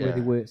music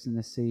really Yeah. works in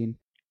this scene.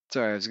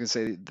 Sorry, I was going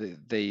to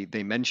say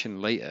they mention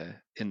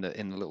later in the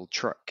little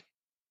truck,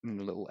 in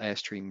the little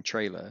Airstream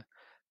trailer,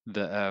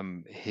 that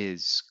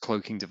his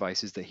cloaking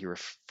device is that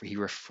he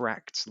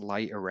refracts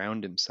light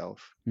around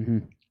himself, Mm-hmm.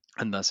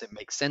 and thus it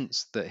makes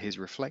sense that his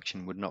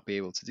reflection would not be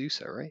able to do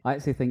so, right? I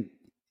actually think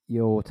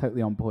you're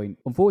totally on point.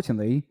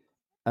 Unfortunately,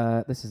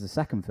 this is the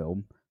second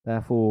film,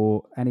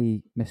 therefore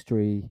any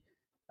mystery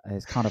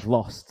is kind of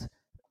lost,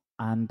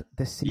 and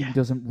this scene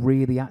doesn't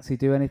really actually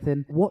do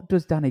anything. What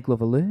does Danny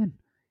Glover learn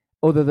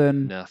other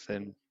than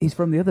Nothing. he's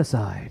from the other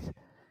side?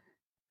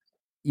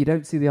 You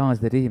don't see the eyes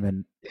of the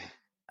demon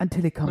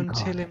until he comes.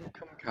 Until him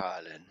come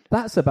calling.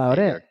 That's about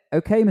There you it.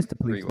 Okay, Mr. 3-1.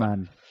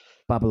 Policeman,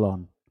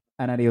 Babylon,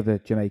 and any other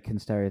Jamaican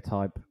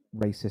stereotype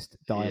racist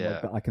dialogue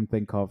Yeah. that I can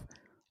think of.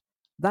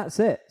 That's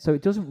it. So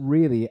it doesn't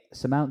really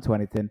surmount to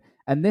anything.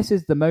 And this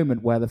is the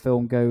moment where the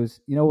film goes,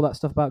 you know all that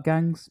stuff about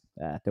gangs?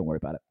 Don't worry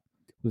about it.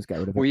 We'll just get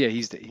rid of it. Well, yeah,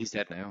 he's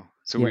dead now.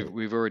 So Yeah.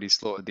 we've already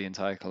slaughtered the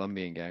entire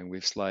Colombian gang.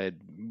 We've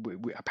slaughtered.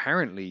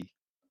 Apparently,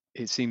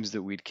 it seems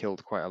that we'd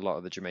killed quite a lot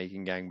of the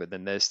Jamaican gang, but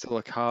then there's still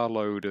a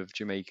carload of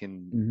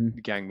Jamaican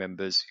Mhm. gang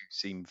members who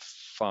seem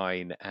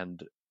fine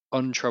and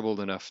untroubled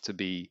enough to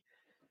be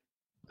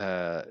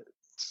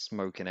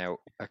smoking out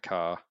a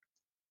car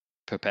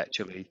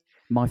perpetually.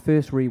 My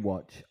first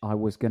rewatch, I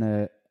was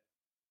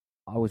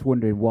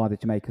wondering why the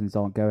Jamaicans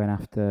aren't going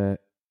after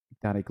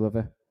Danny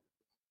Glover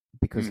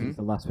because he's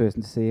the last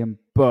person to see him.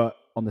 But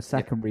on the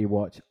second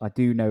rewatch, I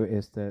do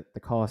notice that the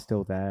car's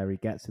still there. He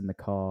gets in the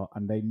car,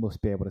 and they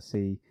must be able to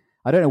see.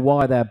 I don't know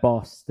why their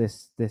boss,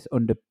 this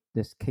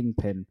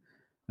kingpin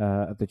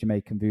of the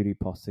Jamaican voodoo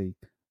posse,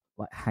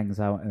 like hangs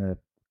out in an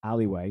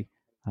alleyway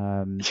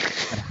and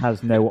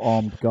has no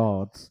armed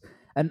guards.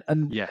 And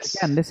Yes.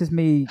 again, this is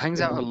me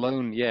Hangs out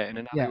alone, in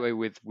an Yeah.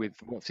 alleyway with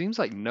what seems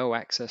like no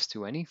access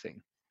to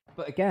anything.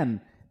 But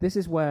again, this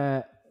is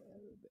where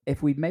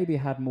if we'd maybe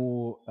had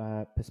more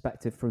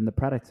perspective from the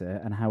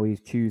Predator and how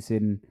he's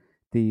choosing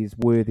these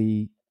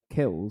worthy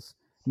kills,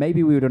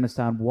 maybe we would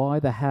understand why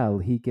the hell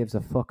he gives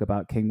a fuck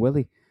about King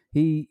Willie.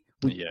 We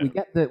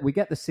get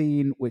the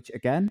scene, which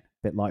again,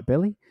 a bit like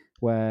Billy,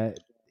 where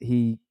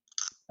he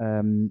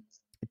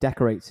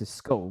decorates his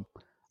skull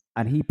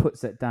and he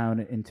puts it down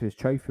into his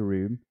trophy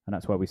room, and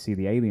that's where we see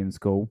the alien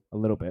skull a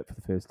little bit for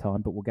the first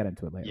time, but we'll get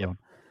into it later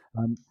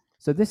on.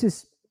 So this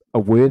is a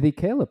worthy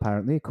kill,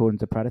 apparently, according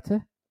to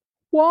Predator.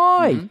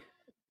 Why? Mhm.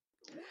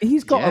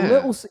 He's got Yeah.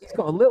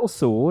 a little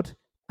sword,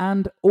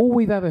 and all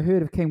we've ever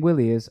heard of King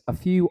Willie is a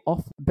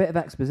bit of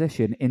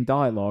exposition in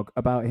dialogue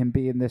about him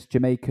being this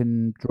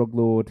Jamaican drug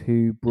lord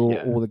who brought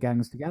Yeah. all the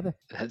gangs together.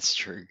 That's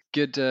true.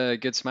 Good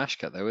smash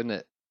cut though, isn't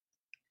it?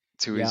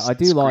 To Yeah, his I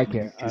do like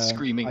screaming- it. His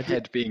screaming I do-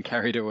 head being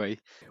carried away.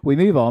 We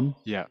move on.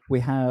 Yeah. We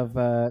have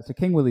so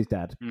King Willie's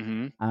dead,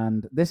 Mm-hmm.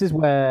 and this is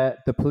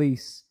where the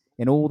police,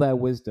 in all their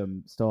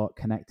wisdom, start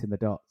connecting the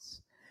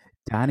dots.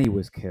 Danny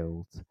was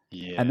killed.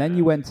 Yeah. And then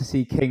you went to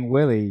see King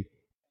Willie,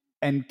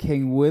 and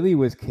King Willie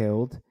was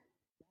killed.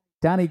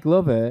 Danny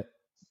Glover,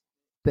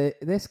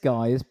 this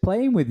guy is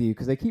playing with you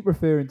because they keep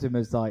referring to him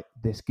as like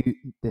this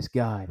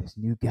guy, this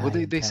new guy. Well,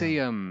 in they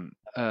town.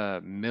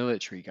 say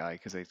military guy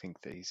because they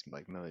think that he's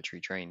like military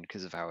trained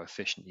because of how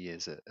efficient he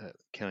is at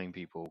killing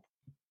people.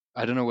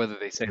 I don't know whether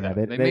they say Yeah, that.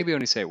 they- They maybe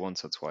only say it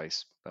once or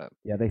twice, but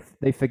Yeah,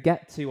 they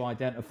forget to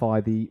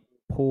identify the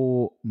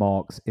paw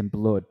marks in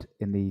blood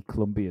in the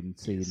Colombian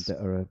scene that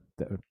are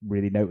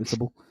really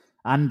noticeable,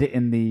 and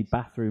in the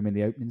bathroom in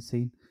the opening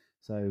scene.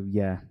 So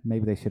yeah,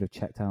 maybe they should have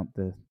checked out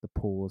the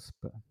paws,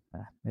 but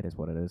it is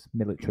what it is.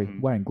 Military,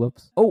 wearing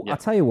gloves. Oh, Yeah. I'll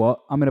tell you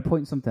what, I'm going to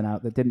point something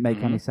out that didn't make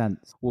any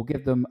sense. We'll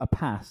give them a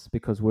pass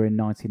because we're in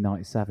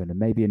 1997, and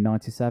maybe in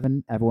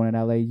 97, everyone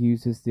in LA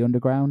uses the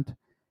underground.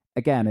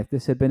 Again, if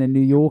this had been in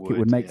New York, it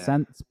would make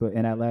sense, but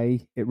in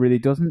LA, it really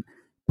doesn't.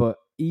 But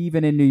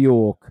even in New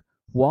York,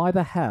 why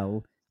the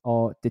hell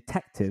are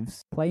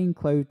detectives,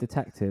 plainclothes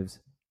detectives,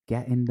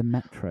 getting the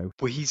metro?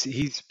 Well, he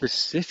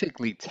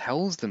specifically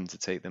tells them to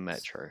take the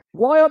metro.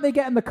 Why aren't they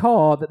getting the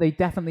car that they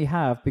definitely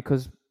have?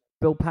 Because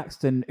Bill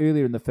Paxton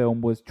earlier in the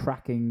film was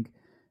tracking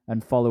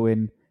and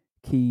following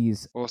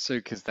keys. Also,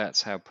 because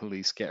that's how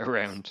police get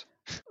around.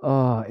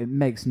 Oh, it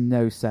makes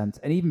no sense.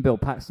 And even Bill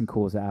Paxton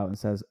calls it out and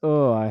says,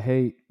 "Oh, I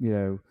hate,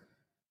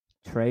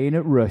 train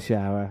at rush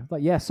hour."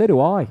 Like, yeah, so do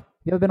I.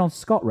 You ever been on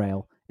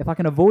ScotRail? If I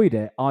can avoid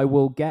it, I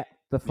will get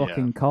the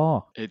fucking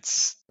car.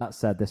 That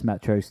said, this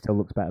metro still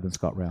looks better than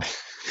ScotRail.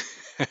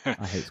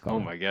 I hate ScotRail. Oh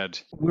my god.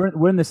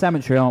 We're in the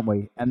cemetery, aren't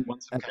we? And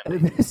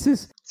this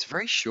is... It's a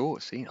very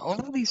short scene. All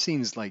of these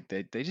scenes, like,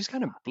 they just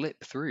kind of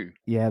blip through.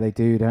 Yeah, they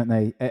do, don't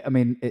they? I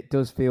mean, it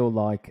does feel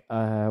like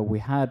we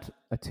had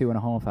a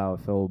 2.5 hour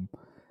film,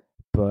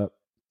 but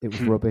it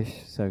was rubbish.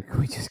 So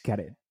can we just cut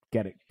it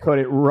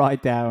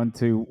right down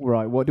to,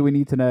 right, what do we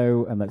need to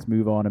know? And let's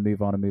move on and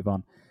move on and move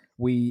on.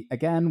 We're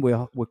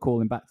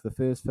calling back to the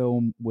first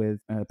film with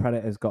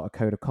Predator's got a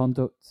code of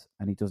conduct,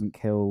 and he doesn't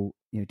kill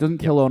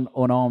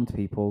unarmed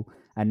people,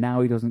 and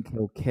now he doesn't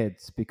kill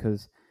kids,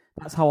 because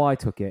that's how I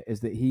took it,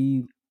 is that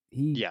he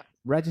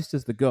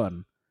registers the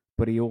gun,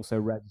 but he also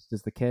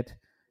registers the kid.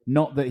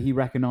 Not that he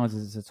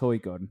recognizes it's a toy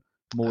gun,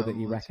 more that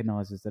he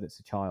recognizes that it's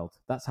a child.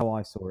 That's how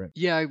I saw it.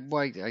 Yeah,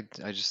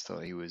 I just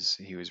thought he was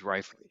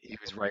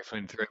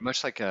rifling through it,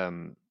 much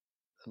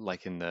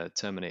like in the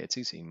Terminator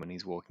 2 scene when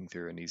he's walking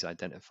through and he's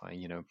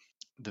identifying,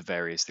 the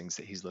various things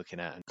that he's looking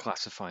at and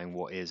classifying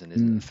what is and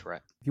isn't a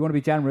threat. If you want to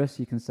be generous,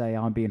 you can say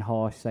I'm being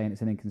harsh, saying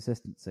it's an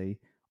inconsistency,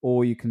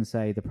 or you can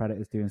say the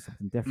Predator's doing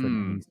something different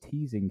and he's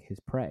teasing his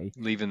prey.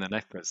 Leaving the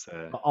necklace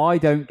there. But I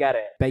don't get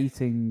it.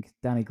 Baiting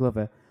Danny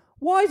Glover.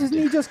 Why doesn't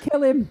he just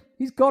kill him?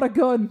 He's got a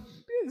gun.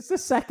 It's the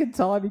second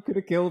time he could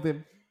have killed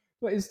him.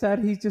 But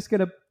instead, he's just going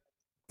to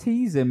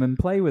tease him and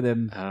play with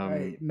him.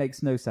 It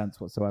makes no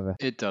sense whatsoever.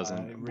 It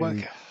doesn't.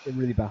 It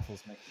really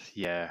baffles me.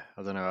 Yeah,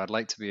 I don't know. I'd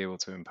like to be able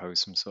to impose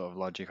some sort of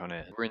logic on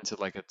it. We're into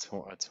like a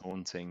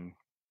taunting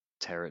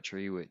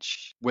territory,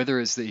 which, whether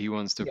it's that he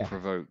wants to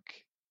provoke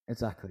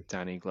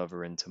Danny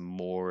Glover into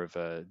more of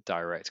a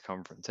direct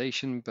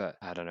confrontation, but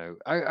I don't know.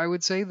 I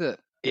would say that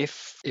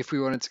if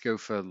we wanted to go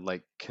for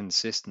like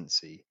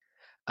consistency,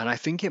 and I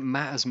think it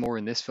matters more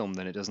in this film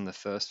than it does in the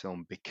first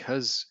film,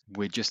 because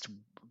we're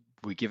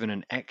given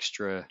an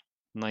extra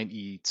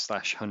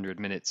 90/100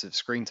 minutes of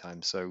screen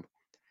time. So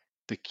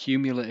the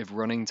cumulative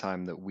running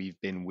time that we've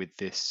been with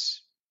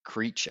this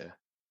creature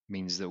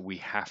means that we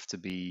have to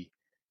be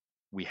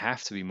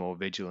more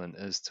vigilant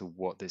as to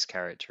what this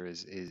character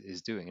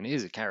is doing. And it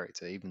is a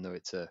character, even though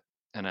it's an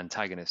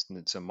antagonist and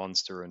it's a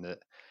monster, and that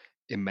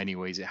in many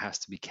ways it has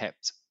to be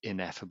kept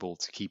ineffable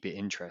to keep it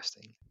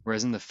interesting.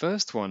 Whereas in the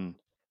first one,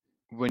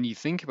 when you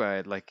think about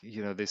it, like,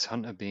 this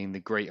hunter being the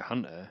great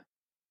hunter,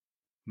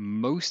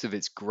 most of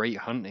its great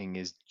hunting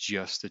is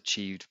just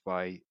achieved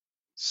by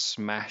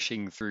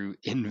smashing through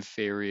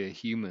inferior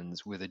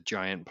humans with a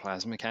giant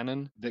plasma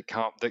cannon that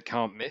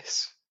can't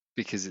miss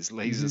because it's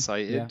laser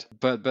sighted. Yeah.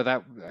 But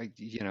that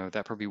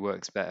that probably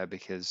works better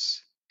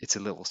because it's a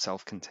little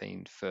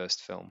self-contained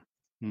first film.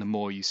 And the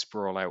more you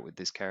sprawl out with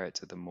this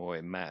character, the more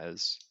it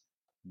matters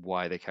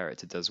why the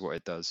character does what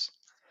it does.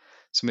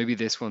 So maybe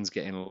this one's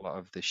getting a lot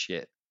of the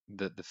shit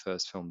that the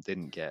first film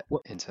didn't get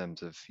in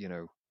terms of,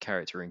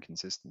 character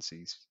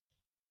inconsistencies.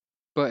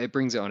 But it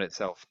brings it on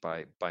itself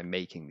by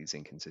making these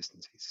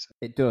inconsistencies.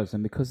 It does,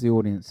 and because the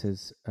audience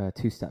is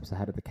 2 steps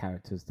ahead of the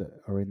characters that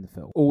are in the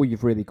film, all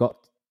you've really got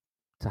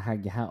to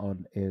hang your hat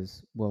on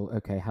is, well,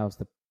 okay,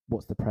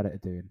 what's the Predator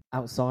doing?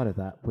 Outside of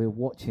that, we're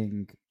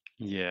watching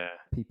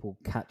people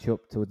catch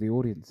up to the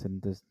audience,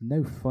 and there's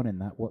no fun in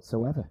that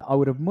whatsoever. I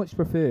would have much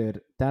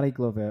preferred Danny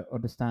Glover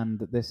understand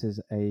that this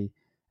is an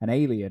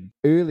alien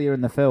earlier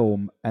in the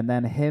film, and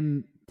then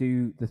him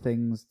do the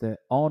things that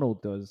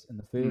Arnold does in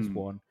the first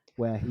one,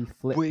 where he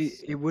flips. Well,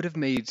 it would have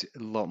made a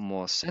lot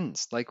more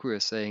sense. Like we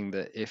were saying,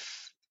 that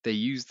if they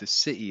use the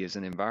city as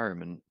an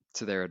environment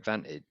to their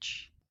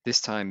advantage, this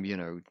time,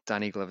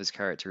 Danny Glover's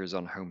character is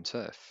on home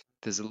turf.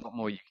 There's a lot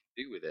more you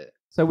can do with it.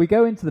 So we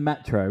go into the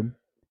metro,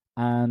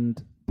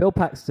 and Bill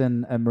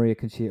Paxton and Maria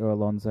Conchita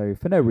Alonso,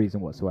 for no reason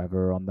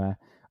whatsoever, are on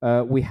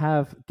there. We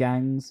have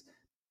gangs,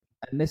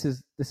 and this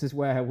is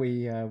where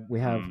we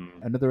have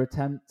another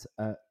attempt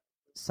at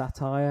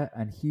satire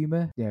and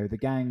humor. The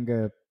gang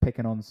are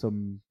picking on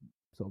some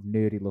sort of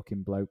nerdy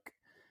looking bloke,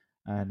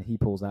 and he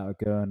pulls out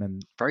a gun,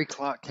 and very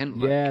Clark Kent.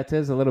 Yeah, it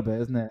is a little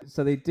bit, isn't it?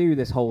 So they do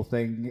this whole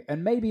thing,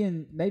 and maybe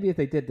if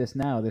they did this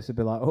now, this would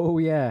be like, oh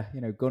yeah,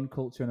 gun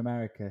culture in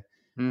America.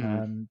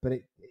 But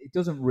it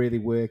doesn't really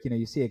work.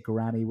 You see a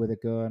granny with a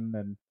gun,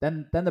 and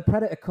then the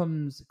Predator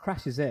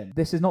crashes in.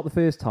 This is not the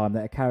first time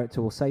that a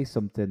character will say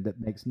something that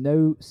makes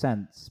no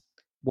sense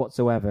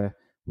whatsoever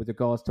with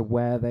regards to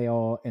where they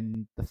are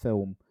in the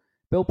film.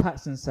 Bill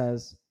Paxton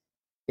says,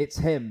 "It's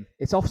him."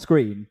 It's off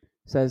screen.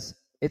 Says,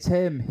 "It's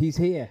him. He's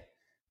here,"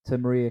 to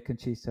Maria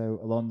Conchita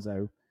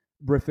Alonso,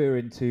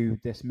 referring to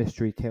this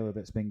mystery killer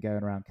that's been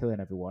going around killing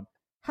everyone.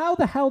 How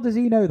the hell does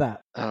he know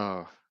that?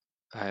 Oh,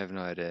 I have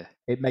no idea.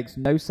 It makes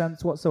no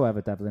sense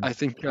whatsoever, Devlin. I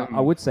think I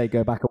would say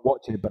go back and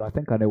watch it, but I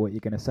think I know what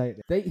you're going to say.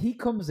 He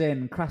comes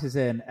in, crashes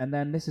in, and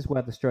then this is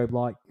where the strobe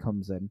light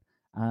comes in,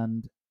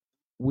 and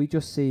we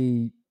just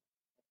see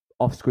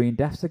off-screen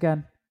deaths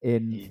again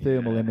in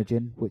thermal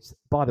imaging, which,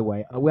 by the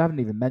way, we haven't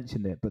even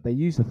mentioned it, but they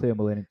use the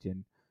thermal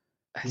imaging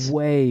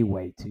way,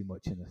 way too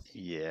much in this.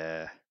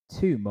 Yeah.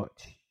 Too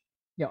much.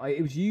 Yeah,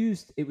 it was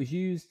used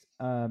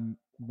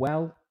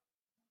well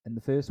in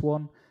the first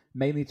one,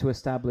 mainly to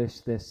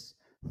establish this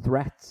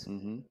threat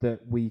that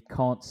we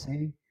can't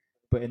see,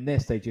 but in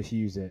this they just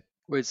use it.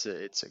 Well, it's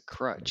a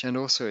crutch, and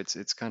also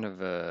it's kind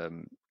of a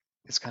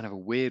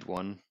weird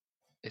one.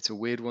 It's a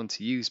weird one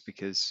to use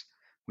because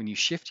when you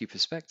shift your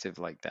perspective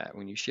like that,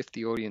 when you shift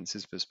the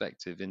audience's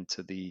perspective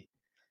into the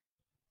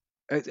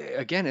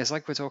again, it's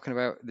like we're talking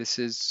about. This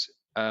is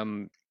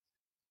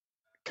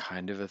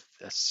kind of a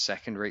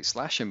second-rate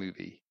slasher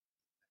movie.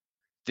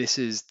 This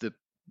is the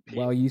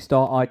well, you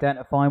start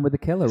identifying with the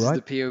killer, this right?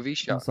 is the POV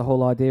shot. That's the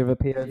whole idea of a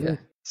POV. Yeah.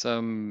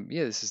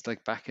 This is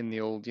like back in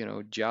the old,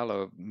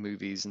 Giallo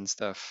movies and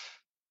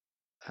stuff.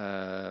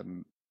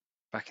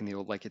 Back in the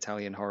old like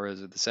Italian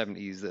horrors of the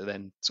 70s that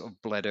then sort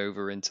of bled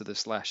over into the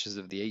slashers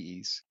of the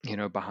 80s.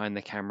 Behind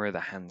the camera, the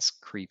hands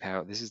creep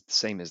out. This is the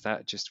same as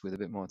that, just with a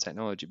bit more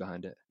technology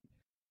behind it.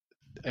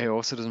 It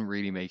also doesn't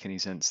really make any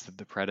sense that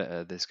the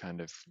Predator, this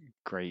kind of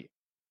great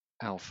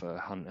alpha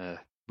hunter,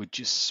 would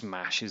just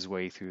smash his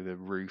way through the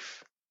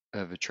roof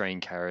of a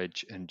train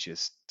carriage and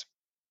just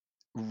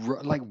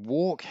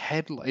walk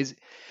headlong.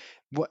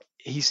 What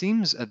he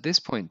seems at this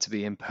point to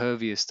be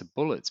impervious to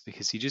bullets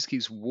because he just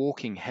keeps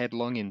walking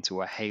headlong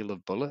into a hail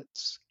of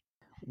bullets.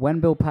 When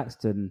Bill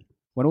Paxton,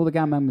 when all the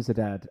gang members are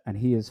dead and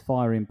he is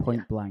firing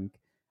point blank,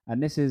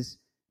 and this is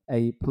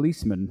a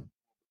policeman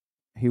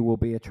who will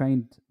be a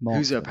trained marksman.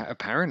 Who's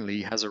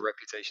apparently has a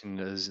reputation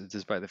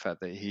despite the fact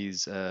that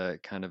he's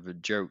kind of a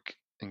joke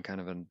and kind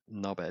of a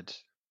knobhead.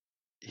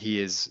 He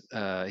has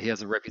a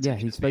reputation. Yeah,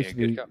 he's supposed to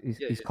be.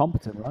 He's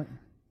competent, right?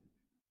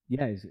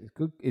 Yeah, he's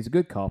good. He's a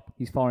good cop.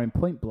 He's firing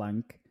point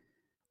blank,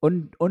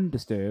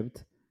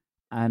 undisturbed,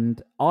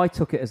 and I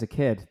took it as a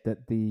kid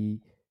that the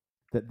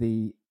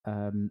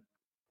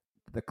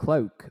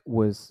cloak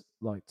was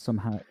like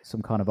somehow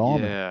some kind of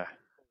armor,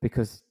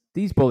 because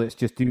these bullets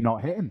just do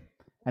not hit him.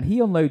 And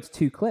he unloads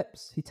 2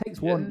 clips. He takes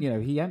one,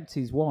 he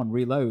empties one,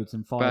 reloads,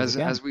 and fires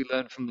again. As we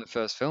learned from the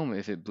first film,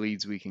 if it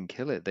bleeds, we can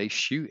kill it. They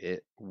shoot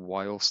it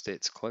whilst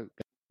it's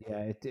cloaked.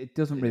 Yeah, it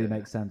doesn't really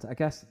make sense. I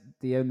guess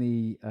the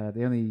only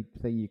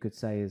thing you could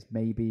say is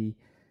maybe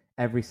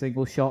every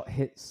single shot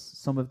hits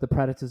some of the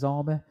Predator's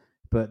armor,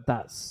 but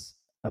that's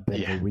a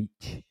bit of a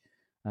reach.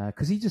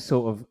 Because he just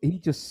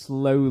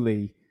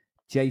slowly,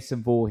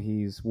 Jason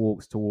Voorhees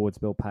walks towards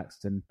Bill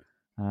Paxton,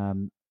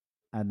 and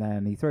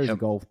then he throws a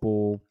golf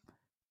ball.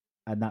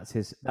 And that's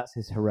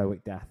his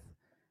heroic death.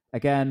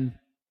 Again,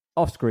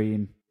 off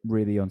screen,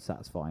 really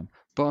unsatisfying.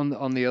 But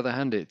on the other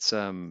hand, it's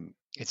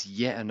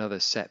yet another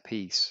set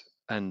piece.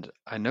 And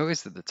I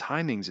noticed that the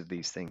timings of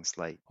these things,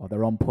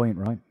 they're on point,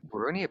 right?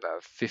 We're only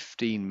about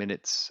 15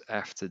 minutes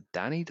after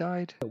Danny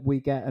died. We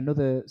get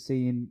another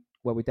scene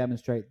where we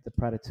demonstrate the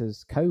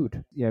Predator's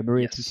code.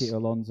 Maria Conchita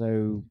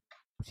Alonso,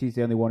 she's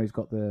the only one who's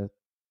got the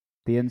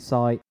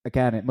insight.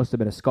 Again, it must have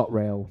been a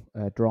ScotRail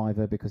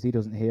driver because he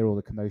doesn't hear all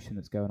the commotion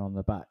that's going on in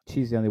the back.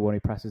 She's the only one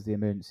who presses the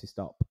emergency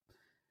stop.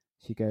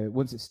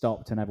 Once it's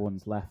stopped and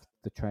everyone's left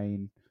the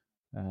train,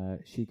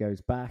 she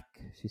goes back.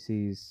 She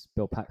sees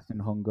Bill Paxton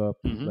hung up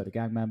with the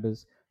gang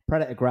members.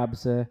 Predator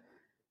grabs her,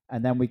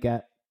 and then we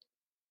get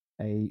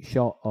a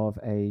shot of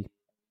a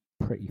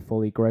pretty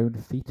fully grown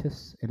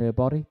fetus in her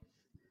body,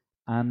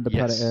 and the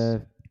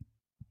Predator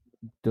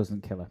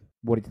doesn't kill her.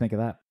 What did you think of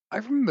that? I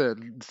remember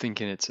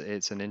thinking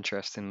it's an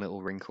interesting little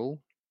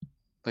wrinkle.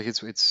 Like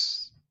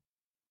it's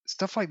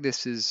stuff like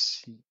this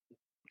is,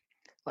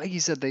 like you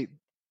said,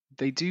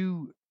 they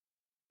do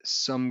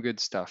some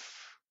good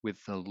stuff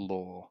with the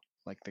lore,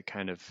 like the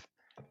kind of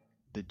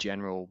the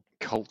general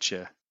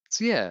culture.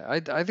 So yeah,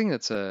 I think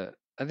it's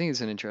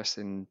an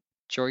interesting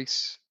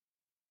choice.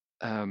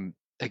 Again,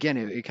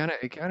 it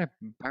kind of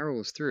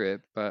barrels through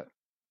it, but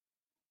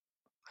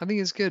I think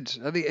it's good.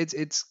 I think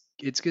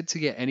it's good to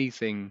get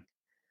anything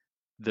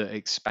that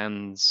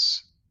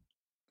expands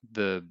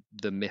the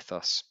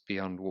mythos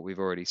beyond what we've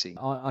already seen.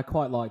 I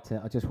quite liked it.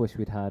 I just wish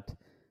we'd had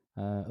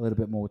a little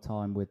bit more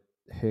time with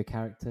her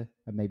character,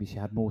 and maybe she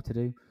had more to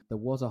do. There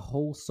was a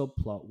whole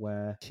subplot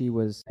where she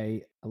was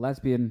a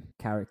lesbian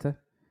character,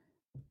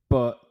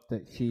 but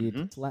that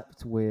she'd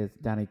slept with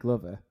Danny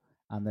Glover,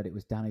 and that it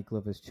was Danny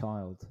Glover's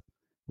child.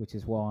 which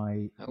is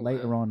why Oh,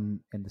 later wow. on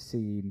in the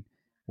scene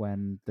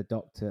when the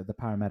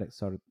paramedics,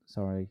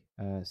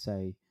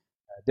 say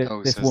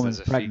Oh, this says there's woman's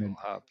a fecal pregnant,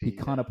 he heartbeat.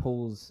 kind of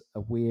pulls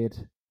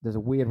there's a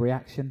weird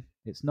reaction.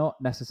 It's not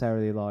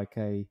necessarily like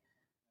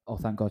oh,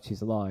 thank God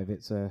she's alive.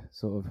 It's a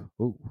sort of,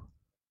 ooh,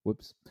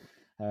 whoops.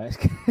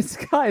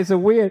 It's a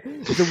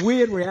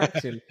weird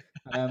reaction.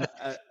 I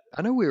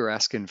know we were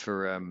asking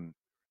for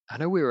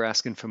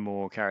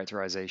more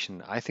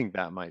characterization. I think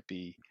that might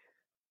be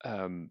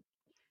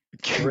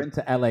we're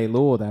into LA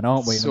law then,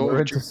 aren't we? And sort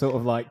we're of into sort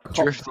of like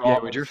cop we're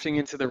dramas. drifting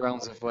into the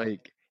realms of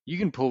like you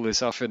can pull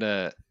this off in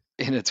a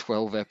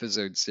 12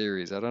 episode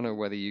series. I don't know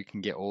whether you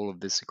can get all of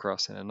this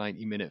across in a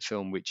 90-minute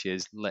film, which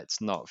is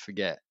let's not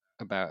forget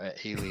about an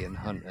alien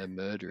hunter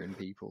murdering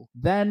people.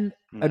 Then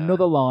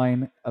another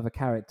line of a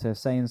character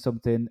saying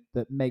something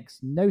that makes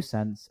no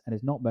sense and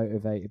is not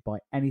motivated by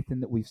anything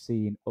that we've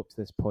seen up to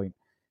this point.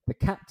 The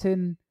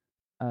captain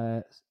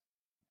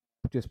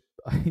just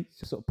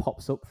sort of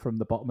pops up from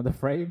the bottom of the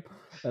frame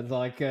and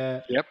like,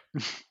 Yep.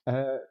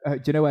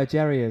 do you know where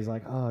Jerry is?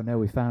 Like, oh no,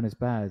 we found his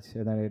badge.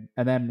 And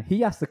then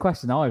he asked the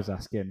question I was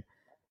asking.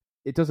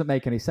 It doesn't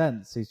make any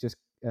sense. He's just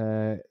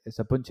it's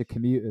a bunch of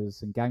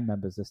commuters and gang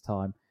members this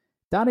time.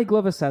 Danny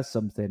Glover says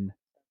something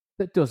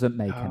that doesn't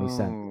make any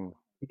sense. Oh,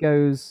 He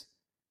goes,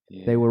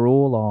 they were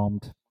all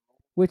armed,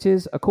 which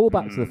is a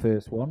callback to the Mm.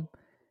 first one.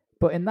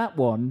 But in that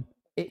one,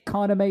 it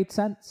kind of made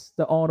sense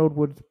that Arnold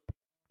would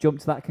jump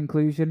to that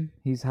conclusion.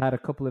 He's had a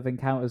couple of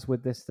encounters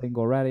with this thing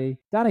already.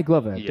 Danny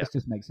Glover, Yeah. this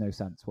just makes no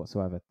sense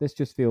whatsoever. This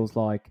just feels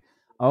like,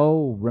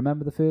 oh,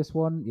 remember the first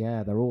one?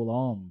 Yeah, they're all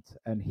armed.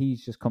 And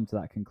he's just come to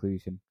that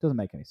conclusion. Doesn't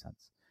make any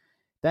sense.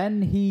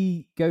 Then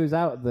he goes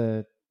out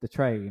the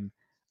train,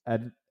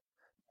 and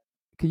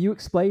can you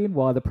explain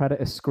why the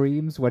Predator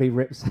screams when he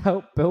rips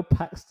out Bill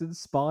Paxton's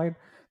spine?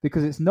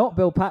 Because it's not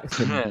Bill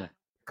Paxton.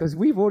 Because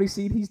we've already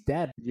seen he's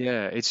dead.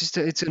 Yeah, it's just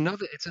it's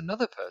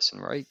another person,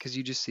 right? Because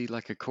you just see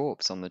like a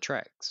corpse on the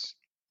tracks,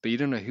 but you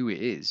don't know who it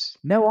is.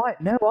 No,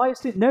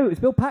 it's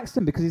Bill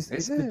Paxton because it's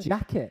Is the it?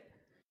 jacket.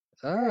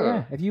 Oh,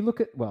 Yeah, if you look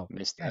at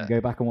missed again, that.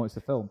 go back and watch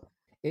the film.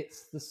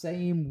 It's the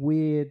same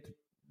weird,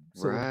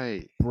 sort of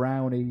Right.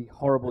 browny,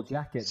 horrible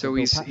jacket So that Bill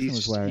he's Paxton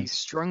was wearing. he's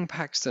strung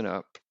Paxton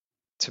up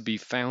to be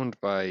found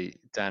by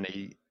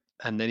Danny,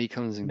 and then he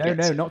comes and No,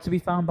 gets him. not to be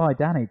found by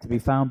Danny, to be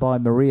found by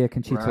Maria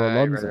Conchita Right,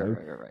 Alonso.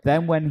 right.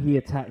 Then when he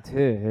attacked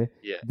her,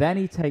 Yeah. then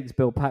he takes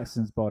Bill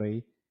Paxton's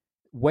body,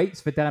 waits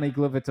for Danny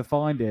Glover to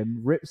find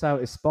him, rips out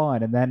his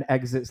spine, and then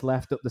exits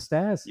left up the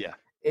stairs. Yeah.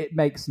 It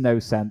makes no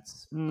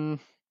sense. No,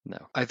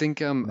 I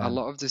think a No.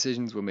 lot of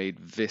decisions were made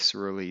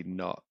viscerally,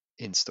 not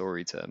in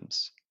story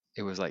terms.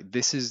 It was like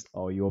this is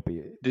Oh,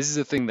 this is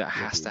a thing that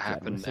has being to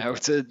happen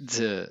generous now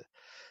again.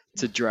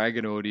 to drag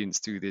an audience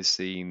through this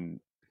scene.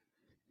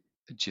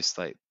 Just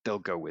like they'll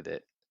go with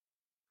it.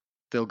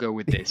 They'll go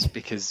with this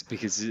because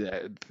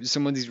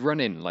somebody's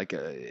running like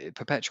a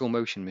perpetual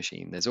motion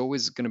machine. There's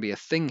always going to be a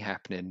thing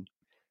happening.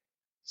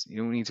 So you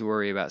don't need to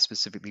worry about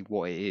specifically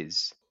what it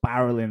is.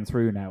 Barreling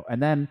through now.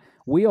 And then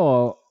we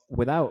are,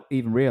 without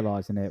even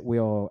realizing it, we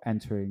are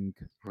entering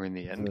We're in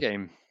the end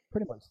game.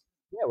 pretty much.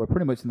 Yeah, we're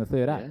pretty much in the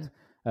third act.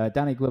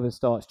 Danny Glover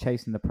starts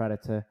chasing the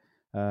Predator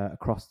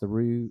across the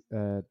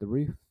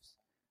roofs.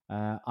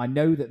 I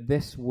know that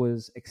this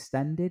was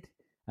extended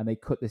and they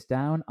cut this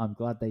down. I'm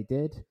glad they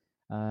did.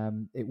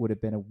 It would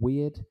have been a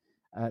weird.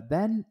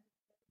 Then,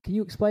 can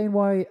you explain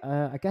why?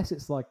 I guess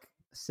it's like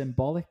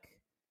symbolic.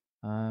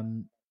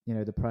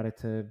 The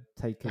Predator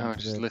taking to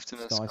just the lifting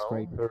a skull?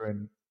 skyscraper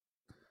and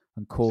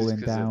Just calling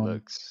 'cause down the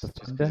just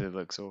 'cause thunder. it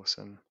looks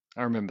awesome.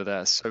 I remember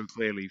that so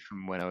clearly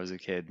from when I was a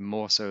kid,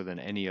 more so than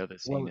any other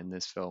scene in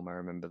this film. I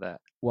remember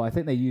that. Well, I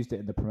think they used it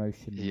in the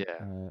promotion.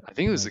 Yeah, I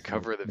think it was the promotional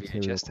cover of the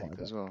material VHS quite a tape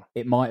bit. as well.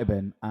 It might have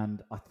been,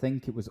 and I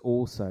think it was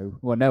also.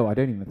 Well, no, I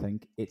don't even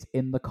think it's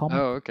in the comic.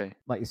 Oh, okay.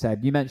 Like you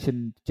said, you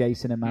mentioned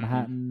Jason in Mhm.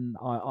 Manhattan.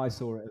 I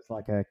saw it as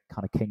like a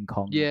kind of King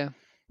Kong Yeah,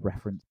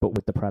 reference, but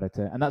with the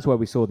Predator, and that's where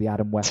we saw the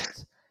Adam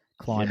West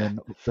climbing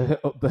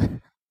up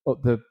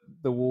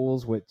the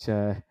walls. Which,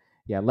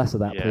 less of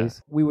that, Yeah.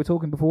 please. We were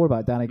talking before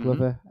about Danny Mhm.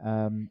 Glover,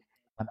 and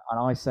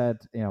I said,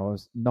 I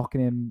was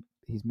knocking him.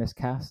 He's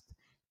miscast.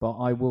 But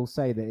I will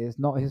say that it's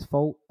not his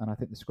fault, and I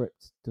think the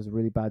script does a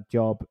really bad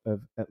job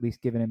of at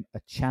least giving him a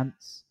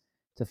chance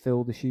to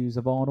fill the shoes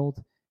of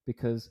Arnold.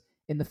 Because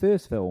in the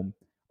first film,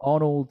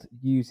 Arnold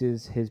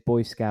uses his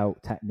Boy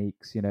Scout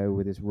techniques,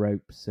 with his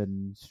ropes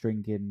and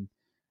stringing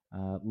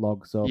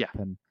logs up, Yeah.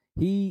 and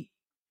he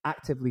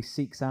actively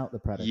seeks out the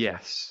Predator.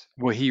 Yes.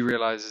 Well, he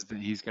realizes that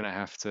he's going to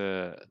have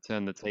to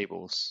turn the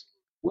tables.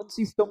 Once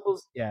he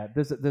stumbles,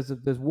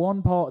 there's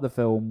one part of the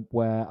film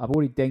where I've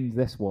already dinged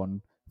this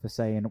one for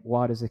saying,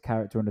 why does the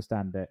character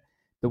understand it?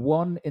 The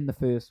one in the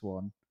first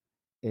one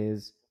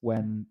is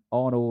when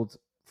Arnold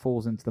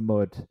falls into the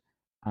mud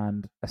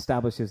and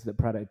establishes that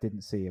Predator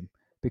didn't see him.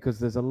 Because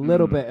there's a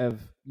little bit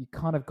of, you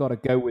kind of got to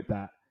go with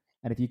that.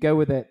 And if you go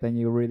with it, then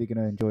you're really going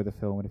to enjoy the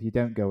film. And if you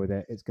don't go with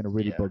it, it's going to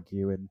really bug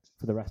you. And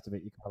for the rest of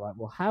it, you're kind of like,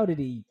 well, how did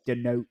he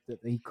denote that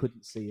he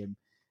couldn't see him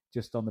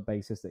just on the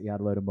basis that he had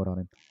a load of mud on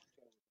him?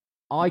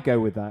 I go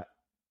with that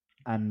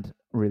and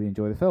really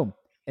enjoy the film.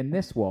 In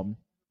this one,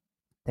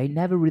 they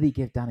never really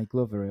give Danny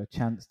Glover a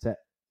chance to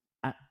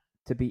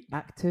be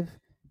active,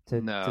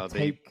 to No,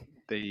 take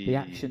the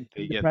action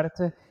to they the get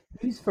Predator.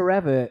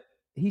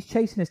 He's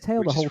chasing his tail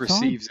we the just whole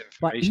time. receives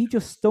Like he information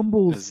just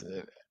stumbles.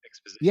 as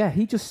exposition. Yeah,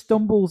 he just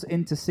stumbles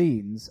into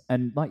scenes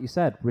and, like you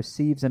said,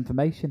 receives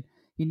information.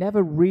 He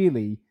never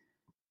really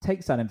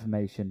takes that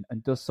information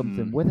and does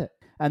something with it.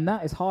 And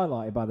that is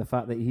highlighted by the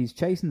fact that he's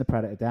chasing the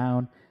Predator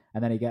down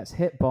and then he gets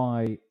hit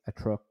by a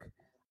truck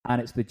and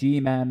it's the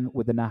G-men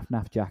with the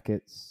naff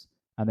jackets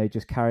and they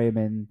just carry him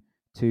in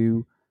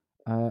to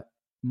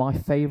my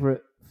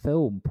favourite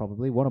film,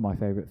 probably one of my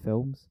favourite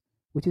films,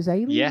 which is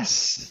Alien.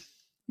 Yes.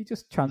 He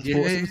just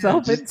transports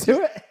himself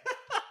into it.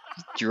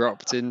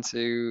 Dropped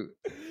into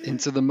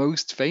the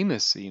most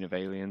famous scene of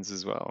Aliens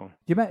as well.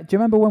 Do you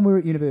remember when we were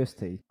at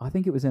university? I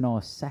think it was in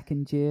our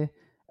second year.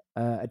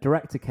 A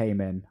director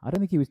came in. I don't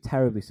think he was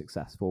terribly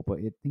successful, but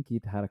I think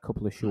he'd had a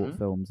couple of short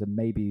films and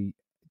maybe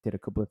did a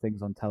couple of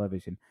things on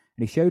television.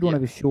 And he showed one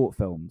of his short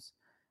films.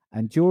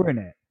 And during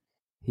it,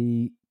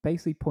 he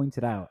basically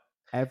pointed out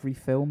every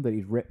film that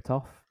he'd ripped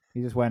off.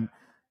 He just went,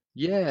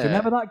 Yeah. do you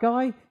remember that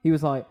guy? He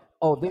was like,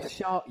 oh, this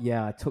shot,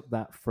 yeah, I took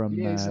that from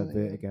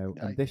Vertigo.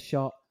 And this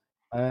shot,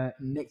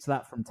 nicked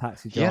that from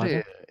Taxi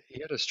Driver.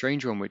 He had a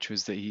strange one, which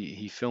was that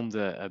he filmed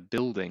a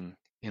building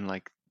in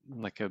like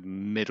a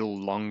middle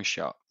long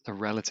shot, a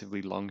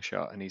relatively long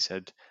shot, and he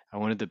said, I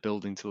wanted the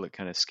building to look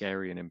kind of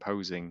scary and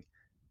imposing,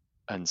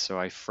 and so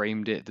I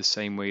framed it the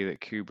same way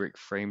that Kubrick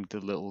framed the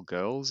little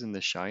girls in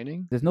The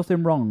Shining. There's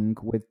nothing wrong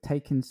with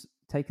taking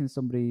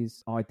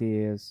somebody's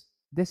ideas.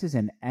 This is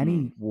in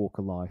any walk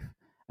of life,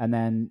 and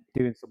then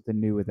doing something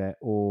new with it,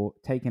 or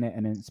taking it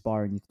and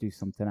inspiring you to do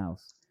something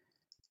else.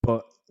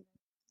 But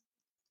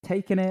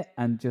taking it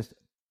and just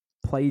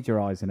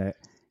plagiarizing it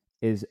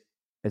is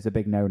a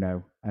big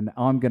no-no. And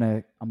I'm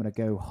gonna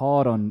go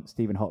hard on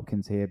Stephen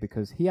Hopkins here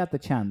because he had the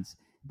chance.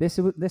 This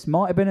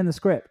might have been in the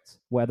script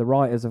where the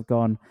writers have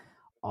gone,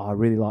 oh, I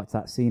really liked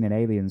that scene in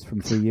Aliens from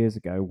 3 years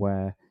ago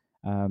where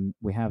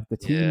we have the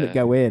team that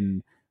go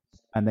in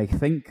and they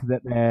think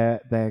that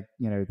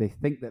they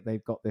think that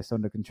they've got this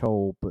under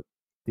control, but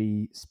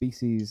the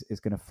species is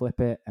going to flip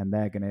it and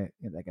they're gonna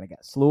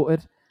get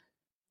slaughtered.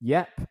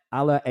 Yep,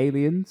 a la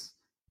Aliens.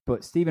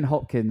 But Stephen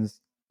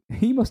Hopkins,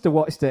 he must have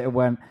watched it and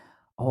went,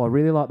 oh, I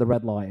really like the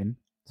red lighting,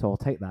 so I'll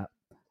take that.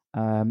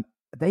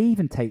 They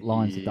even take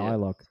lines of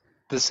dialogue.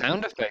 The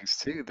sound effects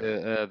too,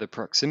 the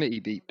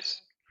proximity beeps.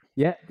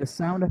 Yeah, the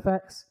sound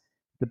effects,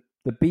 the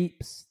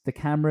beeps, the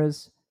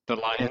cameras, the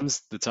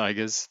lions, the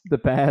tigers, the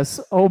bears.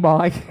 Oh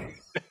my!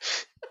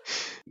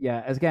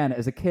 Yeah, as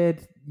a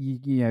kid,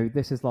 you know,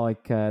 this is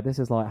like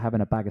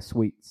having a bag of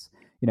sweets.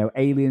 You know,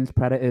 aliens,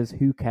 predators,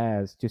 who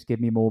cares? Just give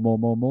me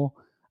more.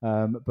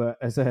 But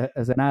as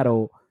an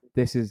adult,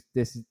 this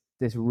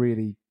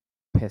really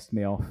pissed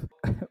me off.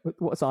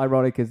 What's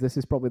ironic is this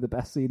is probably the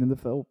best scene in the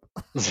film,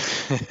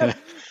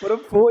 but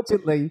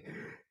unfortunately,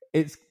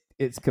 it's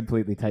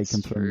completely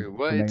taken from.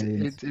 Well, from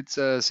Aliens. it's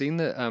a scene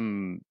that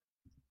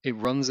it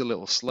runs a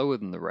little slower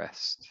than the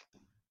rest,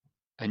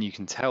 and you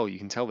can tell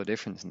the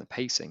difference in the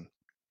pacing.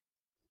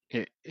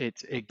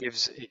 It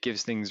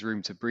gives things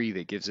room to breathe.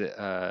 It gives it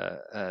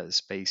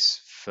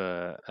space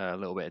for a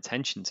little bit of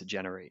tension to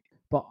generate.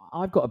 But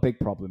I've got a big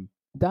problem.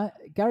 That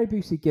Gary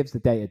Busey gives the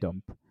data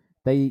dump.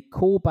 They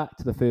call back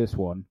to the first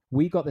one.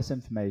 We got this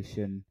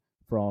information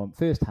from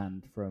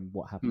firsthand from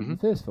what happened in the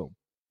first film.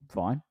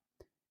 Fine.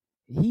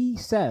 He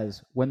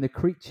says when the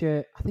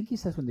creature's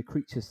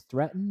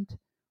threatened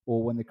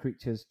or when the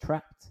creature's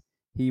trapped,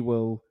 he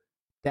will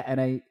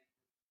detonate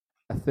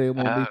a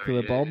thermal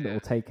nuclear bomb that will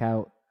take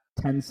out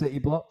 10 city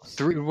blocks.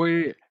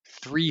 Didn't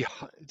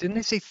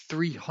they say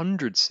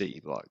 300 city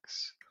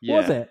blocks? Yeah.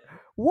 Was it?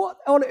 What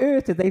on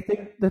earth did they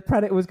think the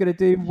Predator was going to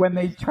do when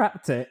they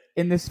trapped it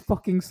in this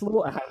fucking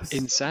slaughterhouse?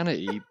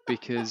 Insanity,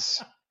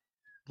 because,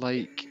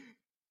 like,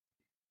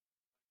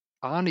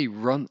 Arnie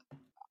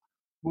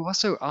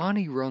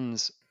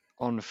runs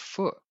on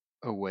foot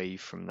away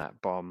from that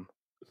bomb.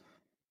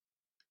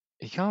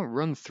 He can't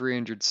run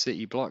 300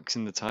 city blocks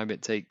in the time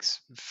it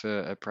takes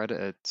for a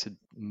Predator to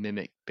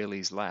mimic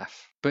Billy's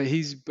laugh. But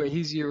he's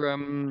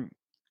willing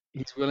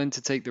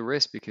to take the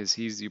risk because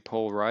he's your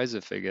Paul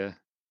Reiser figure.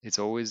 It's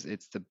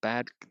the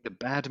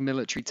bad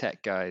military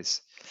tech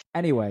guys.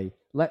 Anyway,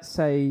 let's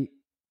say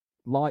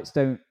lights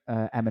don't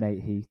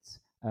emanate heat.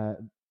 The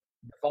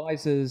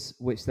visors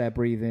which they're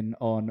breathing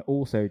on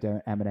also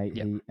don't emanate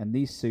heat, and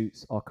these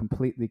suits are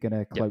completely going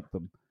to cloak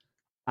them,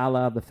 a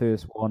la the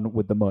first one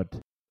with the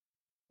mud.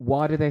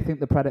 Why do they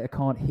think the Predator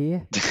can't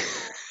hear?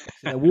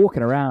 They're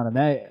walking around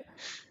and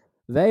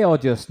they are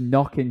just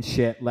knocking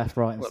shit left,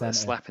 right, and center. They're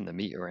slapping the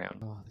meat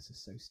around. Oh, this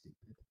is so stupid.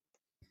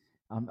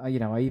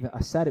 I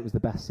said it was the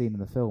best scene in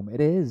the film.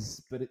 It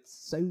is, but it's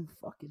so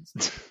fucking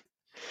stupid.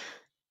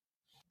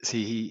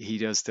 See, he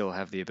does still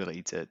have the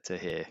ability to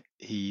hear.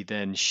 He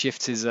then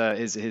shifts his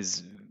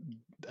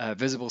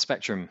visible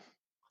spectrum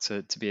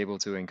to be able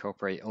to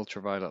incorporate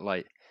ultraviolet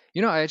light.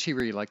 You know, I actually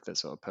really like that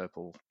sort of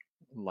purple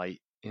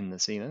light in the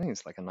scene. I think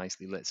it's like a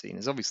nicely lit scene.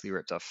 It's obviously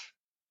ripped off.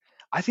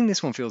 I think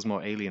this one feels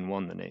more Alien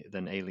 1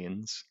 than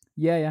Aliens,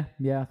 Yeah,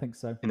 I think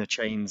so. in the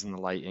chains and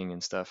the lighting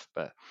and stuff.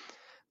 But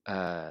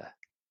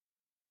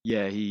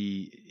yeah,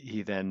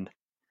 he then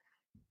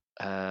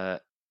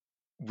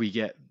we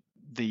get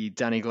the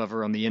Danny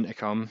Glover on the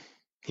intercom.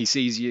 He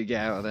sees you,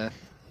 get out of there,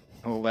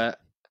 all that,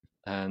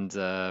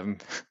 and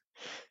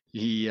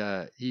he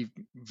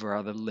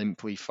rather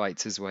limply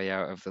fights his way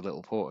out of the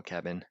little porter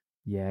cabin.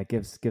 Yeah,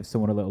 gives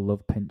someone a little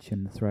love pinch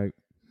in the throat.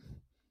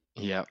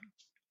 Yeah,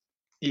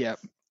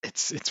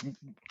 it's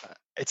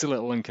a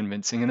little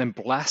unconvincing, and then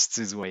blasts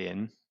his way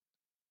in.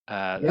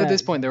 At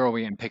this point, they're all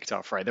getting picked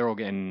off, right? They're all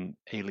getting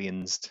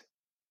aliensed.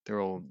 They're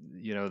all,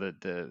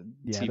 the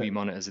TV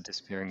monitors are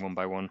disappearing one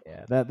by one.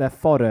 Yeah, they're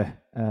fodder.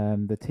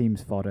 The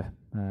team's fodder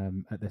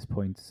at this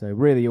point. So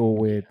really, all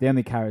weird. The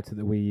only character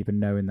that we even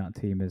know in that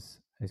team is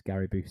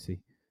Gary Busey,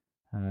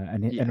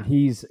 and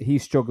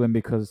he's struggling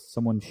because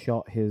someone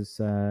shot his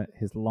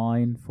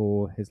line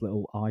for his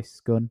little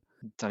ice gun.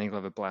 Danny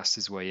Glover blasts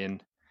his way in,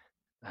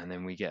 and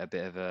then we get a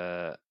bit of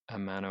a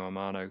mano a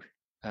mano.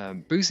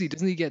 Busey,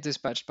 doesn't he get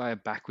dispatched by a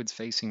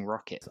backwards-facing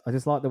rocket? I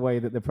just like the way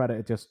that the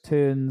Predator just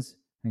turns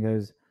and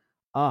goes,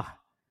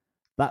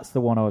 that's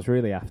the one I was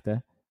really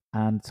after,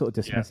 and sort of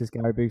dismisses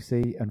Gary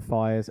Busey and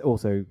fires.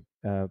 Also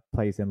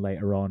plays in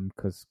later on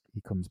because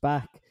he comes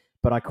back,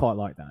 but I quite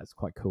like that. It's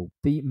quite cool.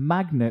 The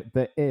magnet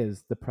that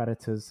is the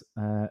Predator's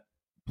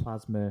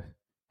plasma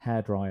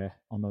hairdryer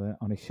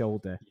on his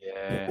shoulder,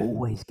 it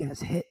always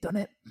gets hit, doesn't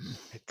it?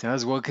 It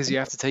does. Well, because you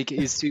have to take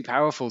it. It's too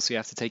powerful, so you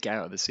have to take it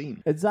out of the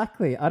scene.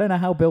 Exactly. I don't know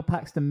how Bill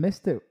Paxton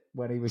missed it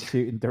when he was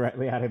shooting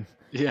directly at him.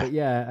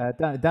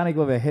 But Danny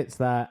Glover hits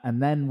that,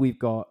 and then we've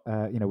got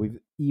we've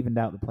evened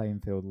out the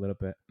playing field a little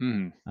bit.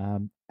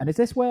 And is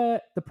this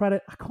where the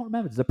Predator? I can't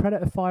remember. Does the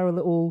Predator fire a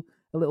little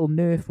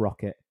Nerf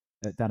rocket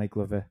at Danny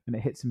Glover, and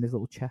it hits him in his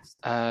little chest?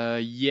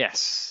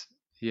 Yes.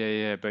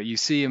 Yeah. But you've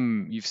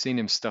seen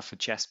him stuff a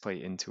chest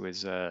plate into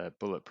his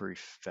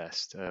bulletproof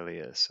vest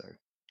earlier, so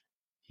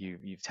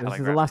you've telegraphed. This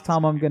is the last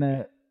time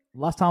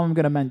I'm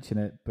gonna mention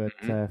it, but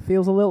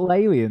feels a little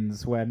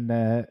Aliens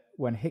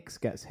when Hicks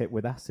gets hit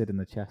with acid in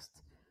the chest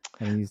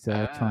and he's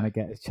trying to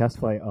get his chest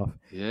plate off.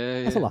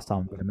 That's the last time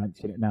I'm going to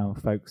mention it now,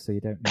 folks, so you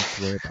don't need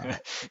to worry about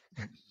it.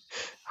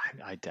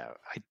 I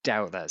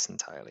doubt that's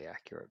entirely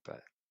accurate,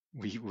 but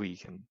we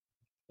can.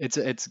 It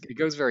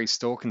goes very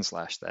stalk and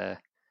slash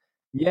there.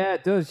 Yeah,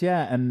 it does.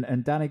 Yeah,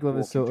 and Danny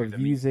Glover's sort of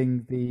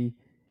using the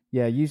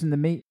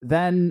meat.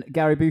 Then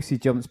Gary Busey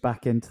jumps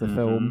back into the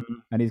film,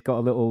 and he's got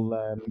a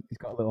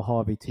little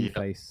Harvey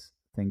Two-Face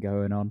thing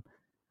going on,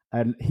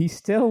 and he's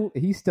still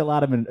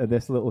adamant that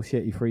this little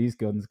shitty freeze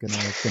gun's gonna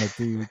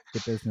do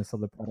the business on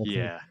the Predator.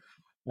 Yeah,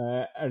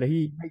 and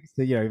he makes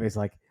he's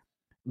like,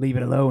 "Leave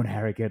it alone,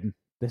 Harrigan.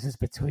 This is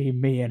between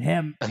me and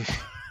him."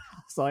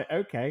 It's like,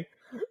 okay,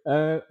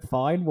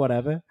 fine,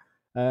 whatever.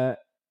 And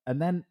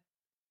then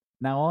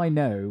now I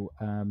know.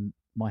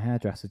 My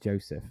hairdresser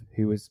Joseph,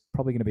 who was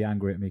probably going to be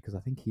angry at me because I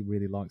think he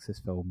really likes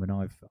this film, and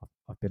I've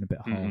been a bit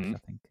harsh, I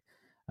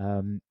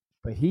think.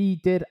 But he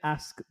did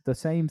ask the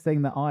same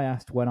thing that I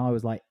asked when I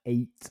was like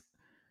 8.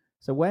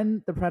 So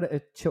when the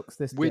Predator chucks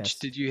this,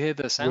 did you hear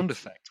the sound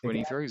effect when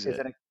he throws it?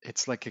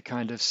 It's like a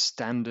kind of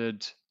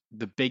standard,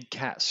 the big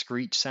cat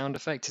screech sound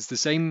effect. It's the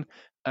same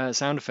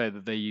sound effect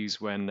that they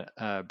use when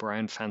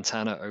Brian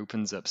Fantana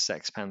opens up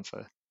Sex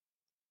Panther.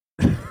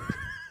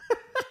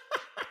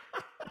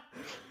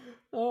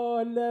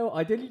 Oh no,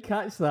 I didn't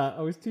catch that.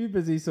 I was too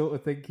busy sort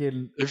of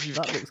thinking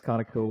that looks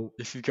kind of cool.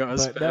 If you've got a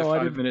spare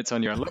 5 minutes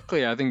on your,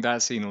 luckily I think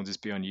that scene will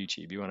just be on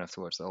YouTube. You won't have to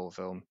watch the whole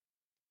film.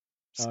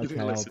 Okay,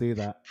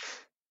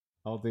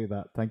 I'll do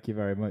that. Thank you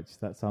very much.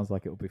 That sounds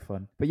like it'll be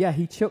fun. But yeah,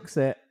 he chucks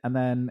it, and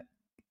then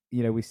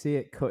we see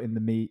it cutting the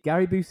meat.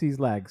 Gary Busey's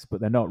legs,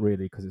 but they're not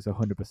really because it's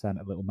 100%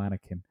 a little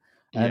mannequin.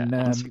 And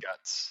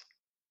guts.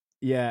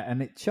 Yeah,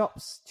 and it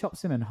chops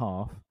him in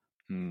half.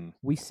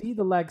 We see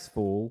the legs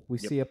fall. We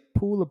see a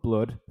pool of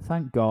blood.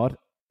 Thank God.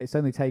 It's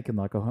only taken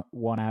like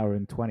 1 hour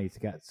and 20 to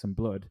get some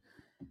blood.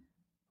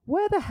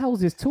 Where the hell's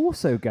his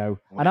torso go?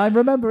 And I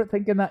remember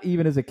thinking that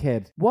even as a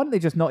kid. Why don't they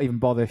just not even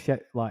bother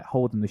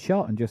holding the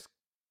shot and just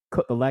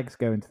cut the legs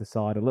going to the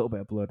side, a little bit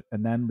of blood,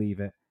 and then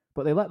leave it?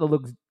 But they let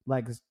the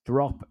legs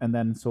drop and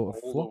then sort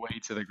of all flop. The way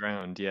to the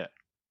ground, yeah.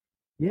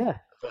 Yeah,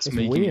 that's it's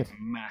making weird. It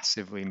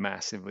massively,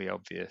 massively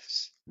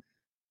obvious.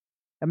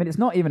 I mean, it's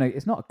not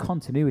a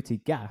continuity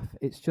gaffe.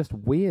 It's just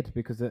weird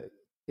because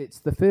it's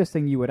the first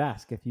thing you would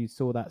ask if you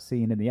saw that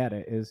scene in the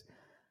edit is,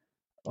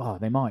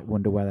 they might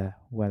wonder where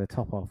the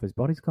top half of his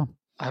body's gone.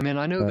 I mean,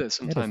 I know that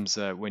sometimes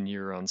when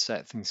you're on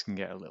set, things can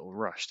get a little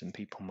rushed and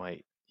people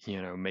might,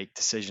 make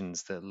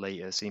decisions that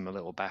later seem a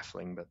little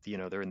baffling, but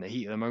they're in the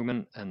heat of the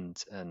moment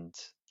and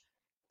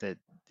that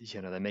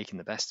they're making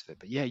the best of it.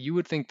 But yeah, you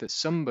would think that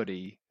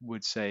somebody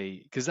would say,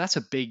 because that's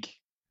a big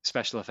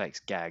special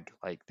effects gag.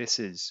 Like this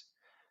is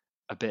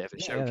a bit of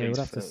a showcase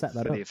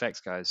for the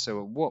effects guys. So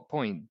at what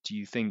point do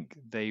you think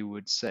they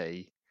would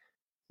say,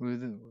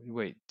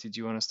 wait, did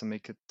you want us to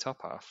make a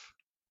top half?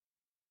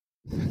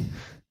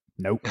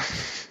 Nope.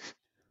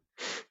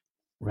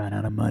 ran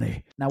out of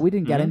money. Now, we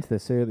didn't get into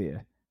this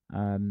earlier,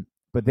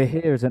 but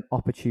here is an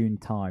opportune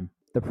time.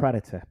 The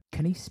Predator.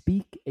 Can he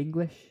speak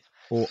English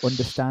or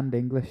understand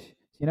English?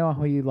 You know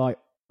how you like,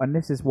 and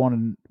this is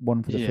one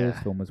for the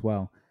first film as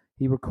well.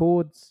 He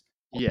records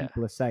what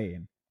people are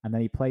saying, and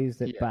then he plays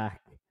it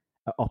back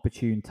at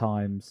opportune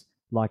times,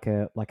 like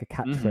a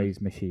catchphrase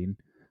machine.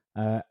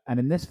 And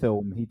in this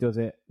film, he does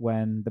it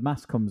when the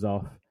mask comes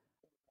off.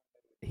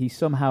 He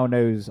somehow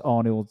knows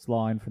Arnold's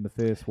line from the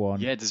first one.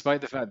 Yeah,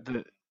 despite the fact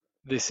that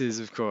this is,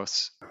 of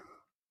course,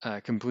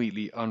 a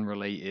completely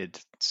unrelated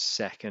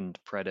second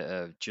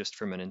predator, just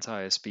from an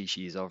entire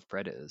species of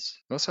predators.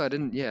 Also, I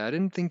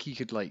didn't think he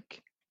could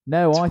like.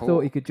 No, I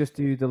thought he could just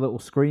do the little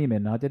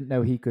screaming. I didn't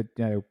know he could,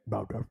 Yeah,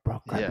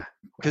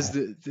 because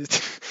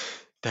that's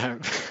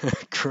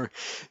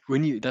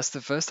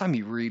the first time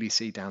you really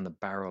see down the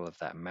barrel of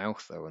that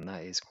mouth, though, and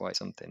that is quite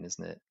something,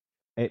 isn't it?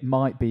 It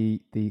might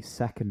be the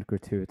second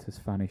gratuitous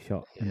fanny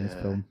shot in this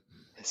film.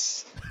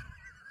 It's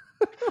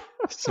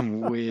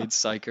some weird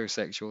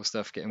psychosexual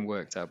stuff getting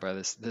worked out by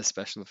the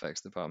special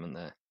effects department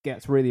there.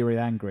 Gets really, really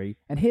angry.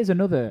 And here's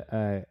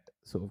another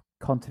sort of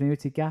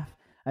continuity gaffe.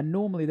 And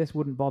normally this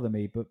wouldn't bother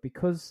me, but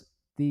because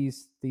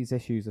these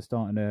issues are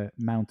starting to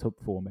mount up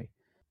for me,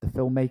 the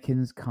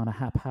filmmaking's kind of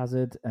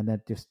haphazard, and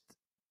they're just,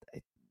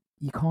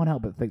 you can't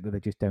help but think that they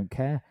just don't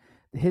care.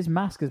 His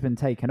mask has been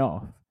taken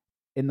off.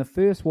 In the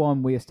first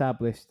one, we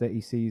established that he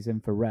sees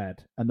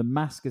infrared, and the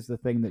mask is the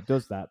thing that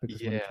does that,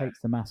 because when he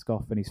takes the mask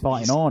off and he's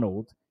fighting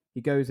Arnold,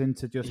 he goes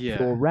into just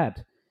pure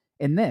red.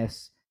 In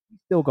this, he's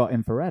still got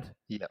infrared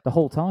the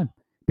whole time,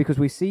 because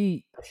we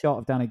see a shot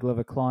of Danny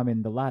Glover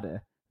climbing the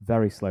ladder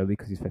very slowly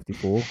because he's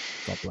 54.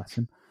 God bless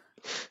him.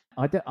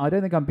 I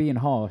don't think I'm being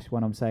harsh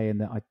when I'm saying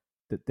that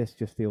this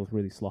just feels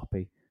really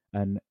sloppy,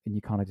 and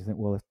you kind of just think,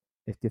 well,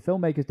 if the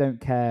filmmakers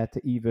don't care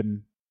to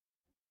even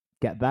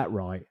get that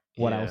right,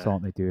 what else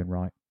aren't they doing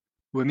right?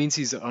 Well, it means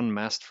he's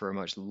unmasked for a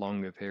much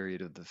longer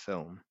period of the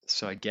film,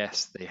 so I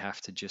guess they have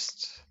to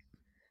just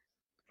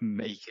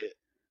make it.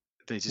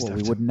 They just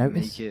have to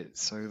make it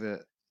so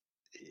that.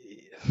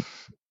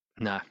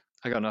 Nah,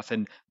 I got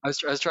nothing. I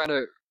was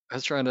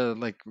trying to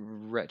like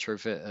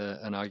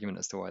retrofit an argument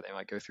as to why they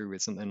might go through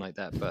with something like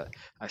that, but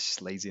that's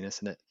just laziness,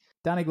 isn't it?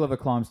 Danny Glover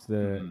climbs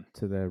to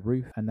the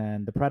roof, and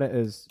then the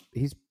Predators.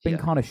 He's been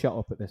kind of shot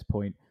up at this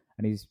point,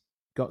 and he's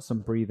got some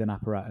breathing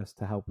apparatus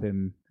to help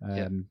him.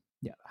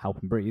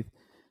 Help him breathe.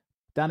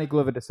 Danny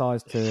Glover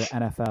decides to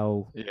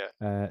NFL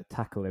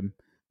tackle him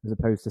as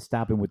opposed to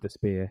stab him with the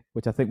spear,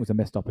 which I think was a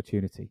missed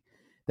opportunity.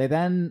 They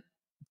then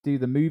do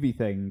the movie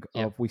thing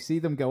of we see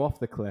them go off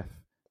the cliff,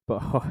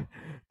 but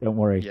don't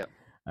worry,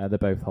 they're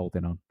both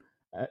holding on.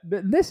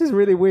 This is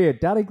really weird.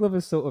 Danny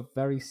Glover's sort of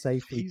very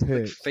safely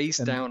perched. Like face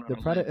down. The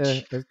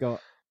Predator has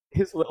got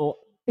his little.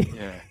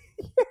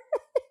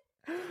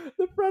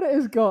 The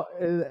Predator's got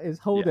is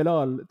holding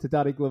on to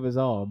Danny Glover's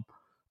arm,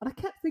 and I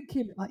kept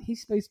thinking, like,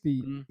 he's supposed to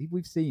be.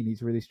 We've seen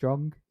he's really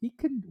strong. He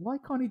can. Why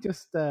can't he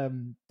just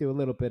do a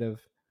little bit of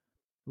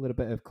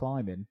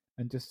climbing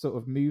and just sort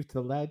of move to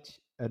the ledge,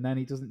 and then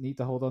he doesn't need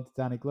to hold on to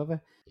Danny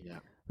Glover? Yeah.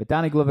 But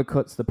Danny Glover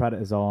cuts the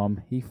Predator's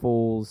arm. He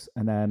falls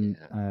and then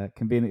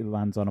conveniently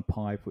lands on a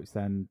pipe, which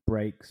then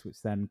breaks,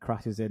 which then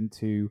crashes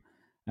into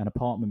an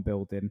apartment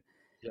building.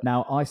 Yep.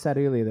 Now, I said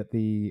earlier that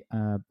the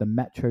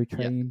metro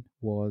train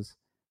was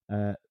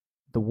the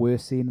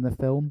worst scene in the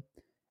film.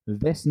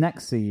 This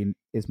next scene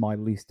is my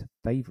least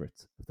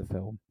favourite of the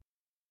film.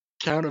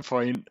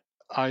 Counterpoint,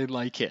 I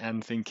like it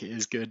and think it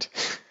is good.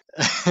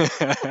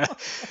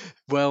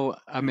 Well,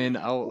 I mean,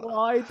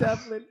 Why,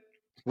 Devlin?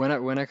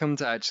 When I come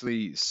to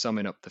actually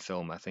summing up the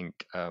film, I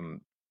think I'll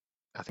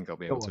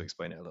be able to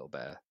explain it a little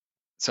better.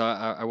 So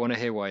I want to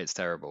hear why it's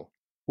terrible.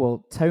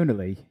 Well,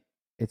 tonally,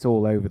 it's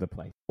all over the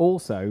place.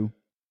 Also,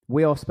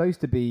 we are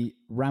supposed to be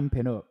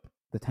ramping up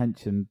the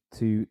tension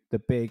to the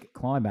big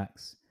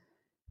climax.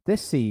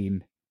 This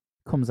scene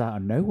comes out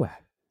of nowhere.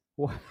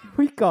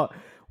 We got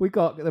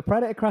the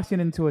Predator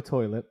crashing into a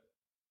toilet,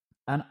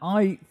 and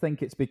I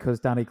think it's because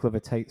Danny Glover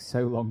takes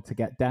so long to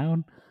get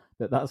down.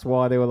 That's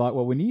why they were like,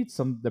 well, we need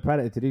the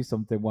Predator to do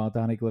something while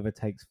Danny Glover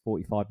takes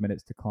 45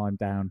 minutes to climb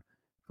down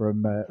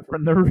from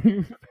the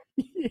roof.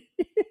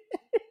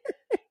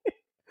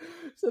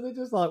 So they're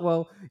just like,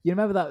 well, you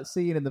remember that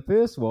scene in the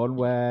first one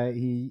where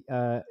he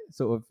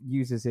sort of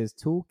uses his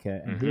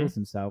toolkit and heals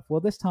himself? Well,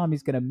 this time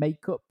he's going to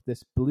make up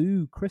this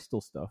blue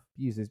crystal stuff,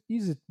 uses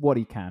what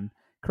he can,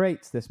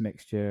 creates this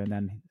mixture, and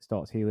then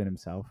starts healing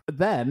himself. But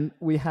then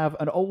we have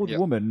an old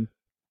woman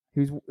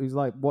who's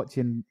like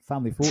watching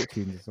Family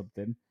Fortunes or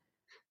something.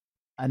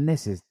 And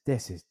this is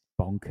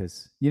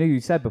bonkers. You know,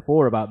 you said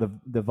before about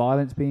the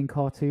violence being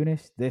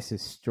cartoonish. This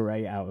is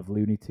straight out of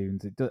Looney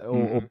Tunes.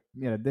 Or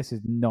this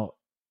is not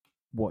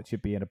what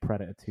should be in a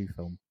Predator 2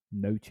 film.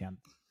 No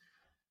chance.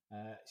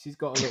 She's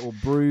got a little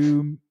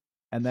broom,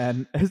 and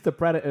then as the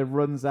Predator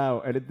runs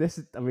out, and if this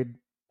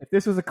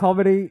was a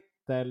comedy,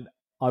 then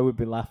I would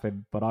be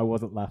laughing, but I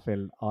wasn't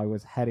laughing. I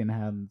was head in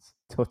hands,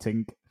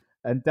 tutting.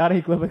 And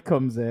Danny Glover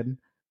comes in,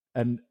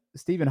 and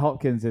Stephen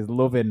Hopkins is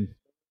loving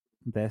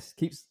this.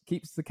 Keeps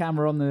the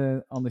camera on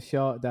the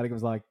shot. Danny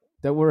was like,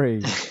 "Don't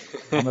worry,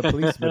 I'm a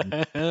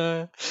policeman."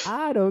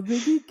 I don't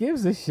think he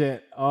gives a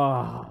shit.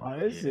 Oh,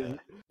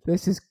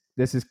 this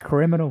is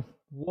criminal.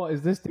 What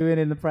is this doing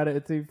in the Predator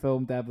 2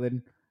 film,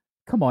 Devlin?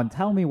 Come on,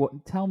 tell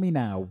me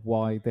now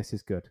why this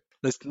is good.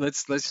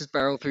 Let's just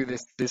barrel through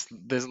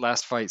this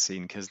last fight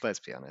scene, because let's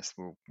be honest,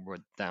 we're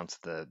down to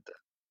the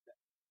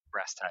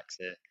brass tacks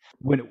here.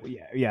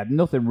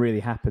 Nothing really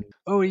happened.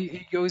 Oh,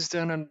 he goes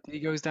down an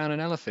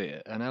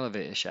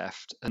elevator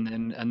shaft, and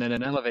then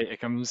an elevator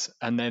comes,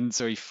 and then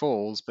so he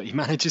falls, but he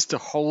manages to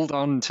hold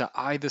on to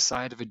either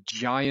side of a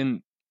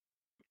giant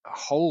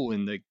hole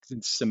in the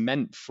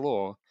cement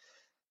floor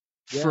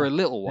for a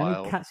little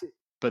while,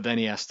 but then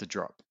he has to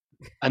drop,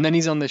 and then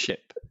he's on the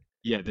ship.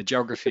 Yeah, the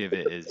geography of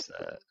it is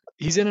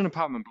he's in an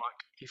apartment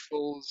block. He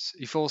falls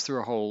through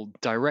a hole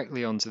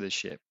directly onto the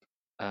ship.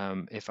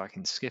 If I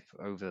can skip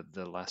over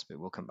the last bit,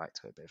 we'll come back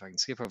to it. But if I can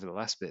skip over the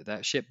last bit,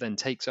 that ship then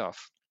takes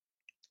off,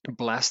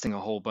 blasting a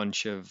whole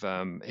bunch of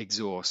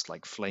exhaust,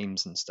 like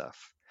flames and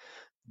stuff,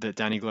 that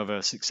Danny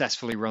Glover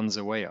successfully runs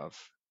away of,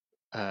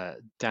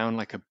 down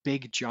like a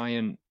big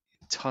giant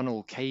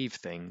tunnel cave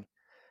thing,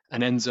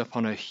 and ends up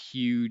on a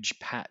huge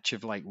patch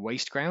of like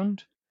waste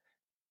ground.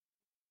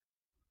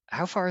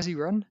 How far has he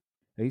run?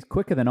 He's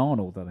quicker than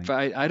Arnold, I think.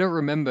 But I don't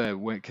remember,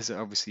 because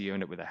obviously you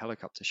end up with a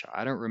helicopter shot.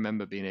 I don't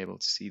remember being able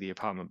to see the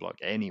apartment block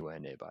anywhere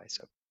nearby.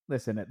 So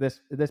listen, at this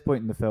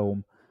point in the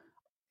film,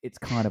 it's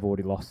kind of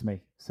already lost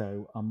me.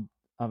 So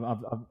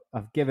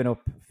I've given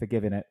up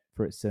forgiving it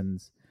for its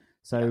sins.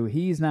 So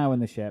he's now in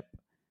the ship.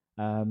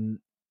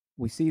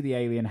 We see the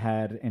alien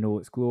head in all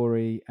its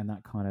glory, and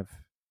that kind of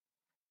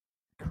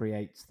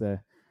creates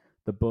the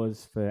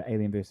buzz for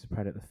Alien vs.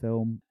 Predator the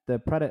film. The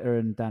Predator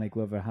and Danny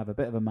Glover have a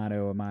bit of a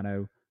mano a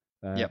mano.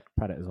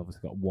 Predator's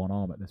obviously got one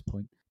arm at this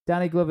point.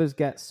 Danny Glover's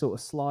gets sort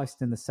of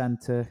sliced in the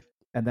center,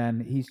 and then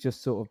he's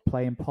just sort of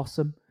playing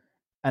possum,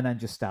 and then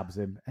just stabs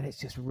him, and it's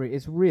just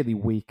it's really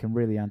weak and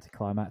really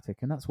anticlimactic,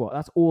 and that's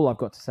all I've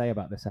got to say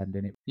about this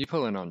ending. You're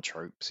pulling on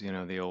tropes,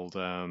 the old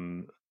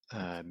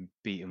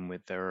beat 'em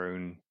with their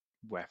own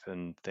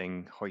weapon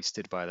thing,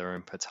 hoisted by their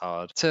own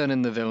petard,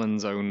 turning the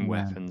villain's own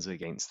weapons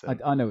against them.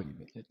 I know what you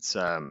mean. It's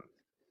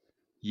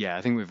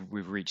I think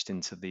we've reached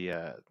into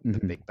the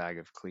big bag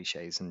of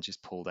cliches and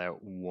just pulled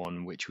out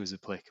one which was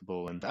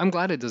applicable, and I'm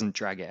glad it doesn't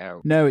drag it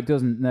out. No, it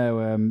doesn't.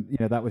 No,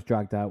 that was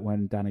dragged out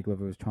when Danny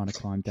Glover was trying to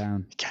climb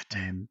down.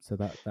 Goddamn. So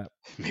that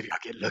maybe I'll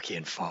get lucky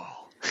and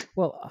fall.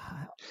 Well,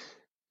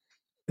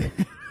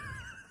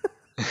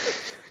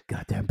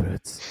 goddamn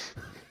birds.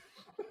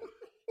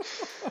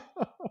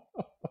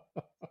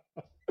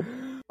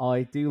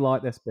 I do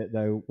like this bit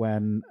though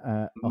when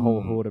a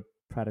whole horde of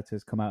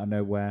predators come out of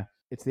nowhere.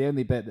 It's the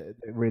only bit that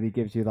really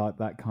gives you like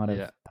that kind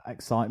of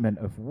excitement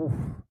of, woof,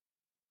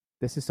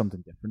 this is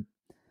something different.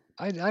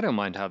 I don't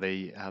mind how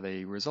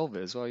they resolve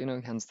it as well.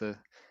 Hands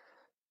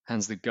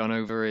the gun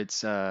over.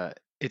 It's that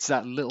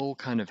little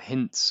kind of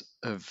hints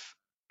of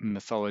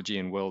mythology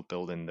and world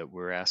building that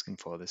we're asking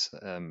for. This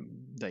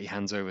that he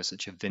hands over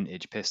such a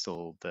vintage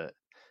pistol that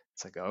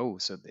it's like, oh,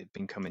 so they've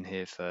been coming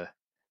here for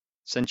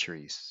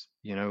centuries.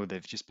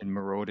 They've just been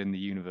marauding the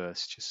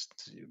universe,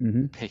 just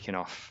picking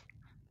off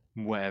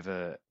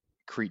whatever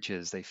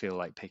creatures they feel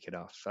like picking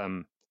off.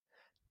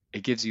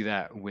 It gives you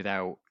that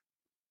without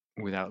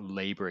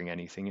laboring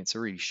anything. It's a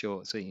really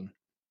short scene.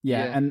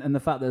 And the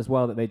fact that as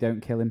well that they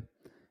don't kill him,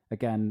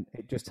 again,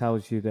 it just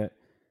tells you that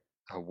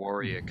a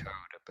warrior code,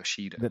 a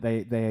Bushido, that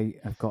they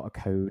have got a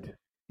code.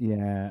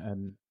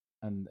 And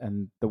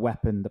the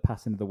weapon, the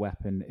passing of the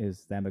weapon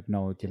is them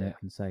acknowledging it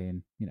and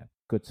saying,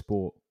 good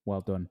sport, well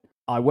done.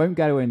 I won't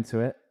go into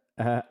it.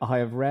 I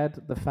have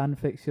read the fan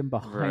fiction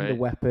behind the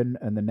weapon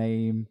and the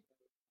name.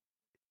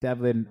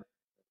 Devlin,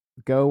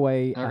 go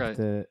away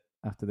after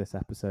this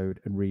episode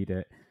and read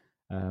it.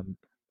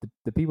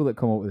 The people that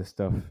come up with this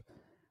stuff,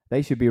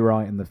 they should be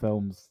writing the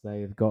films.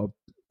 They've got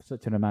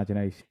such an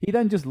imagination. He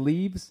then just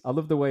leaves. I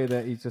love the way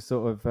that he's just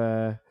sort of,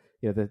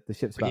 the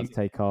ship's about to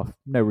take off.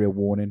 No real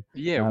warning.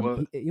 Yeah,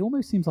 he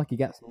almost seems like he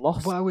gets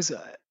lost. Well,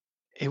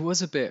 it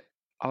was a bit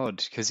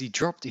odd because he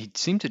dropped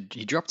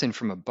in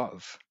from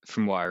above,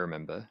 from what I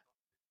remember.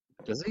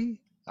 Does he?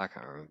 I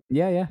can't remember.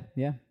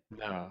 Yeah.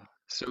 No.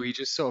 So he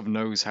just sort of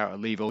knows how to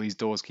leave. All these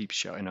doors keep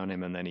shutting on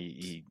him, and then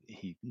he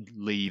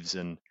leaves.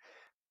 And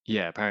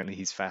apparently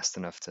he's fast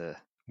enough to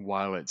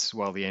while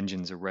the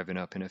engines are revving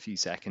up in a few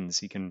seconds,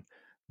 he can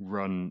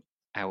run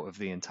out of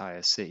the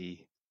entire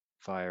city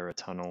via a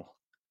tunnel,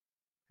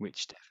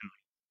 which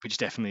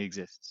definitely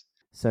exists.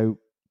 So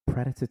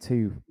Predator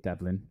 2,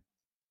 Devlin,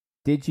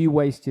 did you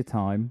waste your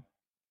time?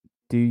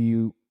 Do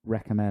you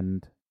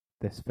recommend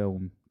this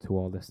film to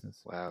our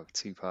listeners? Wow,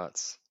 2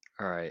 parts.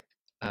 All right.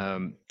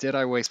 Did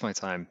I waste my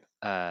time?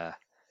 I'm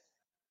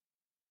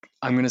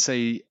going to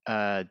say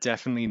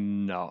definitely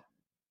not.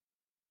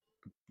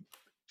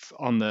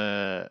 In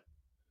the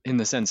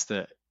sense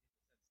that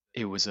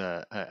it was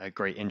a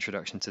great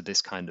introduction to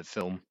this kind of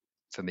film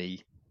for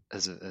me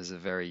as a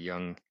very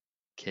young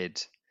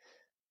kid.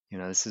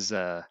 This is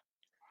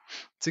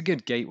it's a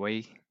good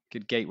gateway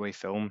good gateway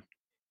film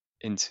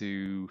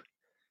into,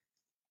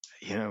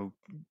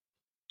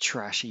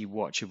 trashy,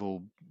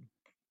 watchable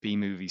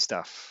B-movie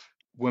stuff.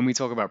 When we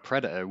talk about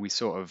Predator, we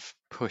sort of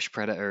push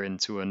Predator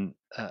into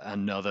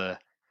another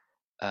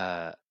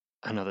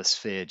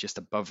sphere just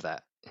above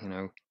that.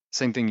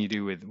 Same thing you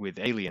do with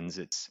Aliens.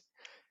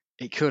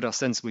 It could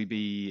ostensibly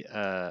be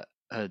a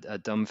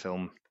dumb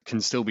film, can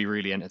still be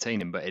really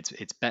entertaining, but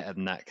it's better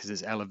than that because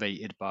it's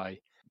elevated by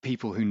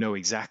people who know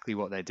exactly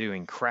what they're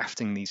doing,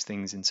 crafting these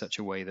things in such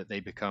a way that they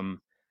become,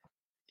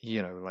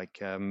 like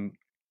a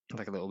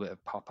little bit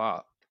of pop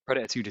art.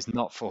 Predator 2 does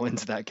not fall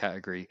into that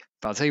category,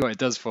 but I'll tell you what it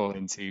does fall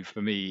into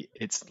for me.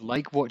 It's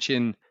like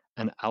watching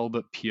an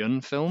Albert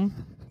Pyun film.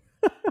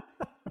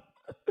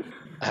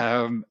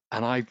 And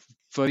I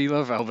bloody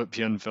love Albert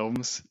Pyun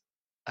films.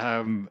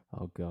 Oh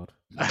God.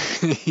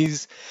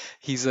 He's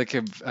like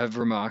a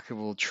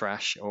remarkable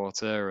trash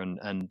author,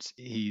 and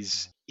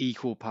he's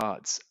equal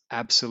parts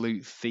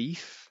absolute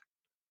thief,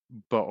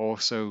 but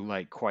also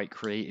like quite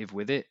creative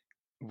with it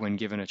when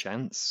given a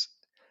chance.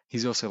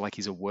 He's also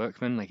he's a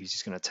workman, like he's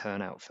just going to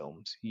turn out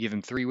films. You give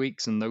him 3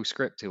 weeks and no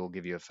script, he will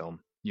give you a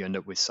film. You end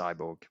up with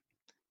Cyborg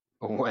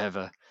or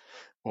whatever,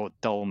 or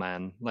Doll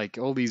Man, like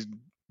all these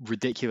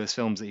ridiculous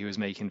films that he was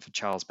making for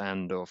Charles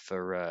Band or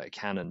for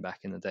Cannon back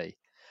in the day.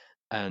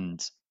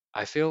 And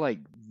I feel like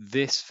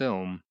this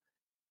film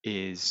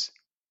is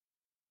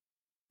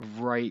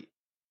right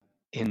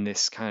in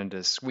this kind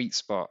of sweet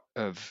spot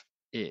of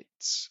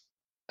its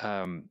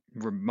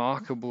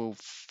remarkable,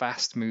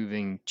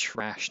 fast-moving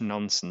trash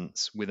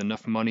nonsense with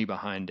enough money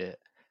behind it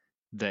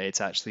that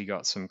it's actually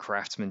got some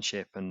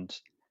craftsmanship. And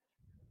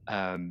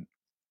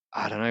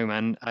I don't know,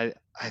 man. I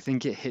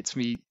think it hits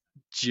me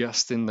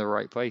just in the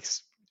right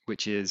place,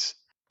 which is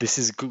this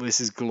is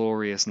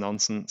glorious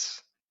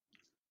nonsense.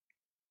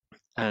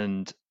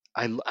 And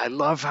I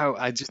love how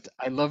I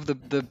love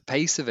the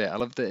pace of it. I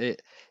love that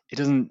it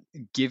doesn't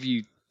give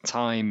you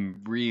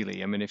time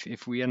really. I mean,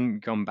 if we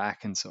hadn't gone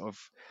back and sort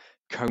of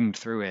combed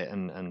through it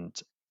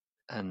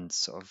and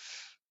sort of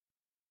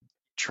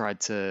tried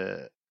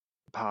to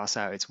parse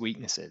out its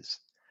weaknesses,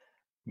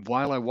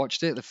 while I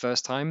watched it the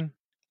first time,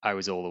 I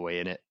was all the way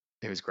in it.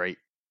 It was great.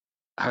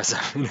 I was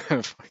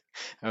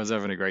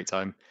having a great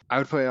time. I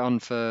would put it on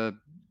for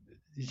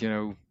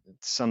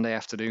Sunday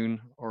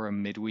afternoon or a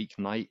midweek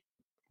night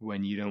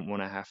when you don't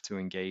want to have to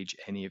engage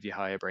any of your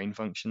higher brain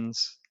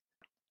functions.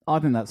 I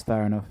think that's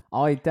fair enough.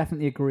 I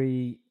definitely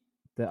agree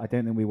that I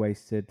don't think we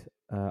wasted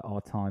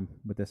our time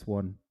with this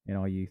one in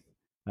our youth.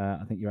 I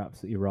think you're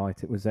absolutely right.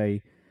 It was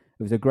a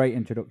great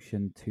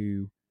introduction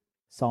to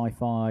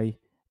sci-fi,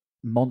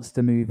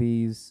 monster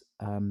movies.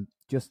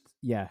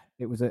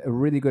 It was a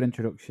really good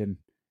introduction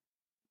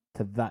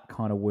to that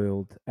kind of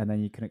world, and then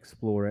you can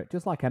explore it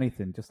just like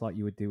anything, just like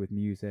you would do with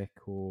music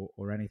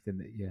or anything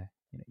that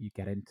you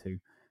get into.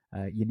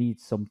 You need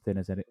something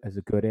as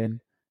a good in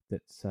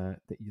that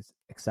is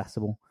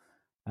accessible.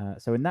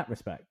 So in that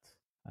respect,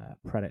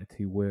 Predator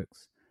 2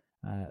 works.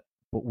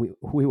 But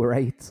we were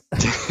 8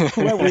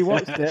 when we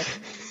watched it.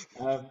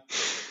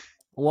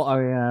 What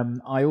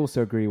I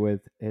also agree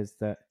with is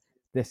that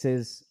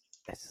it's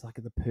like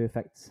the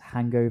perfect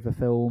hangover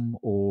film.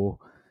 Or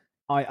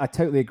I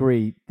totally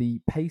agree. The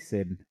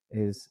pacing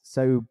is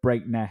so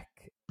breakneck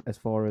as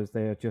far as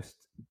they are just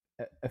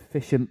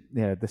efficient.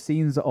 The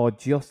scenes are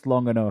just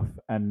long enough,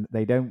 and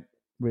they don't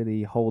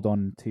really hold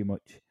on too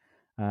much,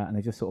 and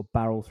they just sort of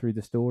barrel through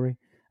the story.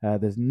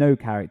 There's no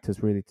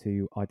characters really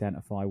to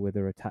identify with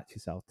or attach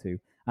yourself to,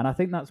 and I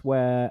think that's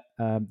where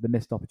the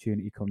missed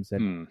opportunity comes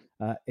in.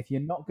 If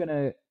you're not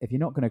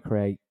gonna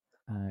create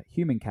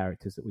human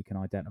characters that we can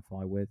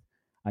identify with,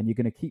 and you're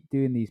gonna keep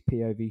doing these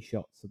POV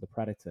shots of the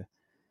Predator,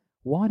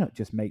 why not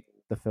just make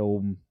the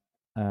film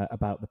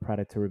about the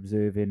Predator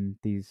observing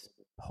these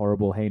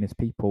horrible, heinous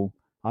people?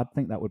 I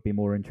think that would be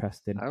more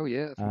interesting. Oh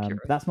yeah, I think you're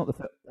right.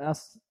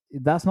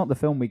 That's not the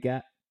film we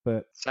get.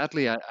 But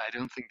sadly, I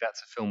don't think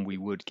that's a film we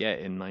would get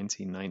in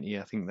 1990.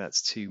 I think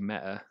that's too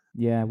meta.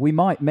 Yeah, we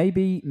might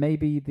maybe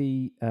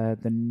the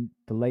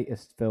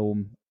latest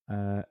film.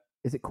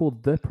 Is it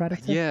called The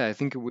Predator? Yeah, I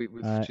think we've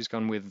just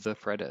gone with The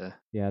Predator.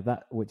 Yeah,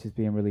 that which is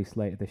being released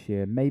later this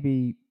year.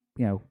 Maybe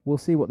we'll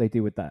see what they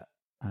do with that.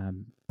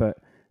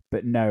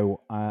 But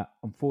no,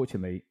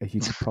 unfortunately, as you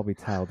can probably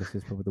tell, this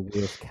is probably the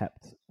worst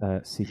kept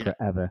secret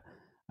ever.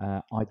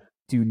 I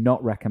do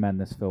not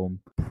recommend this film.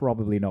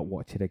 Probably not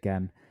watch it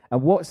again.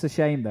 And what's a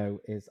shame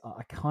though is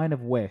I kind of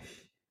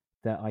wish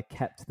that I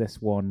kept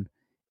this one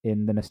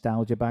in the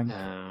nostalgia bank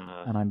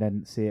and I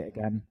didn't see it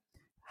again.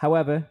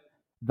 However,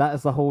 that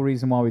is the whole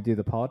reason why we do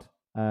the pod.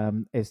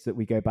 Is that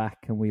we go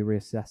back and we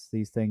reassess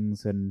these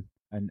things and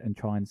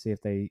try and see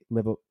if they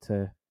live up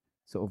to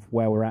sort of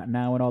where we're at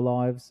now in our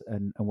lives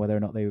and whether or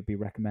not they would be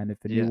recommended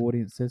for new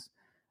audiences.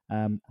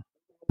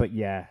 But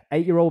yeah,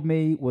 8-year-old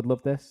me would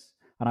love this,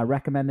 and I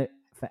recommend it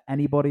for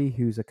anybody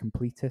who's a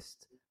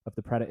completist of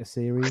the Predator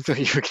series. I thought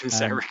you were going to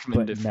say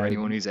recommend it for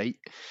anyone who's 8.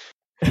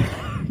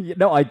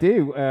 No, I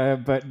do,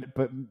 but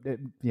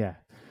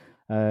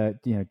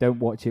don't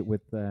watch it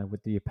with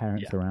your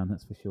parents around.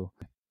 That's for sure.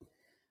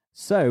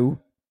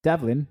 So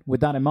Devlin,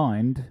 with that in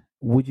mind,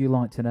 would you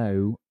like to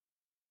know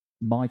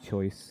my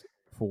choice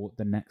for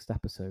the next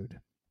episode?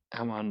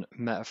 I'm on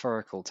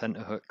metaphorical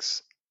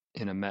tenterhooks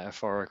in a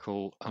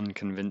metaphorical,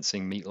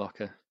 unconvincing meat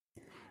locker.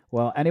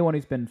 Well, anyone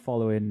who's been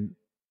following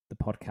the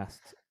podcast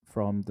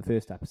from the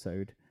first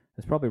episode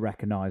has probably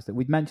recognised that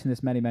we've mentioned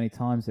this many, many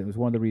times. It was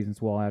one of the reasons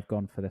why I've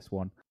gone for this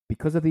one.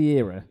 Because of the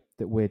era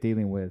that we're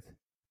dealing with,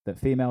 that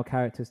female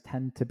characters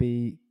tend to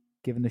be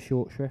given the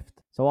short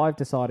shrift. So I've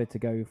decided to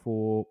go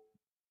for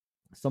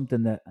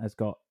something that has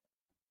got,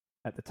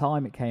 at the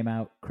time it came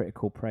out,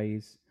 critical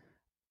praise,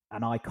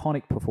 an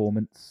iconic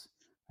performance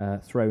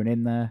thrown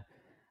in there,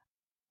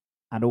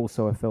 and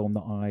also a film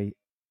that I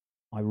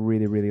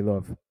really, really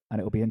love. And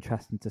it'll be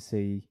interesting to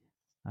see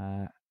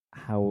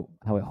how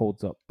it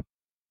holds up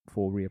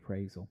for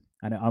reappraisal.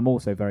 And I'm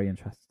also very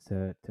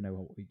interested to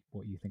know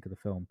what you think of the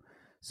film.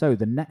 So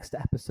the next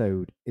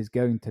episode is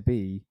going to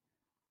be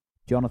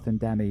Jonathan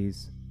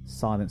Demme's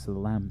Silence of the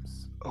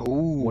Lambs.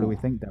 Oh, what do we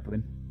think,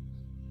 Devlin?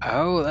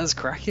 Oh, that's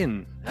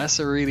cracking. That's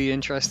a really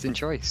interesting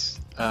choice.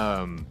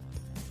 That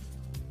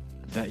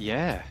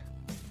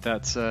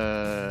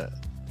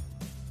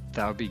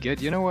would be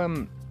good. You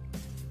know,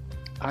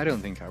 I don't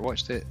think I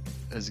watched it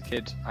as a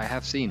kid. I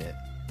have seen it,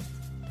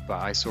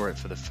 but I saw it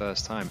for the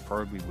first time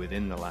probably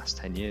within the last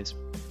 10 years,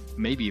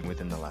 maybe even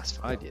within the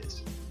last 5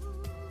 years,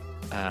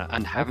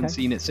 and haven't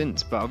seen it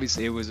since. But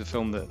obviously it was a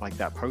film that, like,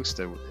 that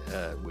poster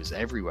was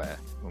everywhere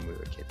when we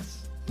were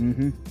kids.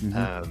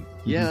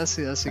 Yeah,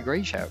 that's a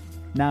great shout.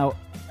 Now,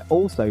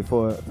 also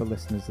for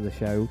listeners of the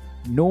show,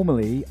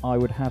 normally I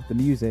would have the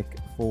music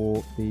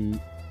for the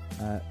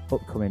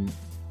upcoming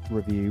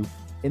review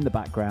in the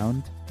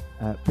background,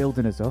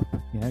 building us up,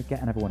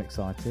 getting everyone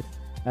excited.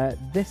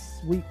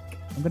 This week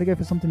I'm going to go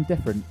for something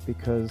different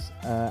because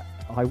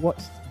I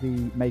watched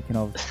the making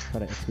of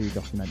Predator 2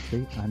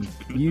 documentary, and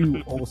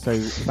you also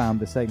found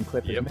the same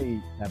clip as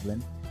me,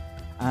 Evelyn.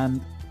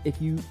 And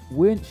if you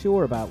weren't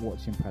sure about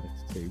watching Predator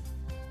 2,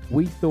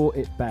 we thought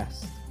it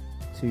best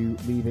to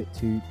leave it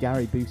to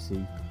Gary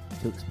Busey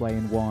to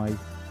explain why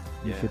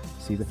you should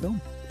see the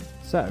film.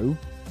 So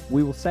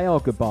we will say our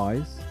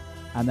goodbyes,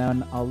 and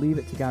then I'll leave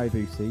it to Gary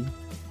Busey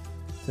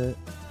to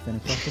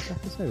finish off this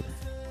episode.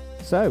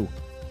 So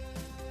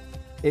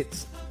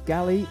it's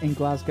Gally in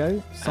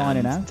Glasgow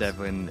signing out.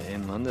 Devlin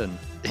in London.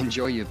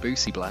 Enjoy your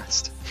Busey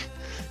blast.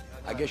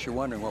 I guess you're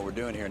wondering what we're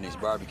doing here in these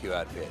barbecue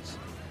outfits.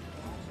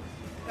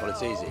 Well,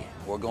 it's easy.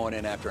 We're going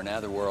in after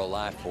another world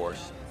life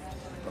force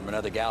from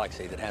another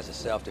galaxy that has a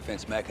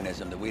self-defense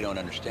mechanism that we don't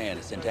understand.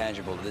 It's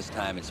intangible to this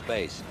time and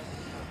space.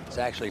 It's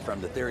actually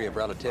from the theory of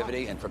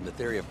relativity and from the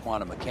theory of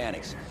quantum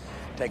mechanics.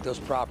 Take those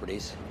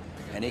properties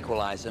and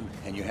equalize them,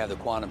 and you have the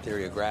quantum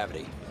theory of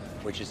gravity,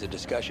 which is a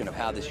discussion of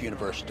how this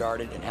universe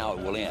started and how it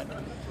will end.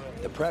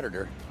 The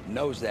Predator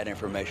knows that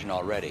information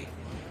already.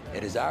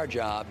 It is our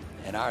job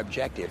and our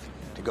objective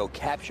to go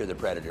capture the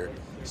Predator,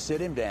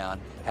 sit him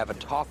down, have a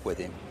talk with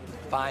him,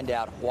 find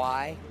out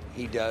why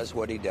he does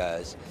what he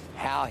does,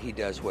 how he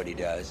does what he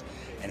does,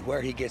 and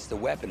where he gets the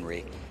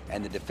weaponry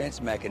and the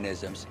defense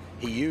mechanisms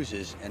he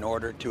uses in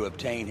order to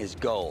obtain his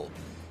goal.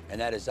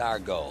 And that is our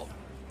goal.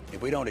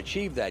 If we don't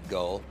achieve that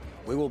goal,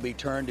 we will be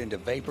turned into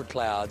vapor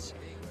clouds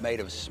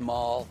made of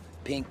small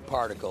pink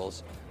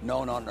particles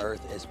known on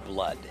Earth as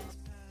blood.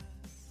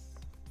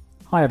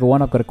 Hi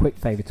everyone, I've got a quick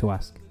favour to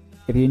ask.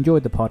 If you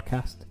enjoyed the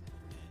podcast,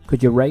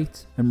 could you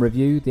rate and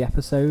review the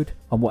episode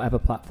on whatever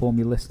platform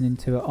you're listening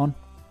to it on?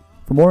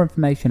 For more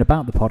information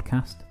about the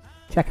podcast,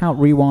 check out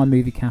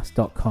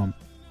rewindmoviecast.com.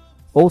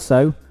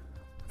 Also,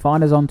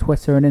 find us on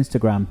Twitter and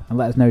Instagram and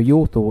let us know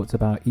your thoughts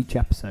about each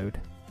episode.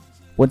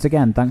 Once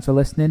again, thanks for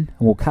listening, and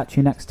we'll catch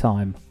you next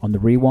time on the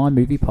Rewind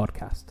Movie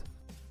Podcast.